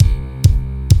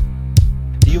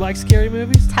like scary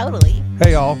movies? Totally.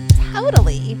 Hey, y'all.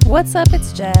 Totally. What's up?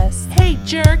 It's Jess. Hey,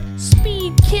 jerk.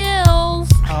 Speed kills.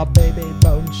 Oh, baby,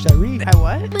 bone sherry. I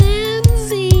what?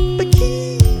 Lindsay.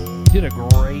 You did a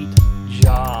great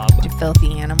job. You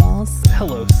filthy animals.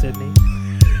 Hello, Sydney.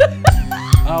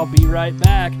 I'll be right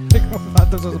back. I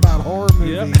thought this was about horror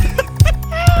movies.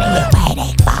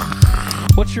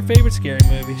 What's your favorite scary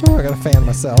movie? Oh, I gotta fan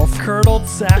myself. Curdled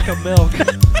sack of milk.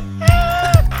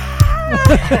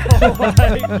 Oh my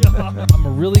God. I'm a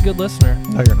really good listener.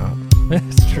 No, you're not.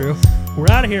 It's true.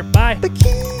 We're out of here. Bye.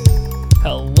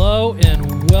 Hello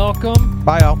and welcome.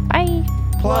 Bye, y'all. Bye.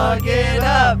 Plug it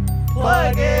up.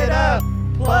 Plug it up.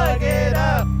 Plug it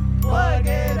up. Plug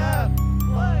it up.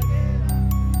 Plug it up.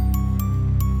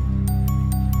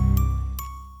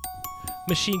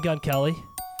 Machine Gun Kelly.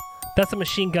 That's a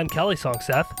Machine Gun Kelly song,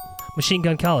 Seth. Machine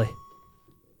Gun Kelly.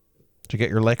 Did you get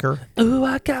your liquor? Ooh,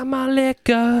 I got my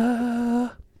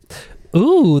liquor.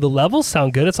 Ooh, the levels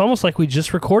sound good. It's almost like we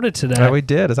just recorded today. Yeah, we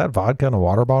did. Is that vodka in a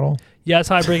water bottle? Yeah, that's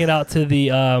how I bring it out to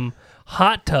the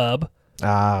hot tub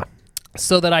Ah.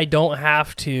 so that I don't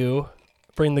have to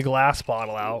bring the glass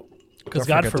bottle out. Because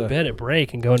Don't God forget to- forbid it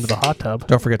break and go into the hot tub.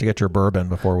 Don't forget to get your bourbon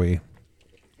before we...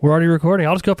 We're already recording.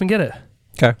 I'll just go up and get it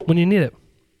Okay. when you need it.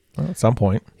 Well, at some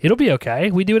point. It'll be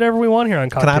okay. We do whatever we want here on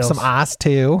Cocktails. Can I have some ice,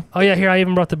 too? Oh, yeah, here, I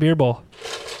even brought the beer bowl.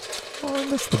 Oh, I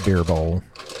missed the beer bowl.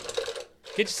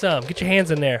 Get you some. Get your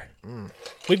hands in there.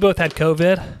 We both had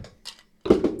COVID.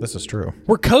 This is true.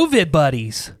 We're COVID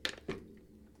buddies.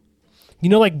 You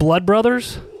know, like blood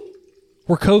brothers?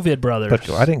 We're COVID brothers. But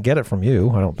I didn't get it from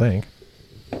you, I don't think.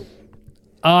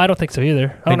 I don't think so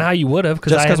either. I don't know how you would have.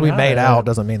 Just because we made out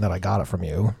doesn't mean that I got it from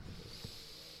you.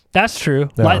 That's true.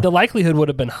 Yeah. The likelihood would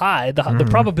have been high. The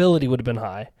probability would have been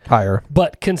high. Higher.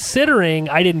 But considering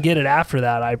I didn't get it after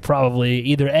that, I probably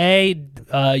either A,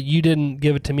 you didn't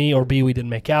give it to me, or B, we didn't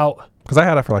make out. Because I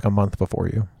had it for like a month before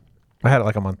you. I had it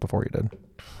like a month before you did.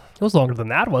 It was longer than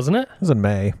that, wasn't it? It was in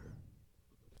May.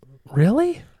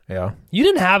 Really? Yeah. You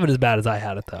didn't have it as bad as I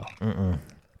had it, though.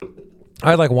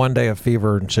 I had like one day of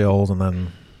fever and chills, and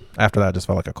then after that, I just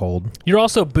felt like a cold. You're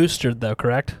also boosted, though,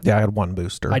 correct? Yeah, I had one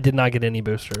booster. I did not get any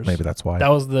boosters. Maybe that's why.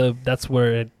 That's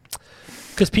where it...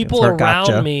 Because people That's where it around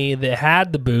gotcha. me that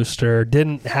had the booster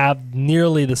didn't have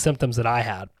nearly the symptoms that I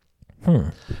had.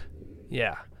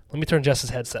 Yeah. Let me turn Jess's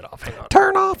headset off. Hang on.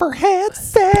 Turn off her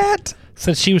headset.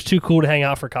 Since she was too cool to hang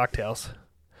out for cocktails.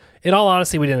 In all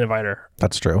honesty, we didn't invite her.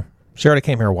 That's true. She already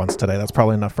came here once today. That's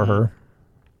probably enough for her.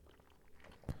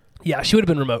 Yeah, she would have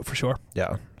been remote for sure. Yeah.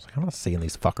 I was like, I'm not seeing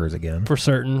these fuckers again. For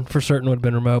certain would have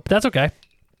been remote. But that's okay.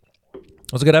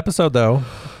 It was a good episode, though.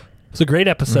 It's a great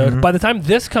episode. By the time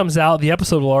this comes out, the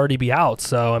episode will already be out.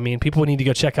 So, I mean, people need to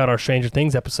go check out our Stranger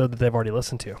Things episode that they've already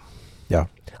listened to. Yeah.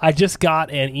 I just got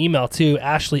an email, too.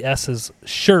 Ashley S.'s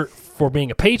shirt for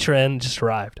being a patron just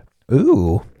arrived.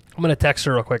 Ooh. I'm going to text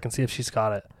her real quick and see if she's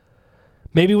got it.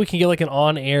 Maybe we can get like an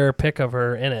on-air pic of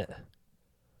her in it.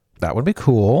 That would be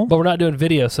cool. But we're not doing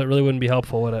video, so it really wouldn't be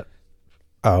helpful, would it?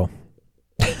 Oh.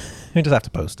 You just have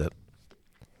to post it.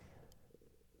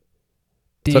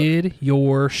 Did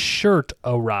your shirt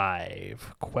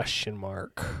arrive? Question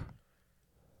mark.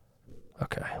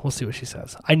 Okay, we'll see what she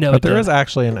says. I know But it there did. is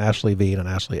actually an Ashley V and an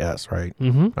Ashley S, right?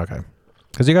 Mm-hmm. Okay.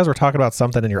 Because you guys were talking about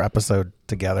something in your episode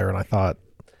together, and I thought,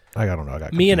 I don't know. I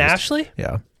got Me and confused. Ashley?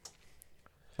 Yeah.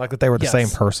 Like that they were the Yes. same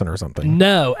person or something.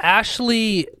 No,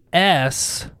 Ashley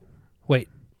S. Wait.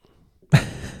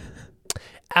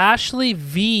 Ashley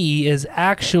V is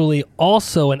actually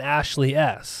also an Ashley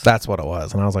S. That's what it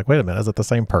was. And I was like, wait a minute, is it the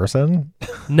same person?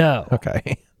 No.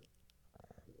 Okay.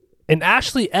 And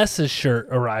Ashley S's shirt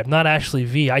arrived, not Ashley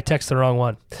V. I texted the wrong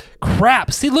one.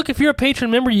 Crap. See, look, if you're a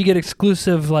patron member, you get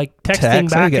exclusive like texting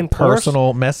Text, back you and get forth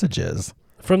personal messages.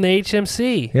 from the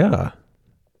HMC. Yeah.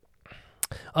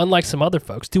 Unlike some other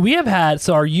folks. Do we have had,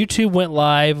 so our YouTube went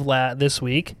live this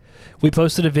week. We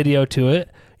posted a video to it,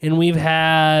 and we've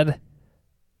had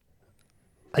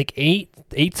like eight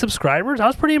subscribers. I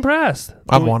was pretty impressed.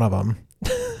 I'm one of them.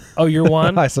 Oh, you're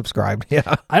one? I subscribed.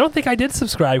 Yeah. I don't think I did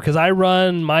subscribe because I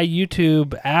run my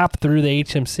YouTube app through the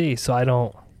HMC, so I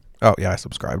don't. Oh, yeah, I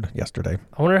subscribed yesterday.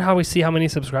 I wonder how we see how many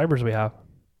subscribers we have.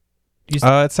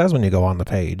 It says when you go on the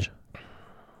page.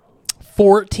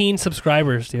 14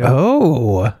 subscribers, dude.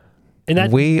 Oh. And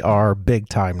that, We are big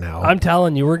time now. I'm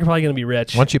telling you, we're probably going to be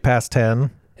rich. Once you pass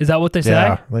 10, Is that what they say?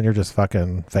 yeah, then you're just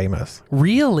fucking famous.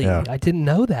 Really? Yeah. I didn't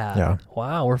know that. Yeah.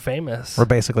 Wow, we're famous. We're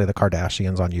basically the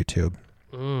Kardashians on YouTube.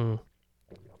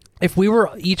 If we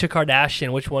were each a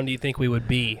Kardashian, which one do you think we would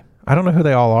be? I don't know who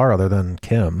they all are other than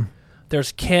Kim.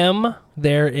 There's Kim.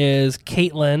 There is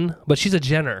Caitlyn, but she's a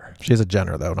Jenner. She's a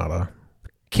Jenner, though, not a...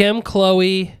 Kim,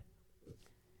 Khloe,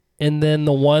 And then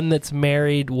the one that's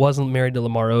wasn't married to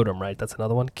Lamar Odom, right? That's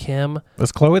another one. Kim.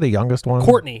 Is Chloe the youngest one?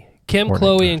 Courtney. Kim, Courtney.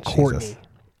 Chloe, and Jesus. Courtney.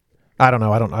 I don't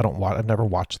know. I've never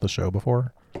watched the show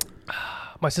before.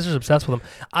 My sister's obsessed with them.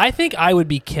 I think I would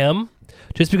be Kim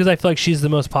just because I feel like she's the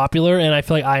most popular, and I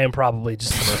feel like I am probably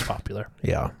just the most popular.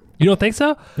 Yeah. You don't think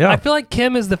so? Yeah. I feel like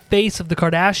Kim is the face of the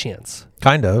Kardashians.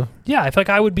 Kind of. Yeah, I feel like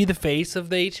I would be the face of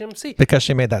the HMC. Because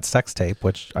she made that sex tape,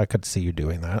 which I could see you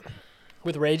doing that.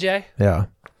 With Ray J? Yeah.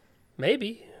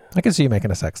 Maybe. I could see you making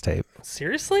a sex tape.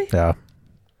 Seriously? Yeah.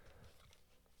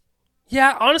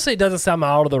 Yeah, honestly, it doesn't sound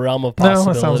out of the realm of No,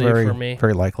 possibility that sounds very, for me.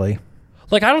 very likely.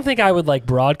 Like, I don't think I would,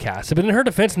 broadcast it. But in her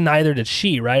defense, neither did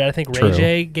she, right? I think Ray True.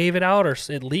 J gave it out, or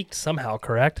it leaked somehow,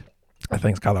 correct? I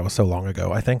think, God, that was so long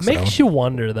ago. I think Makes so. you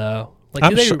wonder, though. Like,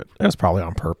 I'm did they- sure it was probably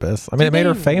on purpose. I mean, it did made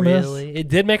her they famous. Really? It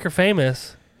did make her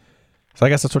famous. So I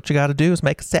guess that's what you got to do is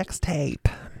make a sex tape.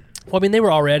 Well, I mean, they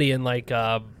were already in, I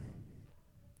don't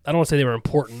want to say they were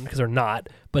important because they're not,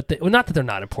 but not that they're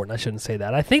not important. I shouldn't say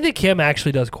that. I think that Kim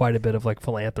actually does quite a bit of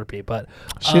philanthropy, but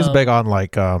She's big on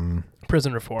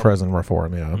prison reform. prison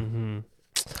reform. Yeah. hmm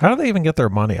How do they even get their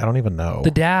money? I don't even know.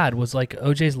 The dad was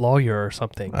OJ's lawyer or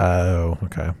something. Oh,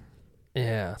 okay.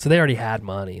 Yeah, so they already had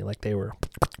money. Like they were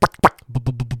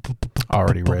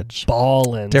Already rich.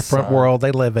 balling. Different son, world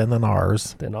they live in than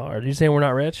ours. than ours. Are you saying we're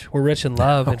not rich? We're rich in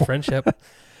love and friendship.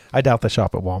 I doubt they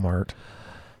shop at Walmart.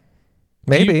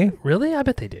 Do you- Maybe. Really? I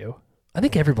bet they do. I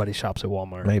think everybody shops at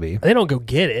Walmart. Maybe. They don't go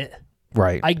get it.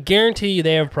 Right. I guarantee you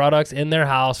they have products in their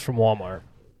house from Walmart.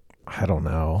 I don't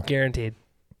know. Guaranteed.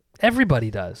 Everybody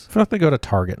does. I feel like they go to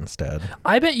Target instead.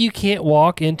 I bet you can't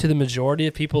walk into the majority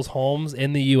of people's homes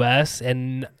in the U.S.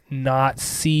 and not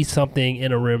see something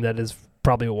in a room that is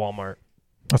probably a Walmart.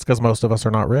 That's because most of us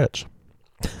are not rich.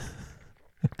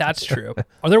 That's true.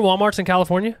 Are there Walmarts in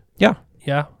California? Yeah.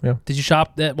 Yeah. Yeah. Did you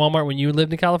shop at Walmart when you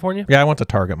lived in California? Yeah, I went to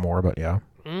Target more, but yeah,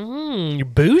 You're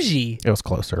bougie. it was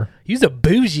closer. You're a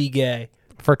bougie guy.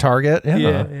 For Target?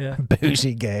 Yeah. Yeah.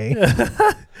 Bougie gay.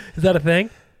 Is that a thing?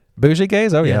 Bougie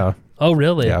gays? Oh, yeah. Oh,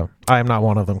 really? Yeah. I am not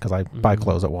one of them because I buy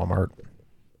clothes at Walmart.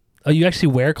 Oh, you actually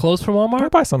wear clothes from I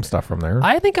Walmart? buy some stuff from there.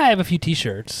 I think I have a few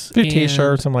T-shirts. A few and-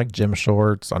 T-shirts, some like gym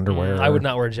shorts, underwear. I would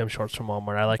not wear gym shorts from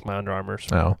Walmart. I like my Under Armours.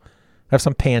 No. I have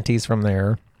some panties from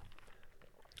there.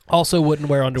 Also, wouldn't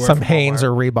wear underwear. Some from Hanes Walmart.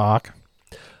 or Reebok.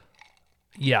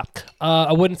 Yeah.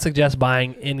 I wouldn't suggest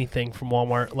buying anything from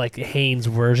Walmart, like the Hanes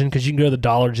version, because you can go to the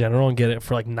Dollar General and get it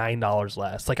for like $9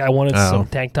 less. Like I wanted some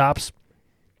tank tops.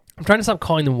 I'm trying to stop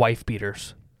calling them wife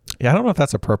beaters. Yeah, I don't know if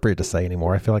that's appropriate to say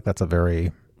anymore. I feel like that's a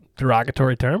very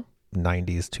Derogatory term?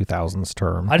 90s, 2000s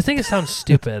term. I just think it sounds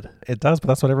stupid. It does, but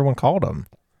that's what everyone called them.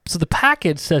 So the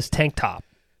package says tank top.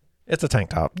 It's a tank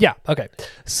top. Yeah. Okay.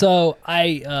 So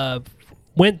I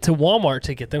went to Walmart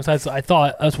to get them. So I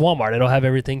thought, it's Walmart. It'll have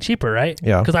everything cheaper, right?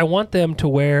 Yeah. Because I want them to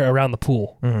wear around the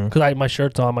pool. Mhm. Because my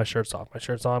shirt's on, my shirt's off, my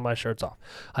shirt's on, my shirt's off.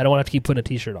 I don't want to have to keep putting a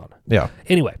T-shirt on. Yeah.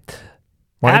 Anyway,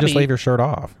 Why don't you just Abby- leave your shirt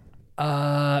off?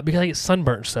 because I get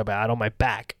sunburnt so bad on my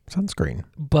back. Sunscreen.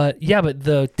 But yeah, but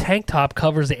the tank top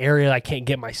covers the area I can't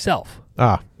get myself.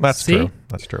 Ah, that's See? true.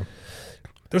 That's true.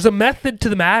 There's a method to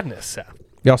the madness, Seth.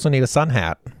 You also need a sun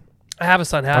hat. I have a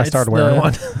sun hat. I started wearing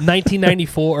one.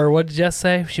 1994, or what did Jess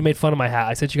say? She made fun of my hat.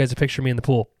 I sent you guys a picture of me in the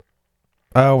pool.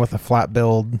 Oh, with a flat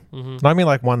build. Mm-hmm. No, I mean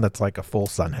like one that's like a full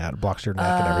sun hat, blocks your neck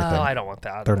and everything. I don't want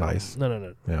that. They're No. nice.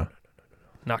 No. Yeah.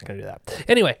 Not going to do that.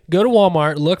 Anyway, go to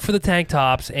Walmart, look for the tank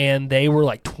tops, and they were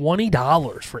like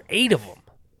 $20 for 8 of them.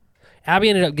 Abby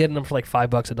ended up getting them for like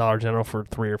 $5 at Dollar General for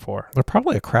 3 or 4. They're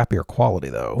probably a crappier quality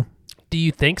though. Do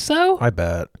you think so? I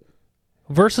bet.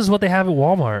 Versus what they have at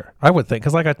Walmart. I would think,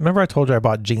 because like I remember I told you I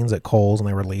bought jeans at Kohl's and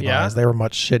they were Levi's. Yeah. They were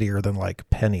much shittier than like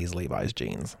Penny's Levi's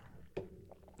jeans.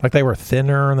 Like they were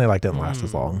thinner and they like didn't last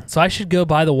as long. So I should go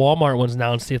buy the Walmart ones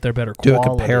now and see if they're better Do quality.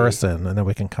 a comparison and then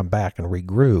we can come back and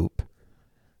regroup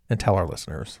and tell our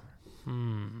listeners.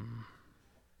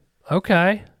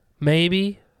 Okay.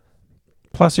 Maybe.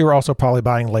 Plus, you were also probably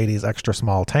buying ladies' extra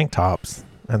small tank tops,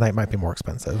 and they might be more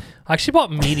expensive. I actually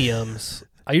bought mediums.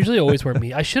 I usually always wear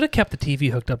I should have kept the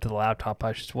TV hooked up to the laptop.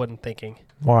 I just wasn't thinking.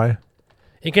 Why?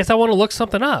 In case I want to look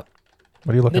something up.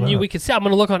 What are you looking Then at? we could see. I'm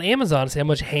going to look on Amazon and see how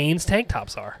much Hanes tank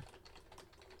tops are.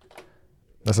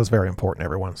 This is very important,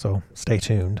 everyone, so stay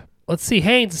tuned. Let's see.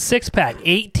 Hanes 6-pack,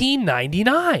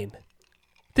 $18.99.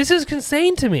 This is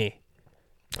insane to me.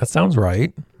 That sounds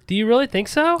right. Do you really think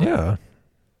so? Yeah.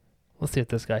 Let's see what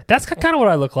this guy. That's kind of what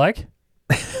I look like.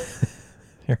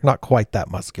 You're not quite that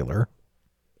muscular.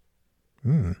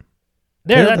 There,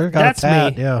 Yeah, they've got a that's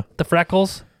tad, me. Yeah. The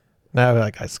freckles. No,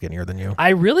 that guy's skinnier than you. I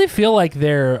really feel like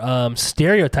they're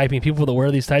stereotyping people that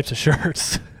wear these types of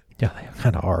shirts. Yeah, they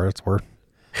kind of are.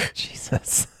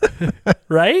 Jesus.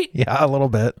 right? Yeah, a little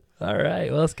bit. All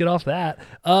right, well, let's get off that.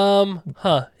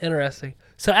 Interesting.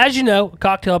 So as you know,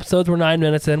 cocktail episodes, we're 9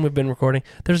 minutes in. We've been recording.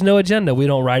 There's no agenda. We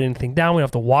don't write anything down. We don't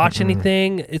have to watch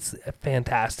anything. It's a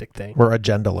fantastic thing. We're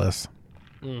agendaless.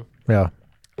 Yeah.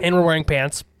 And we're wearing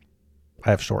pants,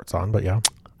 I have shorts on, but yeah.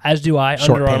 as do I,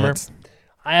 Short Under Armour. pants.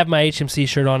 I have my HMC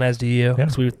shirt on, as do you, Yeah.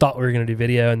 because we thought we were going to do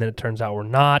video, and then it turns out we're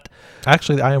not.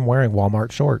 Actually, I am wearing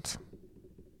Walmart shorts.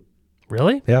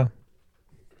 Really? Yeah.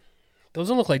 Those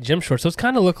don't look like gym shorts. Those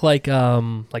kind of look like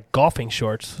golfing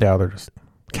shorts. Yeah, they're just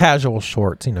casual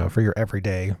shorts, for your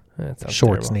everyday That sounds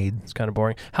shorts terrible. need. It's kind of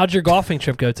boring. How'd your golfing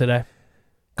trip go today?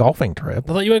 Golfing trip.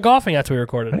 I thought you went golfing after we I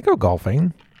recorded. didn't go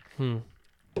golfing. You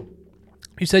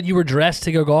said you were dressed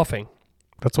to go golfing.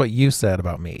 That's what you said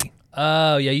about me.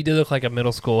 Oh, yeah, you did look like a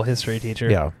middle school history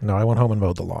teacher. Yeah. No, I went home and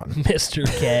mowed the lawn. Mr.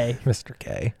 K. Mr.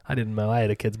 K. I didn't know. I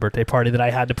had a kid's birthday party that I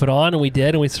had to put on, and we did,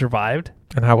 and we survived.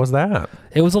 And how was that?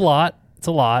 It was a lot. It's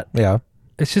a lot. Yeah.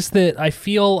 It's just that I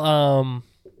feel, how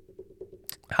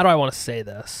do I want to say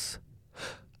this?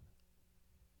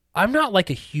 I'm not like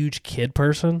a huge kid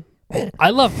person. I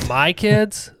love my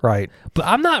kids, Right. but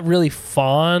I'm not really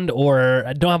fond, or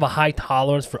I don't have a high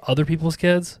tolerance for other people's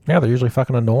kids. Yeah, they're usually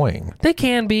fucking annoying. They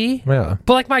can be. Yeah.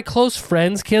 But like my close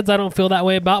friends' kids, I don't feel that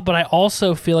way about. But I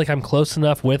also feel like I'm close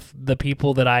enough with the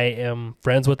people that I am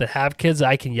friends with that have kids that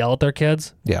I can yell at their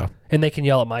kids Yeah. and they can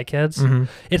yell at my kids. Mhm.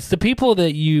 It's the people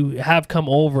that you have come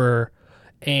over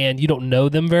and you don't know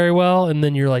them very well, and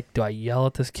then you're like, do I yell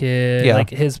at this kid? Yeah.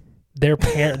 Like their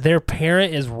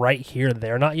parent is right here.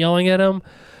 They're not yelling at him.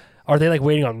 Are they like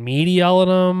waiting on me to yell at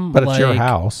them? But it's your Like,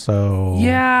 house, so.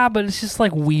 Yeah, but it's just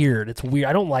like weird. It's weird.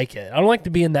 I don't like it. I don't like to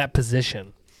be in that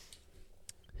position.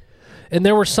 And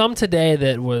there were some today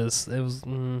that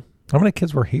How many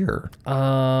kids were here?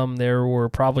 there were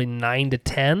probably 9 to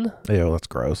 10. Ew, that's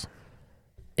gross.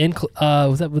 Would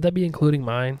that be including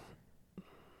mine?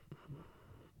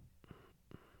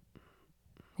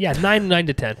 Yeah, 9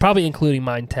 to 10. Probably including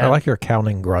mine 10. I like your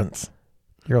counting grunts.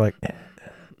 You're like,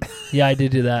 Yeah, I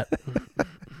did do that.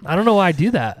 I don't know why I do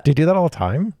that. do you do that all the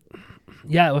time?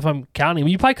 Yeah, if I'm counting.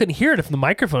 You probably couldn't hear it if the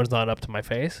microphone's not up to my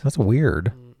face. That's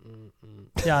weird.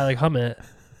 Yeah, I like hum it.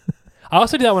 I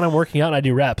also do that when I'm working out and I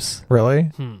do reps.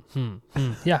 Really?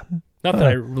 Yeah. Not that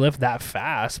I lift that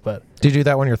fast, but Do you do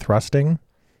that when you're thrusting?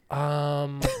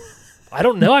 I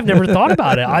don't know. I've never thought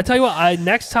about it. I tell you what,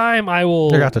 next time I will.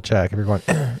 You're going to have to check if you're going,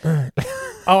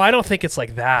 Oh, I don't think it's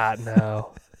like that.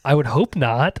 No. I would hope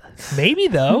not. Maybe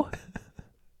though.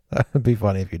 that would be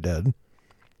funny if you did.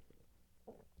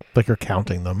 Like you're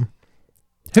counting them.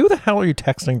 Who the hell are you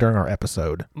texting during our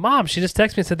episode? Mom, she just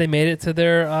texted me and said they made it to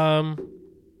their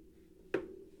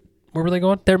where were they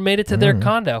going? They made it to their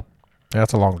condo.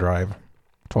 That's a long drive.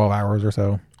 12 hours or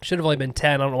so. Should have only been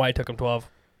 10. I don't know why it took them 12.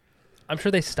 I'm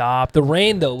sure they stopped. The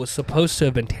rain though was supposed to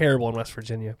have been terrible in West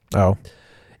Virginia. Oh.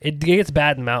 It gets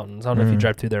bad in the mountains. I don't know if you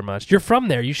drive through there much. You're from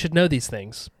there. You should know these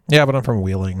things. Yeah, but I'm from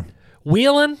Wheeling.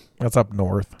 Wheeling? That's up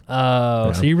north.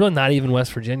 Oh, so you're really not even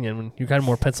West Virginian. You're kind of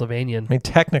more Pennsylvanian. I mean,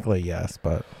 technically, yes,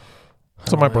 but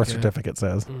that's what my birth certificate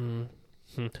says.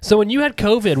 So when you had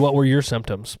COVID, what were your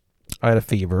symptoms? I had a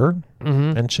fever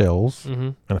and chills, Mm-hmm.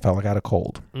 and I felt like I had a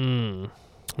cold. And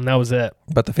that was it.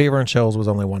 But the fever and chills was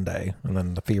only one day, and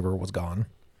then the fever was gone.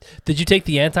 Did you take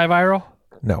the antiviral?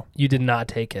 No. You did not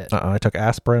take it. I took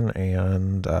aspirin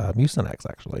and Mucinex,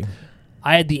 actually.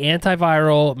 I had the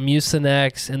antiviral,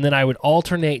 Mucinex, and then I would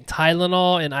alternate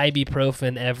Tylenol and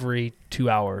ibuprofen every 2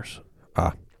 hours.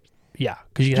 Ah. Yeah,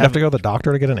 because you Did you have to go to the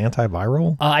doctor to get an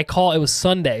antiviral? It was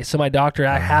Sunday, so my doctor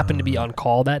happened to be on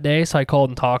call that day, so I called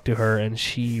and talked to her, and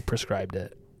she prescribed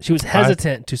it. She was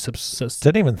hesitant to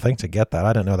Didn't even think to get that.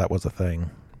 I didn't know that was a thing.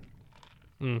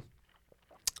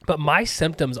 But my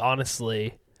symptoms,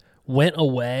 honestly, went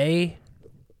away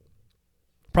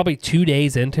probably 2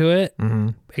 days into it,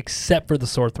 except for the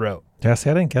sore throat. Yeah,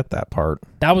 see, I didn't get that part.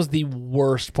 That was the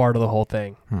worst part of the whole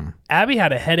thing. Abby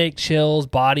had a headache, chills,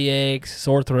 body aches,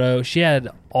 sore throat. She had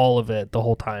all of it the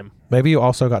whole time. Maybe you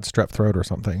also got strep throat or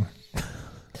something.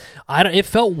 It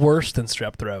felt worse than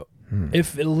strep throat.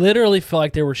 It literally felt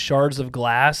like there were shards of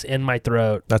glass in my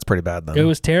throat. That's pretty bad then. It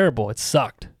was terrible. It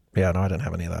sucked. Yeah, no, I didn't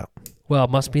have any of that. Well, it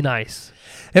must be nice.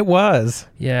 It was.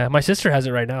 Yeah, my sister has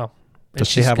it right now. And Does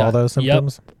she she's have all those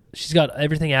symptoms? Yep. She's got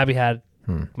everything Abby had.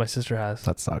 My sister has.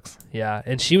 That sucks. Yeah,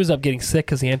 and she was up getting sick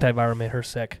because the antiviral made her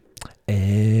sick.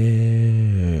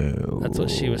 Ew. That's what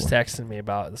she was texting me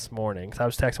about this morning. 'Cause I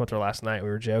was texting with her last night. We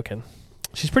were joking.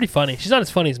 She's pretty funny. She's not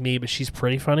as funny as me, but she's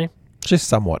pretty funny. She's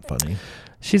somewhat funny.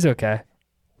 She's okay.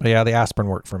 But yeah, the aspirin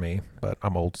worked for me, but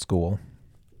I'm old school.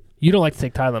 You don't like to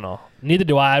take Tylenol. Neither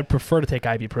do I. I'd prefer to take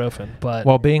ibuprofen. But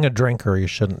Well, being a drinker, you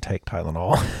shouldn't take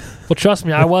Tylenol. well, trust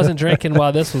me, I wasn't drinking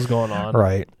while this was going on.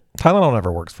 Right. Tylenol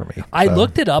never works for me. I so.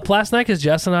 looked it up last night because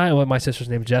Jess and I, well, my sister's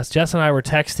name is Jess. Jess and I were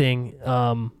texting.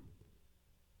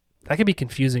 That could be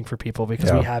confusing for people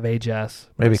because we Yeah. have a Jess.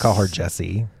 Maybe call her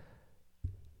Jessie.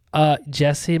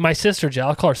 Jessie, my sister Jess.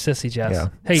 I'll call her Sissy Jess. Yeah.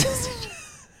 Hey,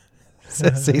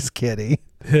 Sissy's kitty.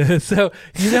 so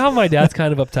you know how my dad's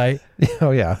kind of uptight.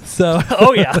 Oh, yeah. So,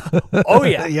 oh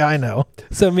yeah. Yeah, I know.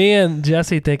 So me and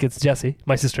Jesse think it's Jessie,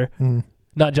 my sister,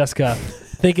 not Jessica.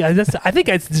 I think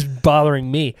it's just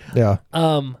bothering me. Yeah.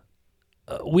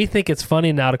 We think it's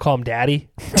funny now to call him Daddy.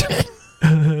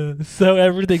 So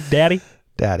everything, Daddy.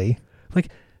 Daddy. Like,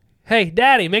 hey,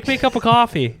 Daddy, make me a cup of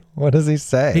coffee. What does he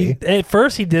say? At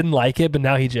first he didn't like it, but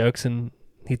now he jokes and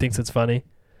he thinks it's funny.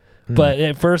 But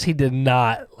at first he did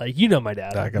not like. You know my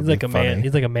dad. That could He's like be a man. funny.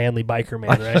 He's like a manly biker man,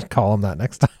 I right? should call him that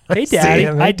next time. Hey, see Daddy.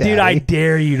 him. Hey, Dude, I Daddy.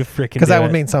 dare you to freaking. Because do that would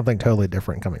it. mean something totally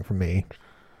different coming from me.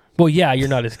 Well, yeah, you're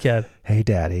not his kid, Hey,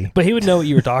 Daddy. but he would know what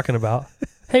you were talking about.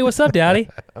 Hey, what's up, Daddy?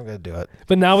 I'm going to do it.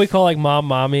 But now we call like mom,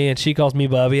 mommy, and she calls me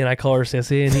Bubby, and I call her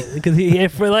Sissy. And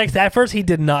because at first he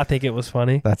did not think it was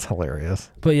funny, That's hilarious.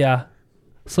 but yeah,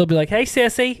 so he'll be like, "Hey,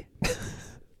 Sissy."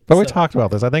 But we So- talked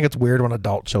about this. I think it's weird when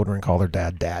adult children call their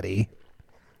dad Daddy.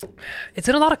 It's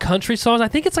in a lot of country songs. I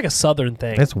think it's like a Southern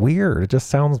thing. It's weird. It just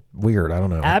sounds weird. I don't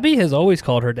know. Abby has always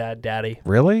called her dad Daddy.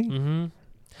 Really? Mm-hmm.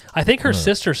 I think her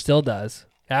sister still does,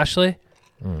 Ashley.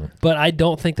 But I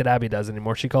don't think that Abby does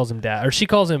anymore. She calls him dad, or she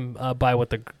calls him by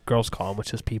what the girls call him,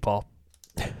 which is Peepaw.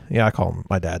 Yeah, I call him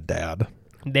my dad Dad.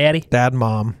 Daddy. Dad,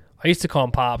 Mom, I used to call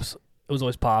him Pops. It was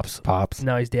always Pops. Pops,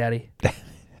 Now he's Daddy.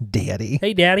 Daddy.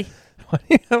 Hey, Daddy.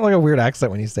 You have like a weird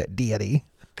accent when you say Daddy.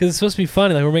 Because it's supposed to be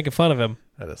funny. Like we're making fun of him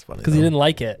That is funny. because he though. didn't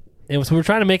like it. So we're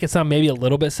trying to make it sound maybe a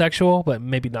little bit sexual, but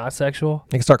maybe not sexual.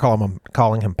 You can start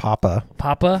calling him Papa.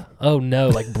 Papa? Oh no,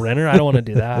 like Brenner? I don't want to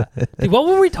do that. Dude, what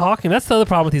were we talking? That's the other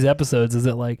problem with these episodes. Is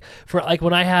it like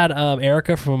when I had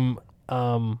Erica from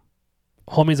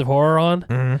Homies of Horror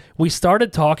on, we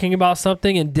started talking about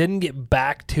something and didn't get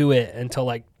back to it until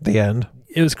like The end.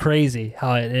 it was crazy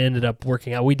how it ended up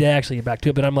working out. We did actually get back to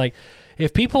it, but I'm like,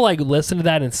 if people like listen to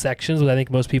that in sections, which I think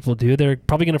most people do, they're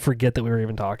probably going to forget that we were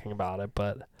even talking about it.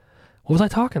 But what was I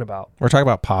talking about? We're talking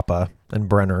about Papa and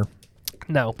Brenner.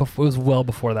 No, it was well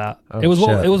before that. Oh, it was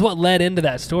shit. it was what led into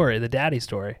that story, the daddy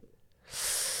story.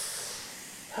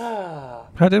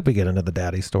 How did we get into the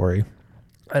daddy story?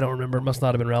 I don't remember. It must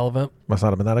not have been relevant. Must not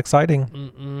have been that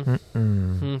exciting.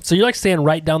 So you're like staying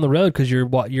right down the road because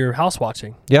you're house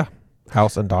watching. Yeah.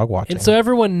 House and dog watching. And so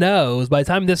everyone knows by the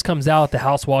time this comes out, the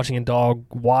house watching and dog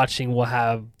watching will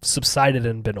have subsided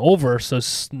and been over. So,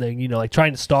 like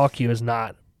trying to stalk you is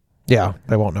not. Yeah,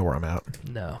 they won't know where I'm at.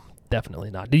 No, definitely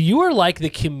not. You are like the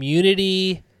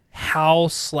community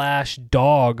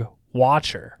house/dog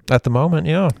watcher. At the moment,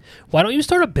 yeah, Why don't you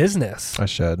start a business? I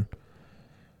should.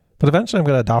 But eventually I'm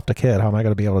going to adopt a kid. How am I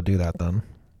going to be able to do that then?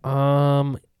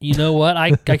 You know what?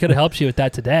 I could have helped you with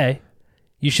that today.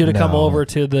 You should have come No. over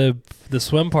to the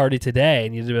swim party today,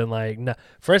 and you'd have been like, no.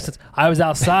 For instance, I was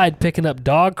outside picking up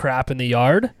dog crap in the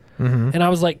yard, and I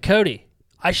was like, Cody,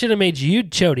 I should have made you,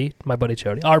 Chody, my buddy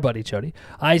Chody, our buddy Chody.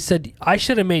 I said, I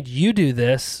should have made you do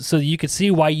this so that you could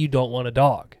see why you don't want a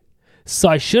dog. So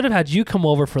I should have had you come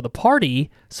over for the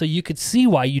party so you could see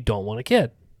why you don't want a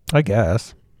kid. I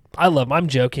guess. I love them. I'm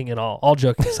joking and all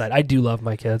joking aside. I do love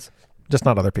my kids. Just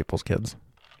not other people's kids.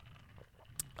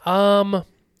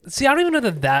 See, I don't even know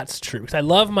that that's true. 'Cause I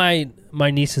love my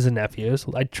nieces and nephews.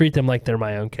 I treat them like they're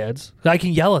my own kids. I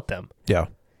can yell at them. Yeah.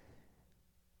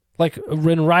 Like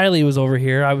when Riley was over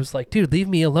here, I was like, dude, leave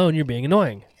me alone. You're being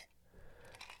annoying.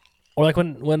 Or like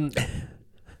when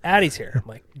Addie's here, I'm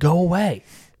like, go away.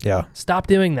 Yeah. Stop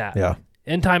doing that. Yeah.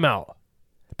 End time out.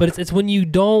 But it's when you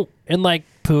don't, and like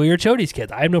Pooey or Chody's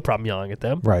kids, I have no problem yelling at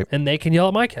them. Right. And they can yell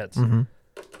at my kids.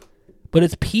 But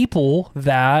it's people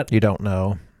that You don't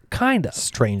know. kind of.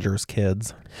 Strangers'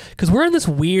 kids. Because we're in this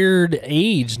weird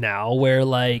age now where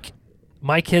like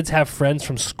my kids have friends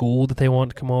from school that they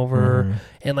want to come over,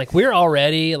 and like we're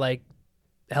already like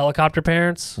helicopter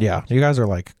parents. Yeah. You guys are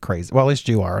like crazy. Well, at least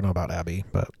you are. I don't know about Abby,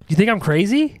 but You think I'm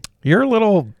crazy? you're a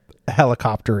little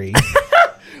helicoptery.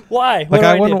 Why? Like What do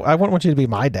I do? wouldn't want you to be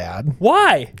my dad.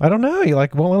 Why? I don't know. You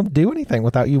like won't let him do anything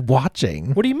without you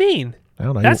watching. What do you mean? I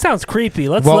don't know. That You sounds creepy.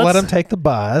 Let's won't let him take the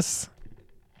bus.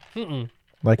 Mm-mm.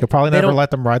 Like you'll probably They never don't-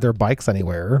 let them ride their bikes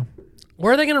anywhere.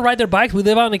 Where are they going to ride their bikes? We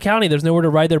live out in the county. There's nowhere to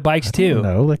ride their bikes to.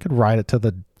 No, they could ride it to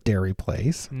the dairy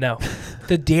place. No.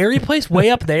 The dairy place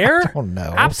way up there? Oh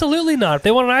no. Absolutely not. If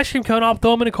they want an ice cream cone, I'll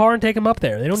throw them in a car and take them up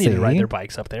there. They don't need to See? ride their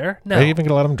bikes up there. No. Are you even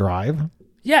gonna let them drive?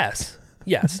 Yes.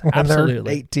 Yes, when they're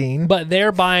absolutely. 18. But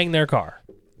they're buying their car.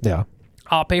 Yeah.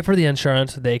 I'll pay for the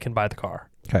insurance. They can buy the car.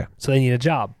 Okay. So they need a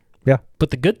job. Yeah. But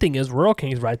the good thing is Rural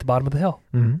King's right at the bottom of the hill.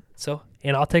 Mm-hmm. So,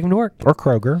 and I'll take them to work. Or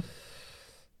Kroger.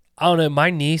 I don't know. My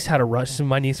niece had a rush. So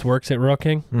my niece works at Rural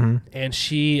King. Mm-hmm. And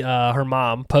she, her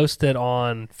mom, posted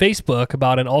on Facebook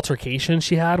about an altercation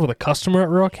she had with a customer at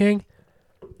Rural King.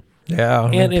 Yeah.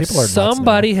 And if people are nuts now.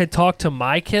 somebody had talked to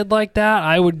my kid like that,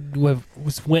 I would have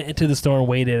went into the store and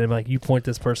waited and be like, you point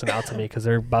this person out to me because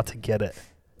they're about to get it.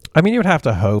 I mean, you would have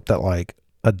to hope that like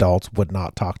adults would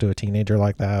not talk to a teenager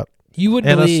like that You would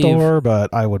in believe. a store,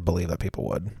 but I would believe that people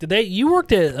would. Did they? You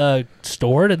worked at a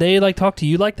store. Did they like talk to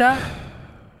you like that?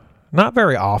 Not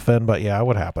very often, but yeah, it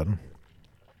would happen.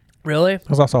 Really? It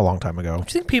was also a long time ago. Do you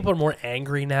think people are more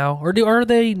angry now, or are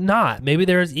they not? Maybe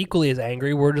they're as equally as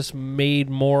angry. We're just made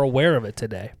more aware of it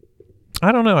today.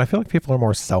 I don't know. I feel like people are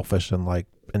more selfish and like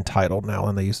entitled now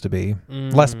than they used to be.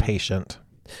 Less patient.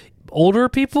 Older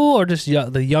people, or just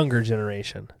the younger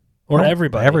generation, or Well,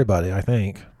 everybody? Everybody, I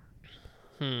think.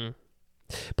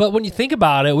 But when you think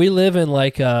about it, we live in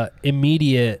like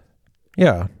immediate.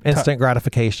 Yeah. Instant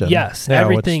gratification. Yes, Yeah,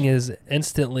 everything is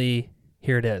instantly.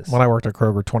 Here it is. When I worked at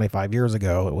Kroger 25 years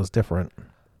ago, it was different.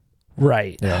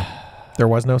 Right. Yeah. There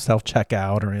was no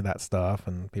self-checkout or any of that stuff,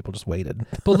 and people just waited.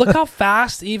 But look how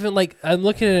fast, even like I'm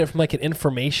looking at it from like an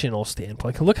informational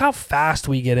standpoint. Look how fast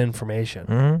we get information.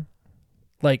 Mm-hmm.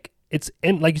 Like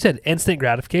like you said, instant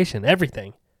gratification.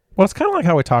 Everything. Well, it's kind of like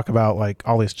how we talk about like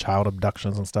all these child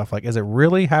abductions and stuff. Like, is it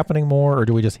really happening more, or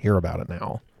do we just hear about it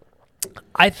now?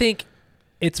 I think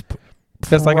it's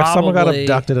Because like if someone got probably-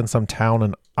 abducted in some town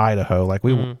in Idaho, like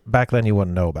we back then you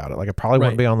wouldn't know about it. Like it probably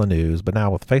wouldn't Right. be on the news, but now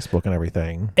with Facebook and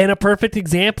everything, And a perfect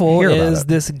example Hear about is it.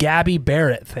 this Gabby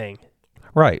Barrett thing.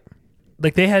 right?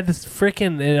 Like they had this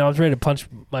freaking, and I was ready to punch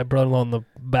my brother-in-law in the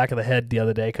back of the head the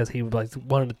other day because he like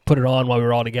wanted to put it on while we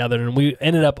were all together, and we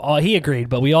ended up. He agreed,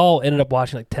 but we all ended up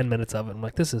watching like 10 minutes of it. I'm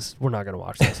like, we're not going to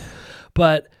watch this,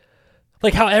 but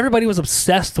like how everybody was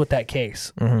obsessed with that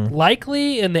case. Mm-hmm.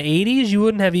 Likely in the 80s, you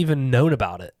wouldn't have even known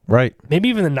about it. Right? Maybe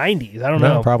even the 90s. I don't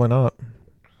No, know. probably not.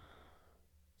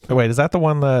 Oh, wait, is that the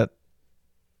one that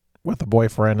with the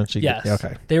boyfriend and she? Yes. Yeah,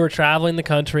 okay. They were traveling the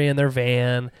country in their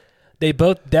van. They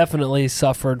both definitely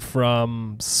suffered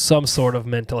from some sort of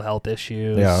mental health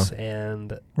issues. Yeah.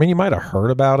 And I mean, you might have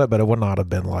heard about it, but it would not have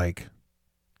been like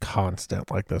constant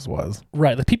like this was.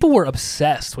 right, the people were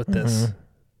obsessed with this. Mhm.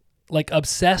 Like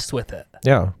obsessed with it.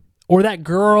 Yeah. Or that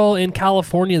girl in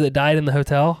California that died in the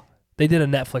hotel. They did a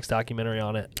Netflix documentary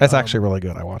on it. That's actually really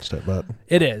good. I watched it, but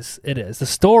It is. It is. The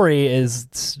story is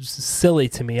silly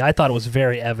to me. I thought it was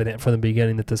very evident from the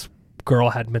beginning that this girl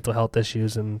had mental health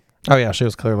issues, and oh yeah, she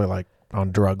was clearly like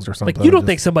on drugs or something. like you don't Just-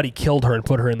 think somebody killed her and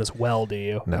put her in this well, do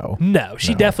you? No. No,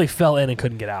 she No. definitely fell in and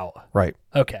couldn't get out. Right.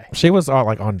 Okay. She was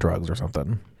like on drugs or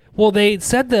something. Well, they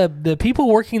said the people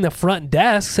working the front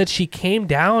desk said she came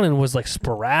down and was like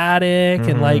sporadic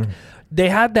and like they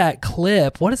had that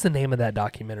clip. What is the name of that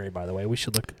documentary, by the way? We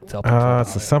should tell people about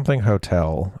It's the it. something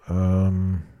hotel.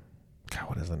 God,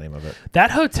 what is the name of it?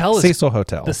 That hotel is Cecil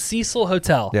Hotel. the Cecil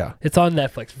Hotel. Yeah. It's on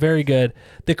Netflix. Very good.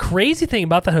 The crazy thing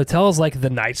about that hotel is like the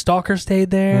Night Stalker stayed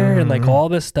there and like all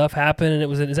this stuff happened, and it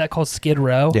was is that called Skid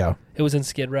Row? Yeah. It was in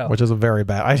Skid Row. Which is a very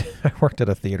bad. I worked at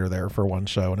a theater there for one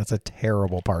show, and it's a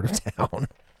terrible part of town.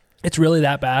 It's really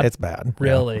that bad? It's bad.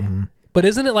 Really? Yeah. Mhm. But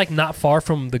isn't it like not far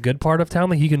from the good part of town?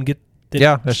 Like you can get the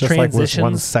Yeah, it's just like with one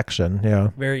transitions section. Yeah.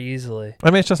 very easily.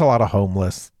 I mean, it's just a lot of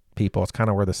homeless people. It's kind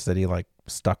of where the city like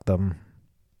stuck them.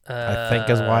 I think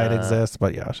is why it exists,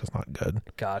 but yeah, it's just not good.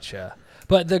 Gotcha.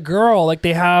 But the girl, like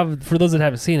they have, for those that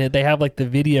haven't seen it, they have like the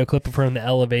video clip of her in the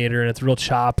elevator, and it's real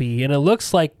choppy, and it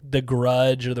looks like The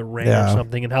Grudge or The Ring or Yeah.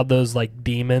 something, and how those like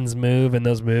demons move in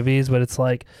those movies. But it's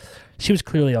like she was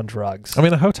clearly on drugs. I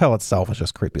mean, the hotel itself is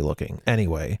just creepy looking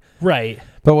anyway. Right.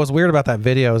 But what's weird about that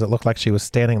video is it looked like she was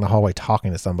standing in the hallway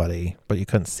talking to somebody, but you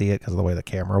couldn't see it because of the way the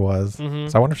camera was. Mm-hmm.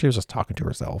 So I wonder if she was just talking to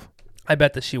herself. I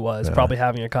bet that she was Yeah. probably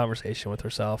having a conversation with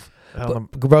herself. The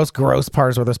most gross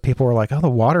parts where those people were like, "Oh, the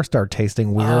water started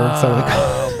tasting weird," so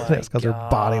Oh it's because her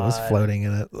body was God. floating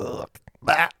in it. Ugh.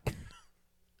 Bah.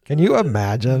 Can you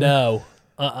imagine? No.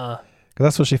 Because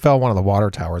that's what she fell one of the water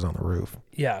towers on the roof.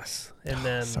 Yes. And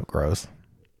then So gross.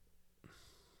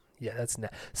 yeah, that's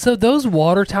so those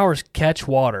water towers catch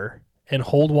water and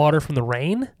hold water from the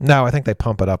rain? No, I think they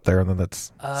pump it up there, and then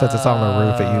since it's on the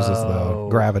roof, it uses the Oh.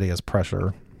 gravity as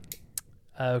pressure.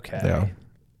 Okay. Yeah.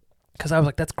 Because I was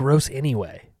like, that's gross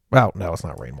anyway. Well, no, it's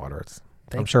not rainwater.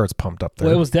 I'm sure it's pumped up there.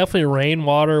 Well, it was definitely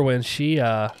rainwater when she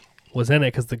was in it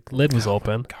because the lid was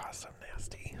open. God, so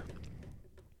nasty.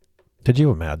 Could you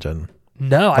imagine?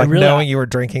 No, Like I really. knowing you were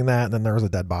drinking that, and then there was a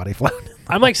dead body floating.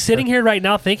 I'm like sitting here right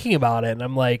now thinking about it, and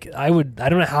I'm like, I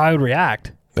don't know how I would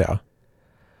react. Yeah.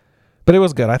 But it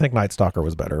was good. I think Night Stalker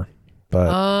was better.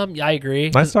 But Yeah, I agree.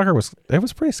 Night Stalker was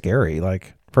pretty scary.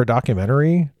 Like for a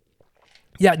documentary.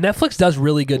 Yeah, Netflix does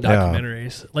really good Yeah.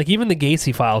 documentaries. Like even the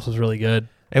Gacy Files was really good.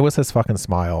 It was his fucking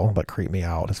smile that creeped me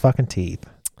out. His fucking teeth.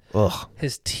 Ugh.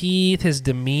 His teeth, his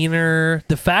demeanor,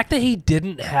 the fact that he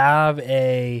didn't have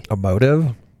a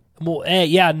Emotive.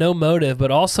 no motive,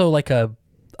 but also like a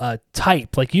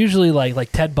type. Like usually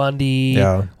like Ted Bundy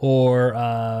Yeah. or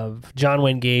John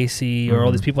Wayne Gacy or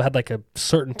all these people had like a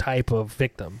certain type of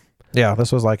victim. Yeah,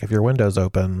 this was like if your window's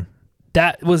open.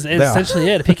 That was essentially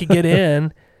it. If he could get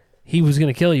in, he was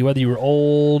going to kill you, whether you were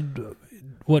old.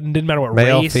 Didn't matter what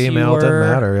Male, race female, you were. didn't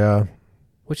matter. Yeah.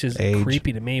 Which is Age.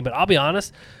 creepy to me. But I'll be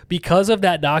honest, because of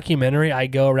that documentary, I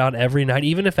go around every night.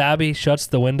 Even if Abby shuts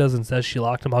the windows and says she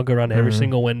locked them, I'll go around every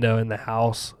single window in the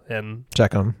house and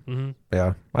Check them. mhm.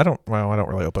 Yeah. I don't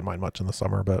really open mine much in the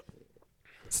summer, but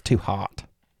it's too hot.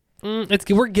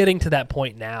 We're getting to that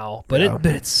point now. But Yeah.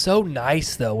 but it's so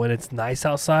nice though when it's nice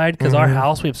outside because our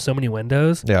house we have so many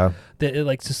windows Yeah. that it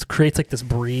like just creates like this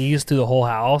breeze through the whole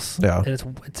house. Yeah. And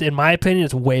it's in my opinion,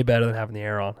 it's way better than having the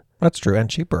air on. That's true. And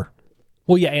cheaper.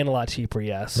 Well, yeah, and a lot cheaper,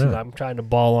 yes. Yeah. I'm trying to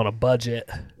ball on a budget.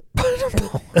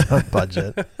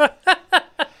 Budget.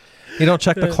 You don't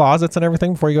check the closets and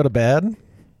everything before you go to bed?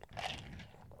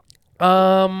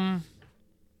 I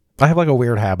have like a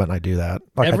weird habit and I do that.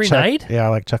 Like Every I check, night? Yeah, I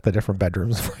like check the different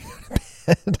bedrooms before you go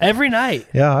to bed. Every night.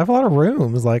 Yeah, I have a lot of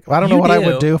rooms. Like I don't know You what I do.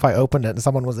 would do if I opened it and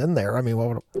someone was in there. I mean,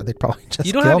 what would they'd probably just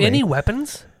You don't kill have me. any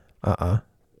weapons?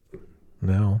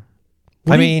 No.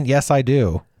 What I do you- mean, yes, I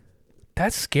do.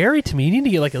 That's scary to me. You need to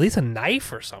get like at least a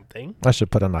knife or something. I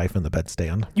should put a knife in the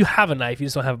bedstand. You have a knife, you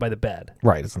just don't have it by the bed.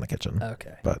 Right, it's in the kitchen.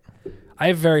 Okay. But I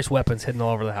have various weapons hidden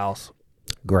all over the house.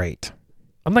 great.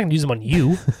 I'm not going to use them on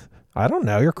you. I don't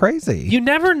know. You're crazy. You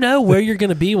never know where you're going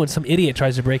to be when some idiot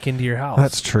tries to break into your house.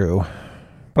 That's true.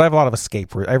 But I have a lot of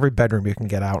escape route. Every bedroom you can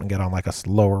get out and get on like a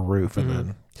lower roof and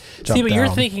then jump See, but you're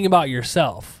down. thinking about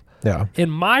yourself. Yeah.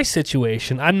 In my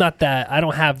situation, I'm not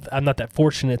that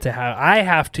fortunate to have. I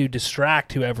have to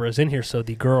distract whoever is in here so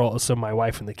my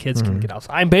wife and the kids can get out.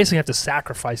 So I basically have to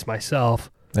sacrifice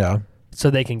myself Yeah. so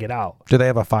they can get out. Do they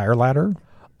have a fire ladder?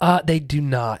 They do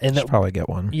not, and Should probably get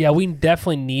one. yeah, we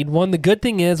definitely need one. The good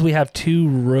thing is we have two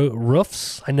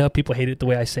roofs. I know people hate it the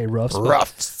way I say roofs. but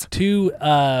Roughs. Two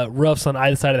roofs on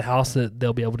either side of the house that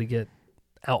they'll be able to get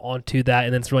out onto that,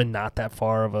 and it's really not that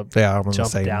far of a Yeah, I'm in the jump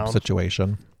same down.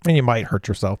 situation. I mean, you might hurt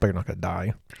yourself, but you're not going to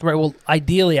die. Right. Well,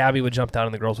 ideally, Abby would jump down,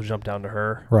 and the girls would jump down to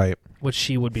her. Right. Which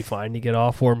she would be fine to get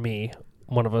off, or me,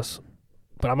 one of us.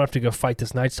 But I'm gonna have to go fight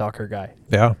this Night Stalker guy.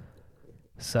 Yeah.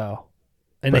 So,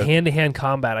 in the hand-to-hand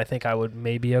combat, I think I would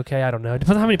maybe okay. I don't know.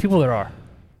 Depends on how many people there are.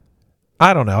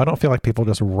 I don't know. I don't feel like people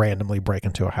just randomly break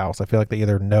into a house. I feel like they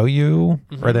either know you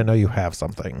or they know you have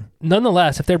something.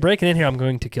 Nonetheless, if they're breaking in here, I'm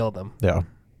going to kill them. Yeah.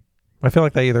 I feel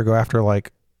like they either go after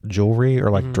like jewelry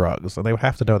or like drugs, and they would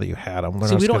have to know that you had them. They're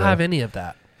See, not we just don't gonna- have any of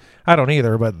that. I don't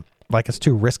either, but like it's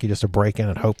too risky just to break in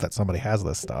and hope that somebody has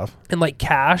this stuff. And like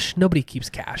cash, nobody keeps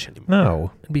cash anymore.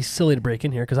 No. It'd be silly to break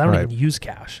in here because I don't Right. even use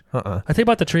cash. Uh-uh. I think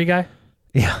about the tree guy.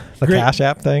 Yeah. The Great- Cash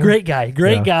App thing. Great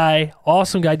guy,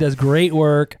 awesome guy, does great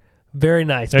work, very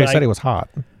nice. Yeah, he but said he was hot.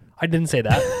 I didn't say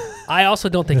that. I also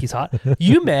don't think he's hot.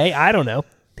 You may, I don't know.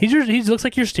 He looks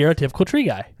like your stereotypical tree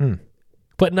guy,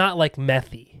 but not like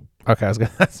methy. Okay,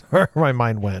 that's where my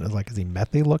mind went. Is like, is he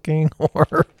methy looking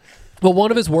or? Well,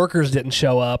 one of his workers didn't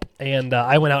show up, and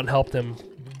I went out and helped him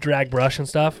drag brush and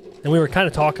stuff. And we were kind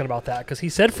of talking about that because he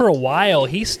said for a while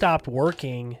he stopped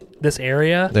working this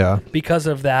area Yeah. because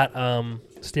of that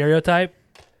stereotype.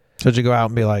 Should you go out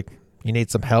and be like, you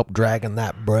need some help dragging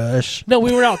that brush? No,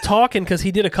 we were out talking because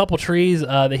he did a couple trees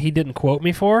that he didn't quote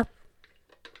me for.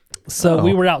 So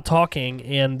we were out talking,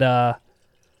 and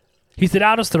he said,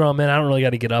 I'll just throw them in. I don't really got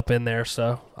to get up in there,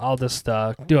 so I'll just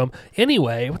do them.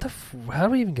 Anyway, how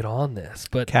do we even get on this?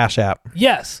 But Cash App.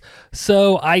 yes.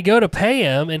 So I go to pay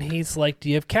him, and he's like, do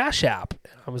you have Cash App?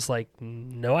 I was like,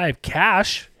 no, I have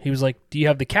cash. He was like, do you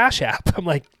have the Cash App? I'm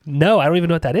like, no, I don't even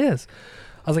know what that is.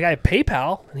 I was like, I have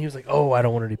PayPal. And he was like, oh, I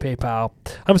don't want to do PayPal.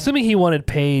 I'm assuming he wanted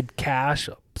paid cash,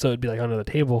 so it'd be like under the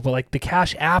table. But like the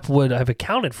Cash App would have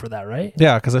accounted for that, right?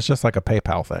 Yeah, because it's just like a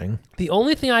PayPal thing. The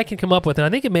only thing I can come up with, and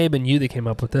I think it may have been you that came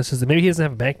up with this, is that maybe he doesn't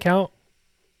have a bank account.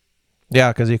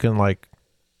 Yeah, because you can like,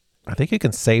 I think you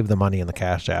can save the money in the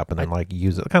Cash App and then like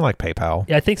use it, kind of like PayPal.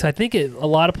 Yeah, I think so. I think a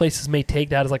lot of places may take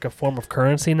that as like a form of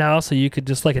currency now, so you could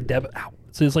just like a debit.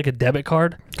 So it's like a debit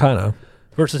card Kind of.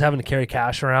 versus having to carry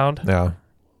cash around. Yeah.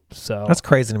 So That's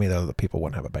crazy to me though that people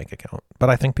wouldn't have a bank account, but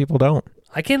I think people don't.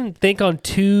 I can think on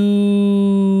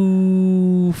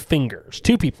 2 fingers,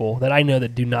 2 people that I know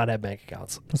that do not have bank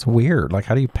accounts. It's weird. Like,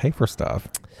 how do you pay for stuff?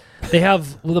 They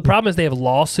have, well, the problem is they have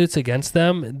lawsuits against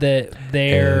them that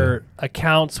their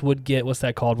accounts would get, what's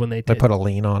that called when they They put a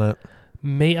lien on it. I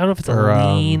don't know if it's a Or,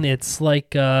 lien. It's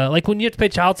like when you have to pay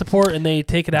child support and they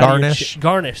take it out Garnish. of your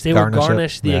garnish. They Garnish will it.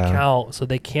 garnish the Yeah. account, so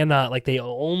they cannot, like, they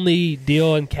only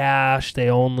deal in cash. They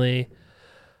only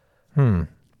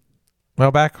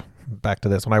Well, back to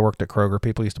this. When I worked at Kroger,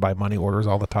 people used to buy money orders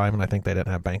all the time, and I think they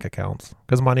didn't have bank accounts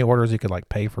because money orders you could like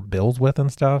pay for bills with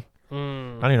and stuff. I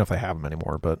don't even know if they have them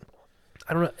anymore, but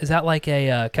I don't know. Is that like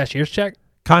a cashier's check?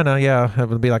 kind of, yeah. It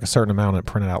would be like a certain amount and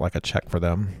printed out like a check for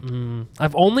them.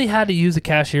 I've only had to use a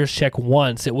cashier's check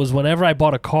once. It was whenever I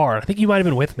bought a car. I think you might have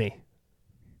been with me.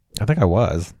 I think I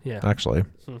was, Yeah. actually.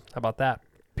 How about that?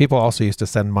 People also used to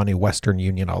send money Western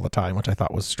Union all the time, which I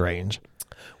thought was strange.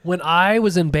 When I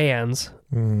was in bands,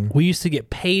 we used to get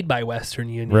paid by Western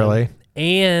Union. Really?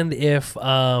 And if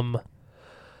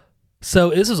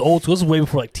so this is old school. This is way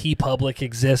before like T-Public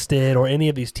existed or any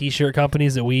of these T-shirt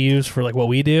companies that we use for like what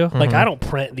we do. Like I don't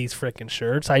print these freaking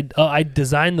shirts. I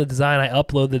design the design, I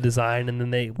upload the design, and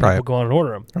then people go on and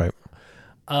order them. Right.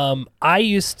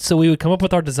 So we would come up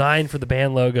with our design for the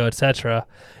band logo, etc.,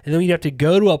 and then we'd have to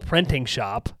go to a printing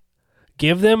shop,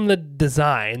 give them the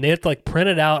design. They have to like print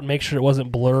it out and make sure it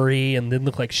wasn't blurry and didn't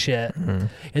look like shit. And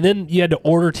then you had to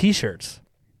order T-shirts.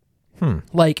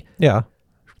 Like Yeah.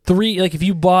 like if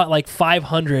you bought like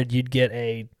 500, you'd get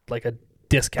a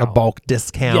discount, A bulk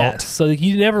discount. Yes. So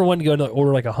you never wanted to go and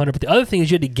order like 100. But the other thing is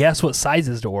you had to guess what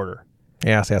sizes to order.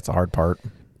 Yeah, see, that's the hard part.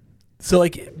 So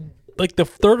like the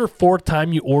 3rd or 4th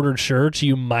time you ordered shirts,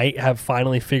 you might have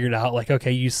finally figured out like,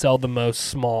 okay, you sell the most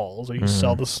smalls or you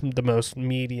sell the most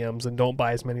mediums and don't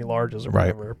buy as many larges or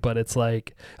whatever. But it's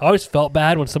like, I always felt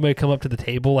bad when somebody would come up to the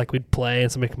table, like we'd play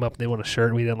and somebody come up and they want a shirt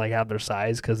and we didn't like have their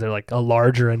size because they're like a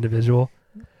larger individual.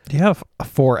 Do you have a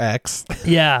 4X?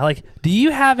 Yeah. Like, do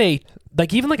you have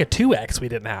even like a 2X we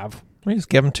didn't have? We just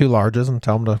give them 2 larges and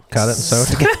tell them to cut it and sew it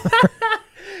together.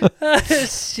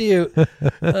 Shoot.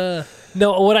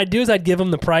 No, what I'd do is I'd give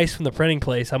them the price from the printing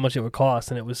place, how much it would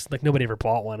cost, and it was like nobody ever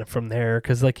bought one from there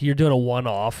because like you're doing a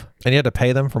one-off. And you had to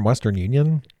pay them from Western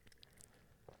Union?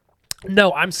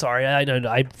 No, I'm sorry. I know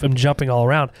I'm jumping all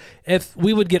around. If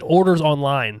we would get orders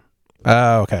online,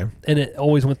 Oh, okay. and it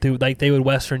always went through like they would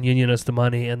Western Union us the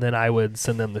money, and then I would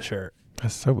send them the shirt.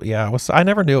 So yeah, I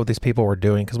never knew what these people were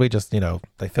doing because we just,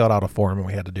 they filled out a form and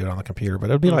we had to do it on the computer, but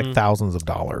it would be like thousands of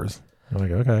dollars. I'm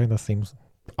like, okay, that seems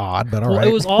odd, but all right.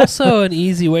 It was also an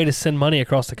easy way to send money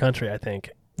across the country, I think.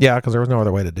 Yeah, because there was no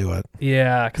other way to do it.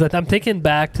 Yeah, because I'm thinking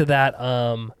back to that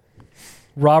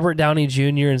Robert Downey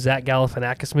Jr. and Zach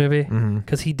Galifianakis movie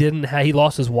because he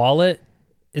lost his wallet.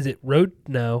 Is it Road?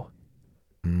 No.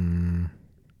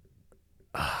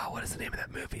 What is the name of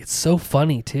that movie? It's so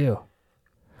funny too.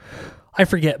 I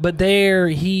forget, but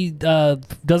he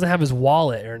doesn't have his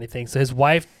wallet or anything, so his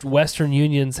wife Western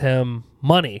Unions him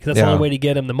money because that's the only way to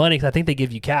get him the money. Because I think they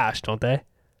give you cash, don't they?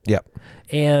 Yep.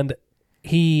 And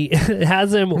he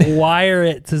has him wire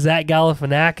it to Zach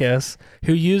Galifianakis,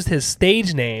 who used his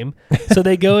stage name. So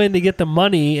they go in to get the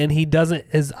money, and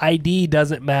his ID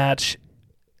doesn't match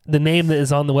the name that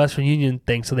is on the Western Union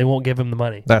thing, so they won't give him the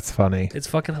money. That's funny. It's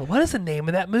fucking. What is the name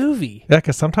of that movie? Yeah,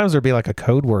 because sometimes there'd be like a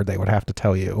code word they would have to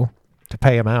tell you to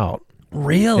pay him out.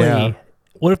 Really? Yeah.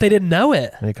 What if they didn't know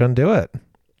it? And you couldn't do it.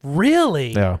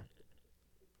 Really? Yeah.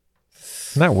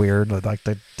 Isn't that weird? Like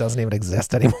that doesn't even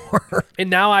exist anymore. And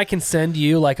now I can send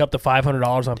you like up to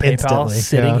 $500 on PayPal Instantly,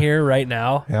 sitting yeah. here right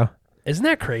now. Yeah. Isn't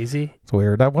that crazy? It's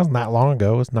weird. That wasn't that long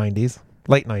ago. It was 90s.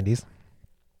 Late 90s.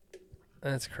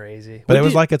 That's crazy. But it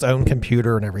was like its own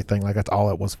computer and everything. Like that's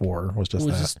all it was for. Was just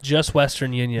that. Just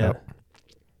Western Union. Yep.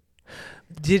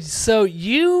 So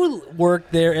you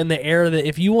worked there in the era that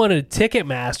if you wanted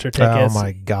Ticketmaster tickets, Oh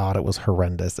my God, it was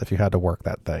horrendous if you had to work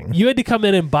that thing. you had to come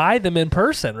in and buy them in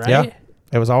person, right? Yeah.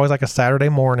 It was always like a Saturday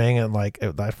morning and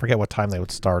I forget what time they would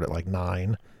start at like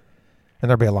 9 and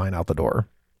there'd be a line out the door.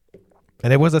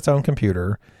 And it was its own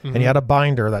computer and you had a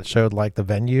binder that showed like the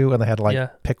venue and they had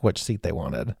to pick which seat they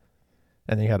wanted.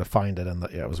 And then you had to find it and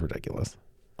it was ridiculous.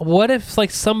 What if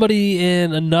like somebody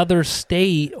in another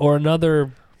state or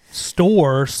another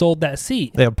store sold that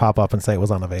seat? They would pop up and say it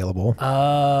was unavailable.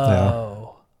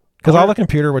 Oh. Because all the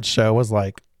computer would show was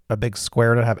like a big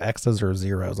square to have X's or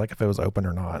zeros, like if it was open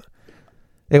or not.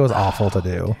 It was awful to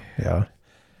do. Yeah.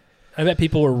 I bet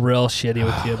people were real shitty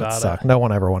with you about Sucked. it. No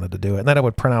one ever wanted to do it. And then it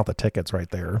would print out the tickets right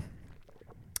there.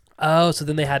 Oh, so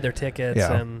then they had their tickets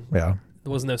Yeah. and Yeah.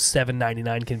 There was no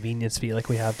 $7.99 convenience fee like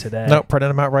we have today. No, printed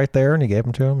them out right there, and you gave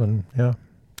them to them, and yeah,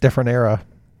 different era.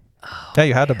 Yeah,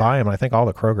 you had to buy them. I think all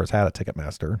the Krogers had a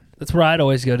Ticketmaster. That's where I'd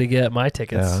always go to get my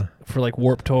tickets Yeah. for like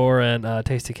Warp Tour and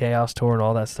Taste of Chaos Tour and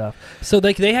all that stuff. So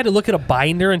they had to look at a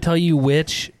binder and tell you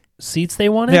which seats they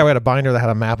wanted? Yeah, we had a binder that had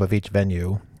a map of each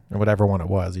venue, and whatever one it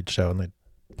was, you'd show, and they'd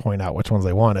point out which ones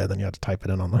they wanted, then you had to type it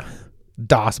in on the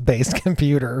DOS-based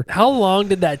computer. How long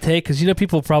did that take? Because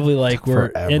people probably like were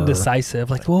Forever.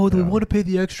 indecisive. Like, whoa, do we Yeah. want to pay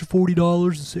the extra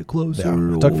 $40 and sit closer?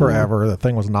 Yeah, it took forever. The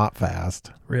thing was not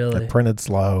fast. Really? It printed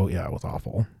slow. Yeah, it was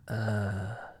awful.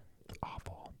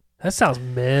 Awful. That sounds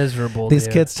miserable. These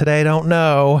dude. kids today don't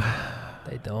know.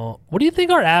 They don't. What do you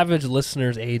think our average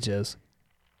listener's age is?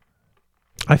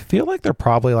 I feel like they're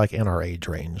probably like in our age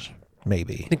range,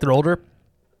 maybe. You think they're older?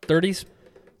 30s?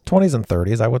 20s and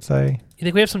 30s, I would say. You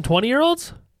think we have some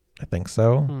 20-year-olds? I think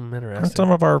so. Aren't Aren't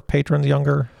some of our patrons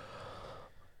younger?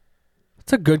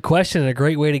 That's a good question and a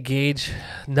great way to gauge.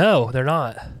 No, they're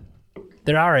not.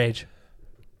 They're our age.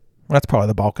 That's probably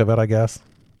the bulk of it, I guess.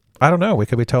 I don't know. We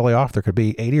could be totally off. There could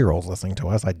be 80-year-olds listening to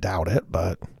us. I doubt it,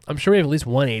 but I'm sure we have at least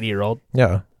one 80-year-old.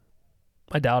 yeah.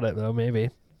 I doubt it, though,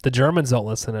 maybe. The Germans don't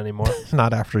listen anymore.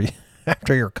 Not after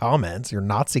your comments, your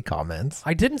Nazi comments.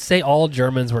 I didn't say all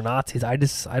Germans were Nazis. I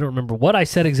don't remember what I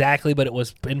said exactly, but it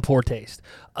was in poor taste.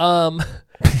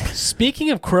 Speaking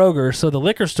of Kroger, so the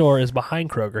liquor store is behind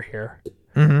Kroger here.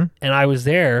 Mm-hmm. And I was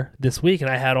there this week, and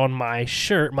I had on my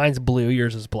shirt. Mine's blue,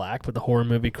 yours is black, but the Horror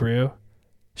Movie Crew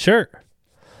shirt.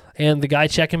 And the guy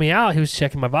checking me out, he was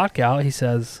checking my vodka out. He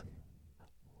says,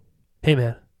 "Hey,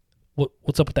 man,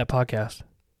 what's up with that podcast?"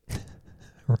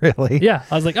 Really? Yeah.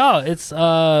 I was like, "Oh, it's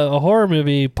a horror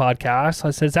movie podcast."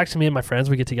 I said, "It's actually me and my friends.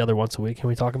 We get together once a week, and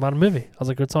we talk about a movie." I was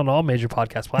like, "It's on all major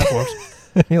podcast platforms."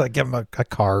 You like give him a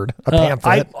card, a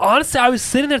pamphlet. I was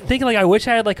sitting there thinking, like, I wish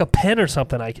I had like a pen or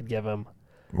something I could give him.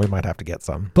 We might have to get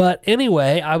some. But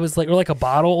anyway, I was like, or like a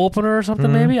bottle opener or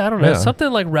something, maybe. I don't know. Yeah.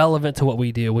 Something like relevant to what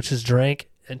we do, which is drink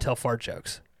and tell fart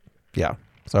jokes. Yeah.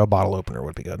 So a bottle opener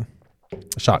would be good.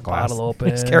 A shot glass. Bottle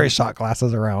opener. Just carry shot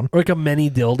glasses around. Or like a mini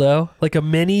dildo. Like a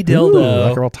mini dildo.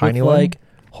 like a real tiny with one? like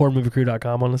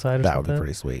horrormoviecrew.com on the side or That something. would be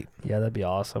pretty sweet. Yeah, that'd be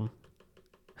awesome.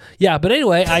 Yeah, but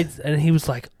anyway, and he was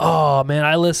like, "Oh man,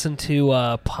 I listened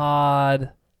to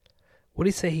Pod." What did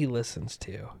he say he listens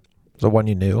to? The one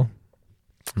you knew?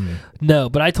 No,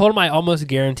 but I told him I almost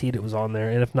guaranteed it was on there,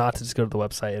 and if not, to just go to the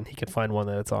website and he could find one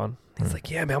that it's on. He's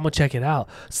like, "Yeah, man, I'm gonna check it out."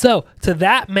 So to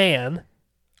that man,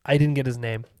 I didn't get his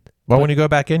name. Well, when you go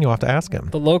back in, you'll have to ask him.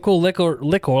 The local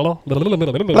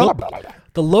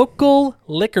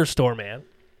liquor store man.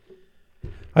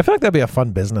 I feel like that'd be a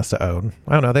fun business to own.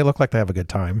 I don't know. They look like they have a good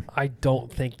time. I don't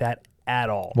think that at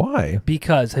all. Why?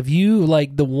 Because have you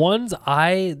like the one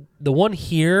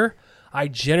here I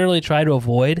generally try to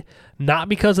avoid, not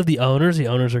because of the owners. The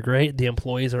owners are great. The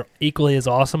employees are equally as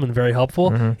awesome and very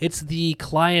helpful. It's the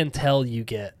clientele you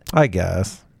get. I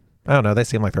guess. I don't know. They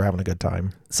seem like they're having a good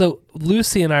time. So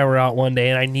Lucy and I were out one day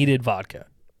and I needed vodka.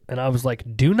 And I was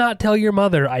like, "Do not tell your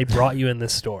mother I brought you in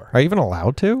this store." Are you even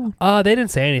allowed to? They didn't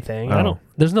say anything. Oh.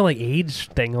 There's no like age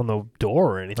thing on the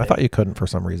door or anything. I thought you couldn't for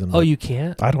some reason. Oh, but you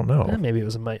can't? I don't know. Maybe it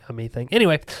was a me thing.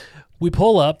 Anyway, we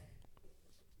pull up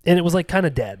and it was like kind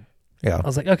of dead. Yeah. I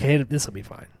was like, okay, this will be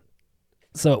fine.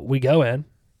 So we go in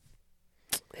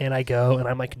and I go and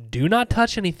I'm like, "Do not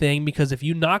touch anything because if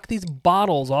you knock these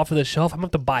bottles off of the shelf, I'm going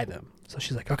to have to buy them." So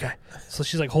she's like, "Okay." So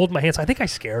she's like holding my hand. So I think I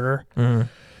scared her.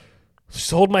 She's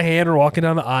holding my hand. We're walking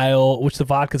down the aisle, which the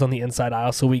vodka's on the inside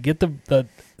aisle. So we get the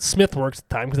Smithworks at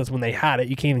the time because that's when they had it.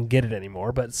 You can't even get it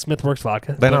anymore. But Smithworks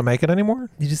vodka. They not make it anymore?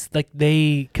 You just like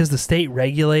because the state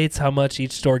regulates how much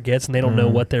each store gets and they don't know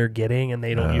what they're getting and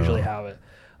they don't usually have it.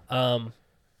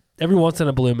 Every once in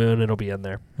a blue moon, it'll be in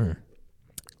there.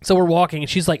 So we're walking and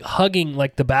she's like hugging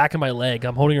like the back of my leg.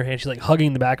 I'm holding her hand. She's like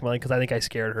hugging the back of my leg because I think I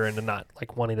scared her into not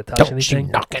like wanting to touch anything.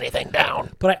 knock anything down?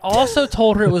 But I also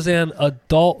told her it was in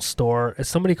adult store. Is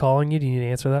somebody calling you? Do you need to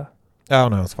answer that? Oh,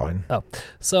 no, it's fine. Oh,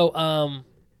 so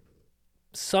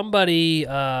somebody.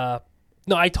 No,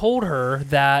 I told her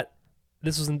that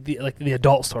this was in the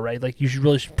adult store, right? Like you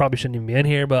probably shouldn't even be in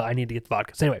here, but I need to get the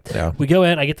vodka. So anyway, Yeah. we go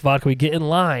in. I get the vodka. We get in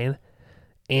line,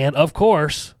 and of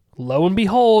course, lo and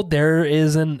behold, there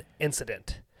is an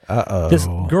incident. Uh-oh. This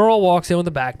girl walks in with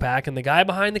a backpack, and the guy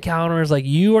behind the counter is like,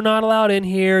 "You are not allowed in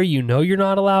here. You know you're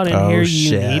not allowed in here. You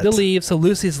shit. need to leave." So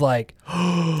Lucy's like,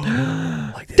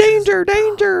 like this Danger,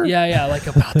 danger. yeah, like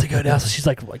about to go down. So she's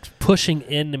like pushing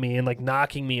into me and like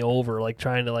knocking me over, like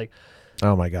trying to like.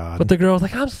 Oh, my God. But the girl's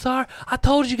like, "I'm sorry. I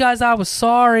told you guys I was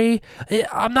sorry.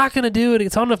 I'm not gonna do it." I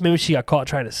don't know if maybe she got caught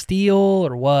trying to steal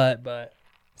or what, but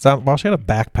So, well, she had a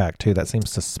backpack too. That seems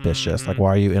suspicious. Like, why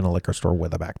are you in a liquor store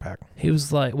with a backpack? He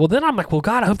was like, well, then I'm like, well,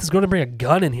 God, I hope this girl didn't bring a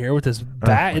gun in here with this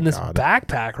my in this God.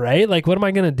 backpack, right? Like, what am I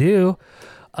gonna do?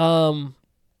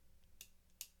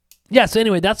 Yeah. So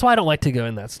anyway, that's why I don't like to go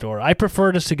in that store. I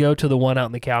prefer just to go to the one out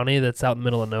in the county that's out in the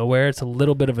middle of nowhere. It's a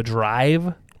little bit of a drive,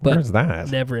 but Where's that?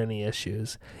 never any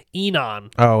issues.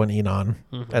 Enon Oh, in Enon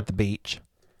at the beach.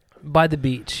 by the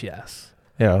beach. Yes,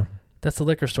 Yeah. that's the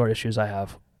liquor store issues I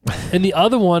have. And the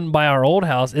other one by our old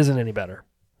house isn't any better.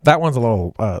 That one's a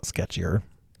little sketchier.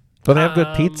 But they have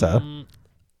good pizza.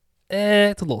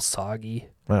 It's a little soggy.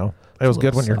 Well, it was a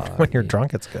good when little you're soggy.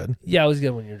 drunk. It's good. Yeah, it was good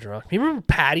when you're drunk. You remember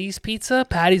Patty's Pizza?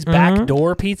 Patty's back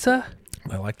door pizza?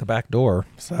 I like the back door.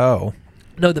 So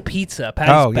No, the pizza.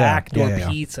 Patty's yeah. back door Yeah.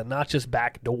 pizza, not just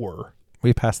back door.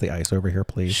 we pass the ice over here,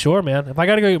 please. Sure, man. If I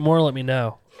got to go get more, let me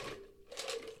know.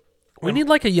 We need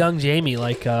like a young Jamie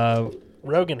like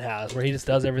Rogan has, where he just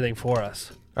does everything for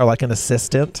us. Or like an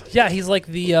assistant. Yeah, he's like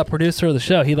the producer of the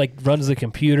show. He like runs the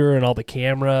computer and all the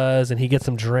cameras, and he gets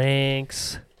some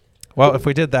drinks. Well, if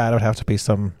we did that, it would have to be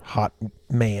some hot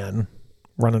man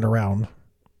running around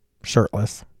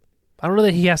shirtless. I don't know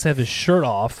that he has to have his shirt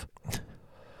off.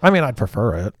 I mean, I'd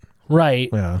prefer it. Right.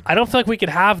 Yeah. I don't feel like we could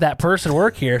have that person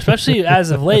work here, especially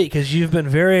as of late, because you've been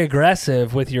very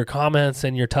aggressive with your comments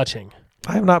and your touching.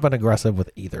 I have not been aggressive with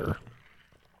either.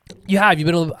 You have. You've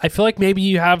been. I feel like maybe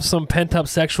you have some pent up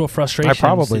sexual frustration. I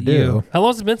probably do. How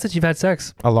long has it been since you've had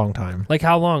sex? A long time. Like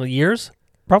how long? Years?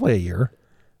 Probably a year.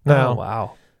 No, Oh,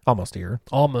 wow. almost a year.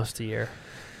 Almost a year.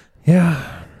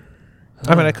 Yeah.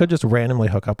 I mean, I could just randomly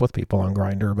hook up with people on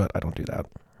Grindr, but I don't do that.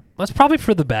 That's probably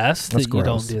for the best That's that you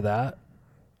don't gross. do that.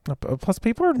 Plus,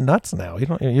 people are nuts now.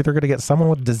 You're either going to get someone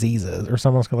with diseases or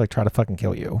someone's going to like try to fucking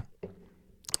kill you.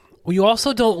 Well, you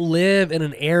also don't live in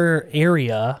an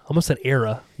area. Almost said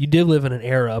era. You did live in an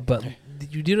era, but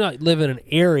you do not live in an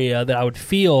area that I would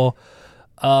feel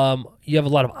you have a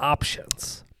lot of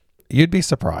options. You'd be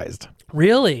surprised.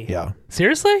 Really? Yeah.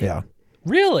 Seriously? Yeah.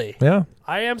 Really? Yeah.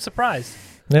 I am surprised.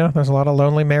 Yeah. There's a lot of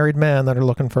lonely married men that are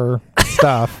looking for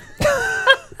stuff.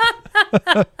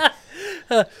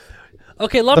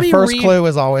 Okay, let The me first read. clue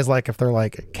is always like if they're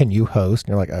like, "Can you host?" And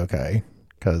you're like, "Okay,"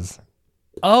 because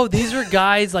Oh, these are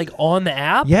guys like on the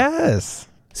app? yes,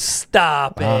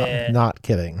 Stop it. not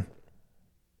kidding.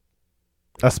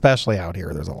 Especially out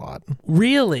here, there's a lot.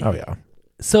 Really? Oh yeah,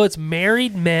 So it's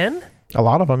married men a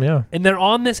lot of them. Yeah. and they're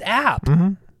on this app.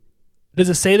 Mm-hmm. Does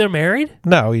it say they're married?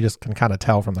 No, you just can kind of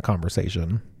tell from the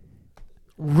conversation.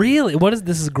 Really? What is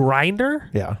this? Is Grinder?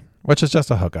 Yeah, which is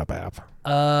just a hookup app.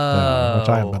 Oh. Which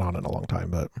I haven't been on in a long time,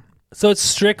 but So it's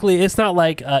strictly, it's not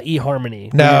like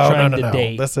eHarmony. No, where you're no, trying no, to no.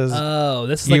 date. This is- Oh,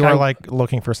 this is you like are like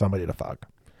looking for somebody to fuck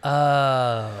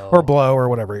Oh. or blow or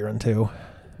whatever you're into.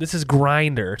 This is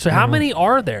Grinder. So how many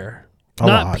are there? A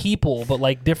Not lot. people, but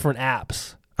like different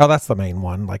apps. Oh, that's the main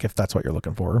one. Like if that's what you're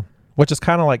looking for, which is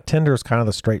kind of like Tinder's kind of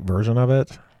the straight version of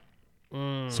it,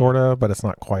 sort of, but it's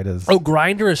not quite as. Oh,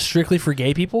 Grinder is strictly for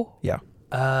gay people? Yeah,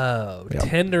 Oh, Yep.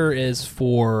 Tinder is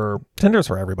for Tinder's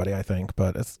for everybody, I think,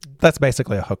 but that's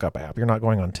basically a hookup app. You're not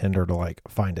going on Tinder to like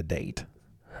find a date.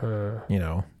 You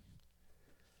know.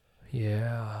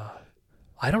 yeah.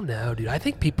 I don't know, dude. I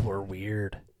think people are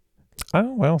weird.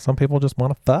 Oh well, some people just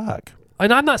want to fuck.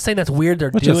 And I'm not saying that's weird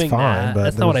they're Which is doing fine, that. but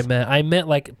That's not what I there's- meant. I meant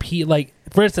like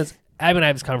for instance, Abby and I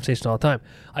have this conversation all the time.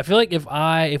 I feel like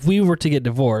if we were to get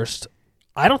divorced,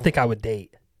 I don't think I would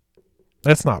date.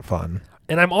 It's not fun.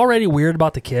 And I'm already weird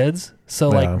about the kids.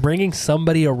 So Yeah. like bringing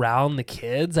somebody around the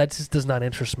kids, that just does not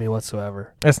interest me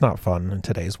whatsoever. It's not fun in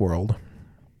today's world.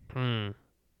 Hmm.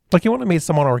 Like you want to meet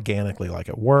someone organically, like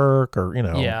at work or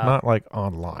Yeah. not like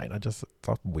online. It's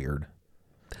weird.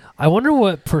 I wonder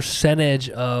what percentage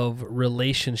of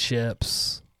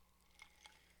relationships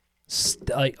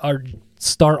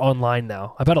start online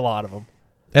now. I bet a lot of them.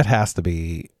 It has to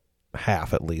be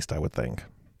half at least, I would think.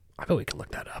 I bet we could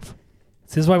look that up.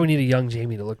 This is why we need a young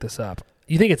Jamie to look this up.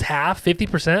 You think it's half,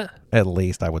 50%? At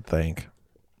least I would think.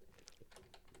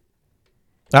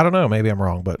 I don't know. Maybe I'm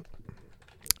wrong, but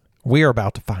we are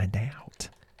about to find out.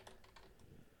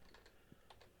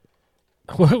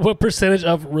 What percentage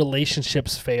of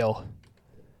relationships fail?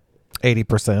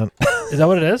 80%. Is that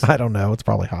what it is? I don't know. It's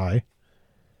probably high.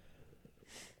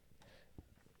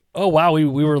 Oh, wow. We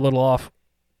were a little off.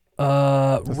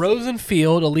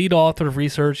 Rosenfield, a lead author of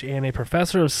research and a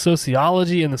professor of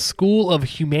sociology in the School of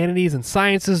Humanities and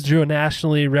Sciences, drew a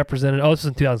nationally represented. Oh, this was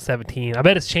in 2017. I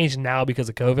bet it's changed now because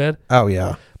of COVID. Oh,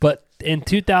 yeah. But in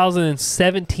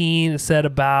 2017, it said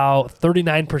about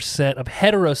 39% of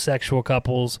heterosexual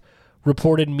couples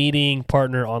reported meeting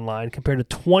partner online compared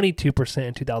to 22%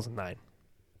 in 2009.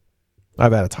 I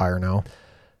bet it's higher now.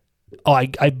 Oh, I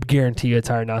guarantee you it's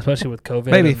higher now, especially with COVID.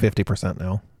 Maybe and- 50%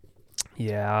 now.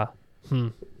 Yeah.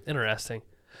 Interesting.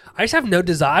 I just have no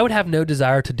desire. I would have no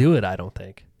desire to do it. I don't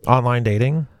think Online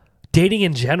dating. dating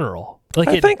in general. Like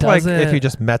I it think like doesn't. if you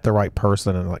just met the right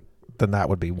person and like then that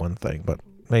would be one thing, but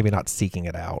maybe not seeking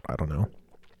it out. I don't know.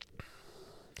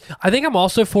 I think I'm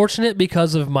also fortunate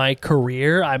because of my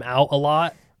career. I'm out a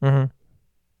lot. Mm-hmm.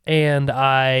 And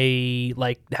I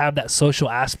like have that social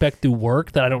aspect through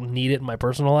work that I don't need it in my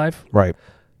personal life. Right.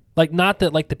 Like not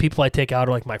that like the people I take out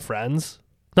are like my friends.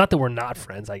 Not that we're not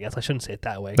friends, I guess. I shouldn't say it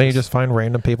that way. Then you 'cause- just find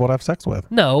random people to have sex with.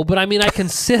 No, but I mean I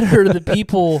consider the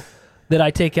people that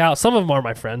I take out, some of them are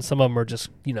my friends, some of them are just,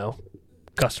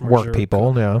 customers. Work or-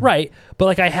 people, yeah. Right. But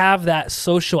like I have that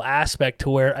social aspect to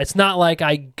where it's not like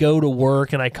I go to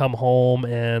work and I come home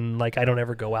and like I don't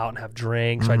ever go out and have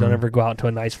drinks or I don't ever go out to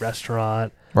a nice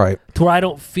restaurant Right. to where I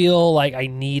don't feel like I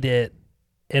need it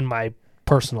in my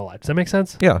personal life. Does that make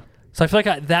sense? Yeah. So I feel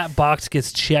like that box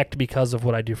gets checked because of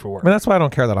what I do for work. I mean, that's why I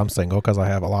don't care that I'm single because I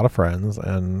have a lot of friends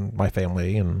and my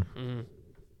family and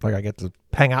like I get to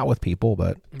hang out with people,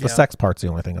 but the Yeah. sex part's the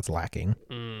only thing that's lacking.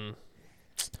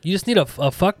 You just need a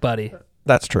fuck buddy,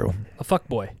 That's true. a fuck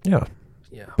boy. Yeah.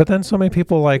 Yeah. But then so many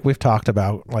people like we've talked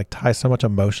about like tie so much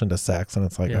emotion to sex and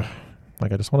it's like, Yeah. ugh,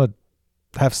 like I just want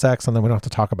to have sex and then we don't have to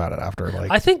talk about it after.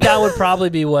 Like, I think that would probably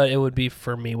be what it would be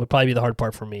for me. Would probably be the hard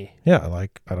part for me. yeah,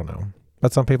 like I don't know.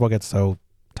 But some people get so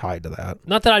tied to that.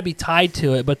 Not that I'd be tied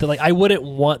to it, but that like I wouldn't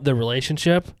want the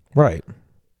relationship. Right.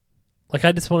 Like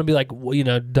I just want to be like,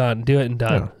 done, do it and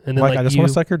done. Yeah. And then like I just you, want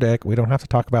to suck your dick. We don't have to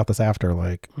talk about this after.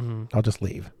 Like Mhm. I'll just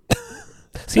leave.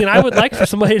 See, and I would like for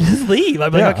somebody to just leave.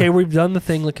 I'm like, Yeah. okay, we've done the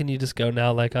thing. Like, can you just go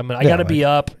now? Like, I Yeah, got to be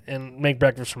up and make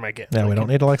breakfast for my kids. Yeah, we Like, don't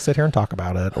need to like sit here and talk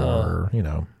about it or,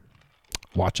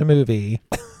 watch a movie.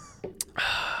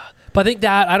 But I think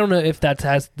that I don't know if that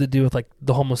has to do with like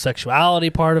the homosexuality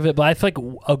part of it. But I feel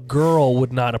like a girl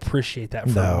would not appreciate that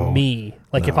from No. me.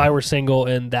 Like if No. I were single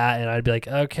and I'd be like,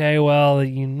 okay, well,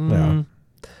 Yeah.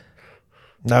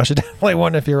 No, she definitely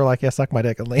wouldn't if you were like, yeah, suck my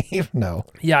dick and leave. No.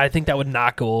 yeah, I think that would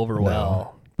not go over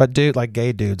well. But like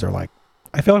gay dudes are like,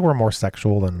 I feel like we're more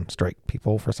sexual than straight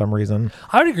people for some reason.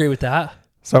 I would agree with that.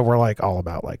 So we're like all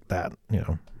about like that,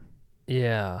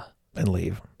 Yeah. and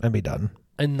leave and be done.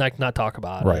 And like not talk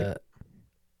about Right. it.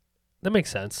 That makes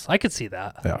sense. I could see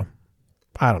that. Yeah.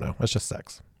 I don't know. It's just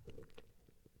sex.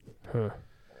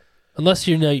 Unless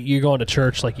you're going to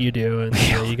church like you do and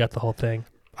you got the whole thing.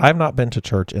 I've not been to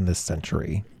church in this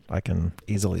century, I can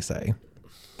easily say.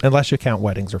 Unless you count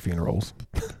weddings or funerals.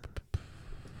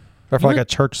 Or for like a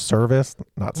church service,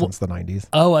 not since the 90s.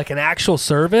 Oh, like an actual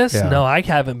service? Yeah. No, I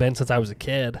haven't been since I was a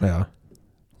kid. Yeah.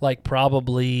 Like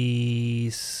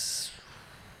probably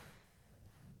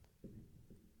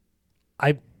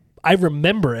I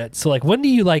remember it. So like when do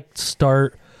you like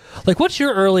start like what's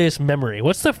your earliest memory?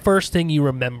 What's the first thing you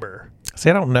remember? See,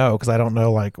 I don't know because I don't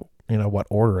know like, what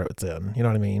order it's in. You know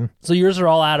what I mean? So yours are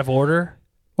all out of order?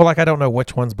 Well, like I don't know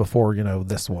which one's before,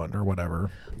 this one or whatever.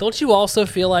 Don't you also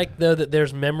feel like though that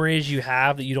there's memories you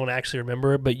have that you don't actually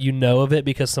remember but you know of it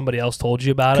because somebody else told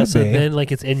you about it? Could So be. then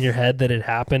like it's in your head that it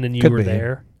happened and you Could were be.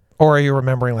 there. Or are you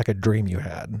remembering like a dream you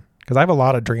had? Because I have a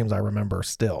lot of dreams I remember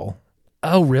still.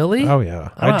 Oh, really? Oh, yeah.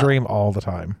 Ah. I dream all the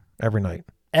time, every night.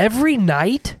 Every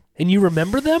night? And you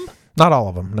remember them? Not all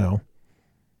of them, no.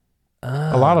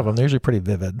 A lot of them. They're usually pretty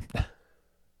vivid.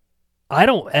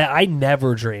 I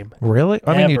never dream. Really?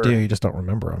 I mean, you Ever. do. You just don't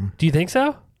remember them. Do you think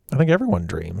so? I think everyone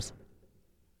dreams.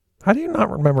 How do you not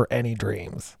remember any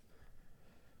dreams?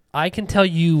 I can tell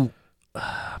you,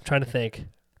 I'm trying to think.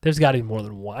 There's got to be more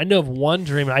than one. I know of one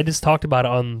dream, and I just talked about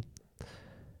it on.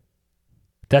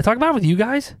 Did I talk about it with you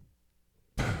guys?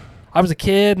 I was a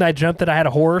kid, and I dreamt that I had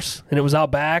a horse, and it was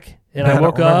out back, and I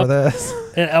woke don't up, remember this.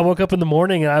 and I woke up in the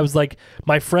morning, and I was like,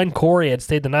 my friend Corey had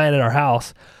stayed the night at our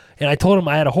house, and I told him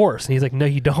I had a horse, and he's like, no,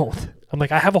 you don't. I'm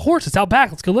like, I have a horse. It's out back.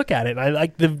 Let's go look at it. And I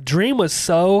like the dream was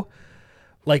so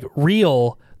like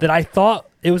real that I thought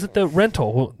it was at the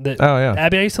rental that Oh, yeah.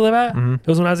 Abby and I used to live at. Mhm. It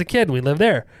was when I was a kid. We lived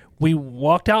there. We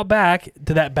walked out back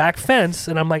to that back fence,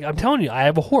 and I'm like, I'm telling you, I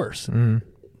have a horse. Mm,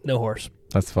 No horse.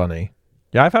 that's funny.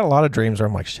 Yeah, I've had a lot of dreams where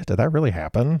I'm like, shit, did that really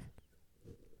happen?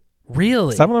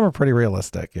 Really? Some of them are pretty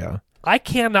realistic, yeah. I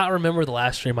cannot remember the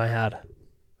last dream I had.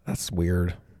 That's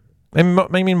weird. And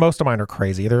I mean, most of mine are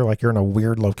crazy. They're like you're in a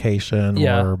weird location,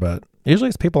 Yeah. but usually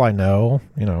it's people I know,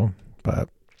 but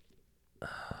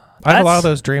I have a lot of That's-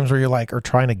 those dreams where you like are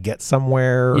trying to get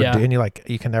somewhere, Yeah. and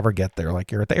you can never get there.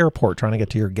 Like you're at the airport trying to get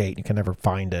to your gate, and you can never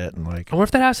find it, and like I wonder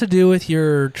if that has to do with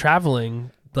your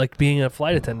traveling, like being a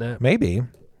flight attendant. maybe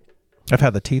I've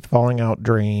had the teeth falling out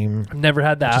dream. I've never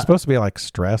had It's that. supposed to be like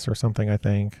stress or something, I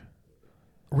think.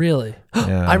 Really?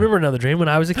 Yeah. I remember another dream when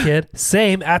I was a kid.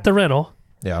 Same at the rental.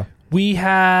 Yeah. We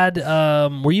had.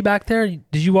 Were you back there?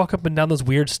 Did you walk up and down those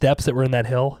weird steps that were in that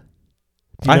hill?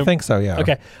 Do you I remember? think so, yeah.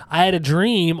 Okay. I had a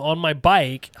dream on my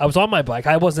bike. I was on my bike.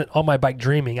 I wasn't on my bike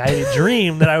dreaming. I had a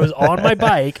dream that I was on my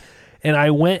bike and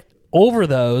I went over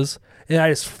those and I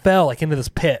just fell like into this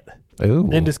pit Ooh.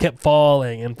 and just kept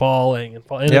falling and falling and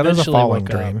falling. And Yeah, there's a eventually falling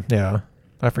woke up. dream. Yeah.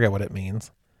 I forget what it means.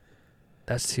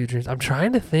 That's 2 dreams. I'm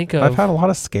trying to think of. I've had a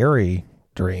lot of scary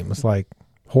dreams, like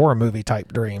horror movie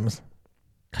type dreams.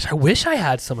 Gosh, I wish I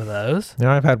had some of those. You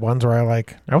know, I've had ones where I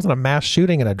was in a mass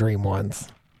shooting in a dream once,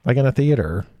 like in a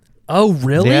theater. Oh,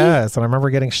 really? Yes, and I remember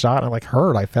getting shot and I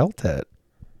hurt. I felt it.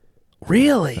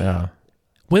 Really? Yeah.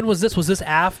 When was this? Was this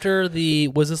after the?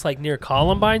 Was this like near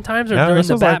Columbine times or No, during this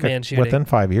the was like Batman shooting? within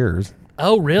 5 years.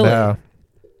 Oh, really? Yeah.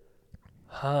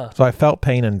 Huh. So I felt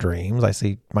pain in dreams.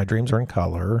 My dreams are in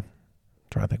color. I'm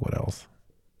trying to think what else.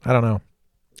 I don't know.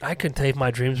 I couldn't tell if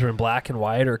my dreams were in black and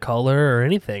white or color or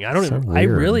anything. I don't So even. I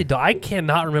weird. really don't. I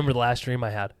cannot remember the last dream I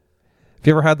had. Have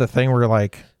you ever had the thing where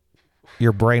like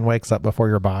your brain wakes up before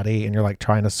your body and you're like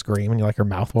trying to scream and you're like your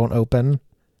mouth won't open?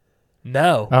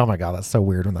 No. Oh my God, that's so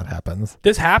weird when that happens.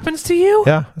 This happens to you?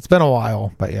 Yeah, it's been a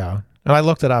while, but yeah. And I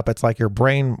looked it up. It's like your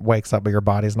brain wakes up, but your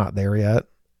body's not there yet.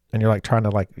 And you're like trying to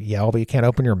like yell, but you can't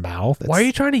open your mouth. Why are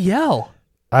you trying to yell?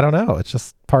 I don't know. It's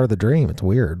just part of the dream. It's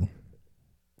weird.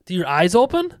 Do your eyes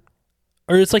open?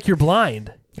 Or it's like you're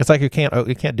blind? It's like you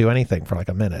can't do anything for like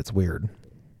a minute. It's weird.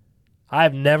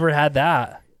 I've never had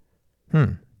that.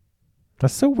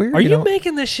 That's so weird. Are you don't-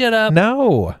 making this shit up?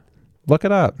 No. Look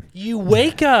it up. You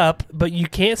wake up, but you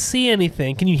can't see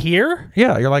anything. Can you hear?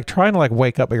 Yeah, you're like trying to like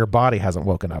wake up, but your body hasn't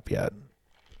woken up yet.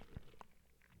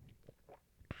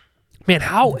 Man,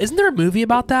 how isn't there a movie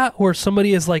about that where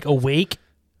somebody is like awake,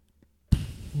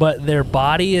 but their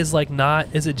body is like not?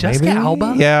 Is it Jessica Maybe?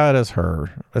 Alba? Yeah, it is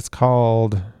her. It's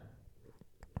called.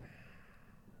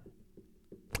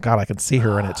 God, I can see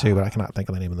her in it too, but I cannot think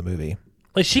of the name of the movie.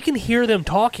 Like she can hear them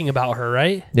talking about her,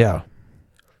 right? Yeah.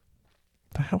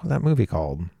 What the hell was that movie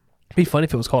called? It'd be funny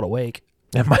if it was called Awake.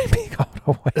 It might be called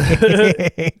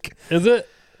Awake. Is it?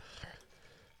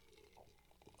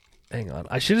 Hang on.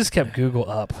 I should have just kept Google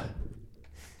up.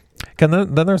 And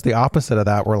then there's the opposite of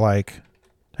that where like,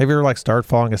 have you ever like started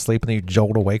falling asleep and then you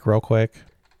jolt awake real quick?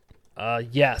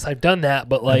 Yes, I've done that,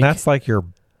 but like And that's like your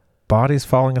body's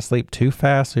falling asleep too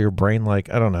fast, so your brain like,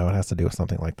 I don't know, it has to do with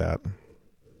something like that.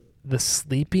 the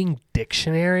sleeping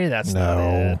dictionary, that's not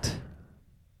No. it.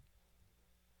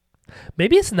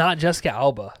 Maybe it's not Jessica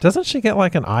Alba. Doesn't she get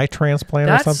like an eye transplant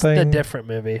That's or something? a different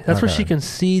movie. That's where she Okay. can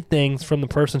see things from the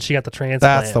person she got the transplant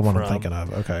That's the one from. I'm thinking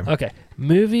of. Okay. Okay.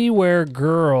 Movie where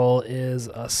girl is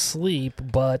asleep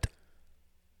but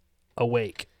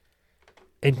awake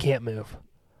and can't move.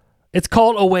 It's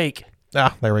called Awake.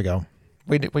 Ah, there we go.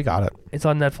 We got it. It's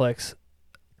on Netflix.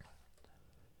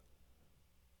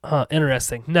 Huh,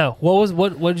 interesting. No. What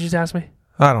did you just ask me?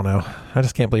 I don't know. I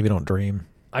just can't believe you don't dream.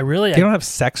 You You don't have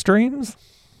sex dreams?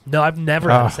 No, I've never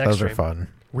had Oh, a sex those dream. are fun.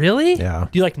 Really? Yeah.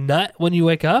 Do you like nut when you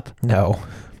wake up? No,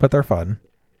 but they're fun.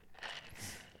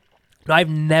 No, I've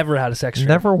never had a sex dream.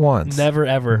 Never once. Never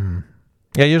ever. Mm.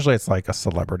 Yeah, usually it's like a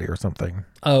celebrity or something.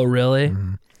 Oh, really?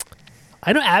 Mm.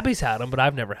 I know Abby's had them, but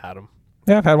I've never had them.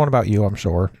 Yeah, I've had one about you, I'm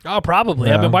sure. Oh, probably.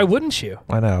 I Yeah. mean, why wouldn't you?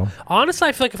 I know. Honestly,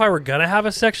 I feel like if I were gonna have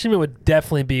a sex dream, it would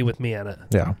definitely be with me in it.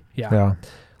 Yeah. Yeah. Yeah.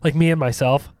 Like me and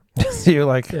myself. you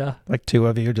like Yeah. like two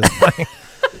of you just like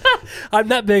I'm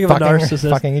that big of a narcissist.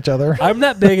 fucking each other. I'm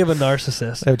that big of a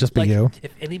narcissist. It would just be Like, you.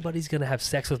 If anybody's gonna have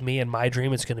sex with me in my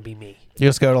dream, it's gonna be me. You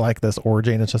just go to like this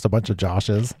orgy and it's just a bunch of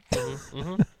Joshes.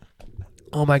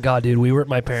 Oh my god, dude! We were at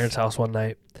my parents' house one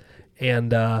night,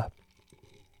 and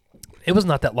it was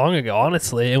not that long ago,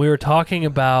 honestly. And we were talking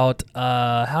about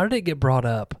how did it get brought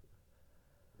up?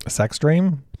 A sex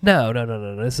dream? No.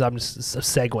 This is I'm just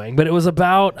segueing, but it was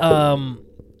about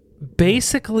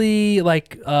basically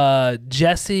like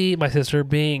Jessie, my sister,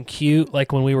 being cute,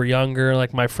 like when we were younger,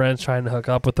 like my friends trying to hook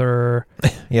up with her.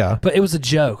 Yeah. But it was a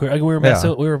joke. We were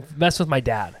messing. We were messing with my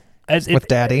dad. With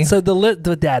daddy? So the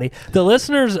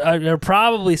listeners are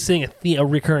probably seeing a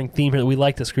recurring theme here that we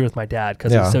like to screw with my dad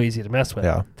because Yeah. it's so easy to mess with.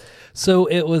 Yeah. So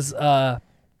it was. I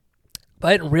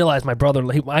didn't realize my brother.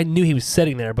 I knew he was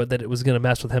sitting there, but that it was going to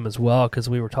mess with him as well because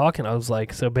we were talking. I was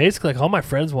like, so basically, like all my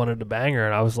friends wanted to bang her,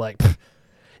 and I was like, "Pfft,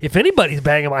 if anybody's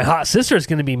banging my hot sister, it's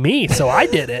going to be me. So I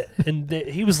did it, and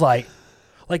he was like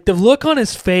the look on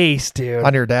his face, dude.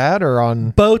 On your dad or on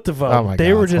Both of them. Oh my they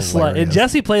God, were that's just like, and hilarious.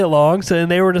 Jesse played along, so and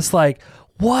they were just like,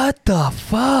 what the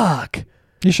fuck?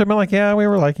 You should have been like, yeah, we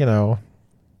were like,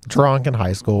 Drunk in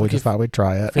high school. We just thought we'd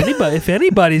try it. If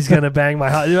anybody's gonna bang my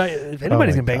hot, if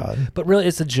anybody's my gonna bang, God. but really,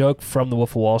 it's a joke from The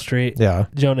Wolf of Wall Street. Yeah.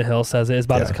 Jonah Hill says it. It's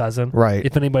about Yeah. his cousin. Right.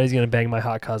 If anybody's gonna bang my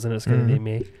hot cousin, it's gonna be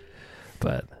me.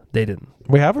 But they didn't.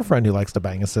 We have a friend who likes to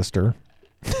bang his sister.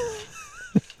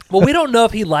 Well, we don't know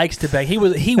if he likes to bang. He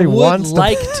would wants to-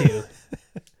 like to.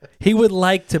 He would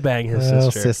like to bang his Oh,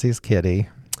 sister. Sissy's kitty.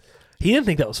 He didn't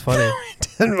think that was funny.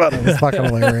 But it was fucking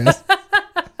hilarious.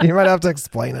 You might have to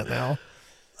explain it now.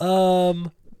 I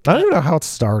don't even know how it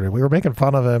started. We were making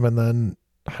fun of him, and then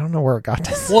I don't know where it got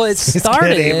to. Well, it Sissy's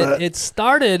started. kitty, but- It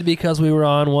started because we were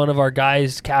on one of our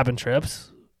guys' cabin trips,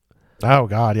 Oh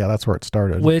God, yeah, that's where it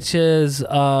started. which is you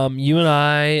and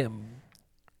I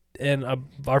and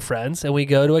our friends, and we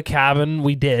go to a cabin.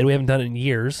 We haven't done it in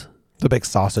years. The big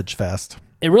sausage fest.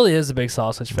 It really is a big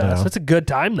sausage fest. Yeah. It's a good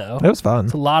time though. It was fun.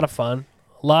 It's a lot of fun.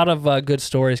 A lot of good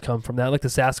stories come from that, like the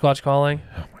Sasquatch calling.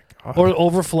 God. Or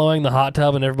overflowing the hot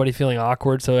tub and everybody feeling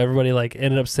awkward, so everybody like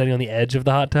ended up sitting on the edge of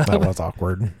the hot tub. That was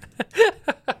awkward.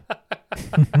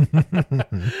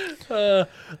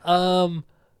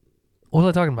 What was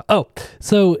I talking about? Oh,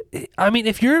 so I mean,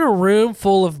 if you're in a room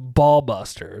full of ball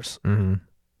busters,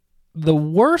 the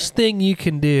worst thing you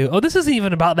can do. Oh, this isn't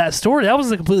even about that story. That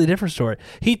was a completely different story.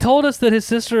 He told us that his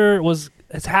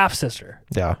half sister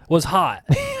Yeah. was hot,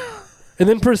 and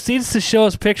then proceeds to show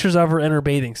us pictures of her in her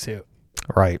bathing suit.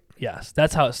 Right. Yes,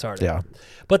 that's how it started. Yeah.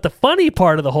 But the funny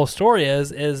part of the whole story is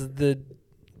the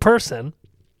person,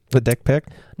 The dick pic.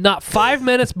 not 5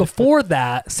 minutes before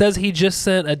that, says he just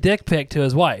sent a dick pic to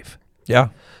his wife. Yeah.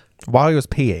 While he was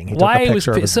peeing, he Why took a he was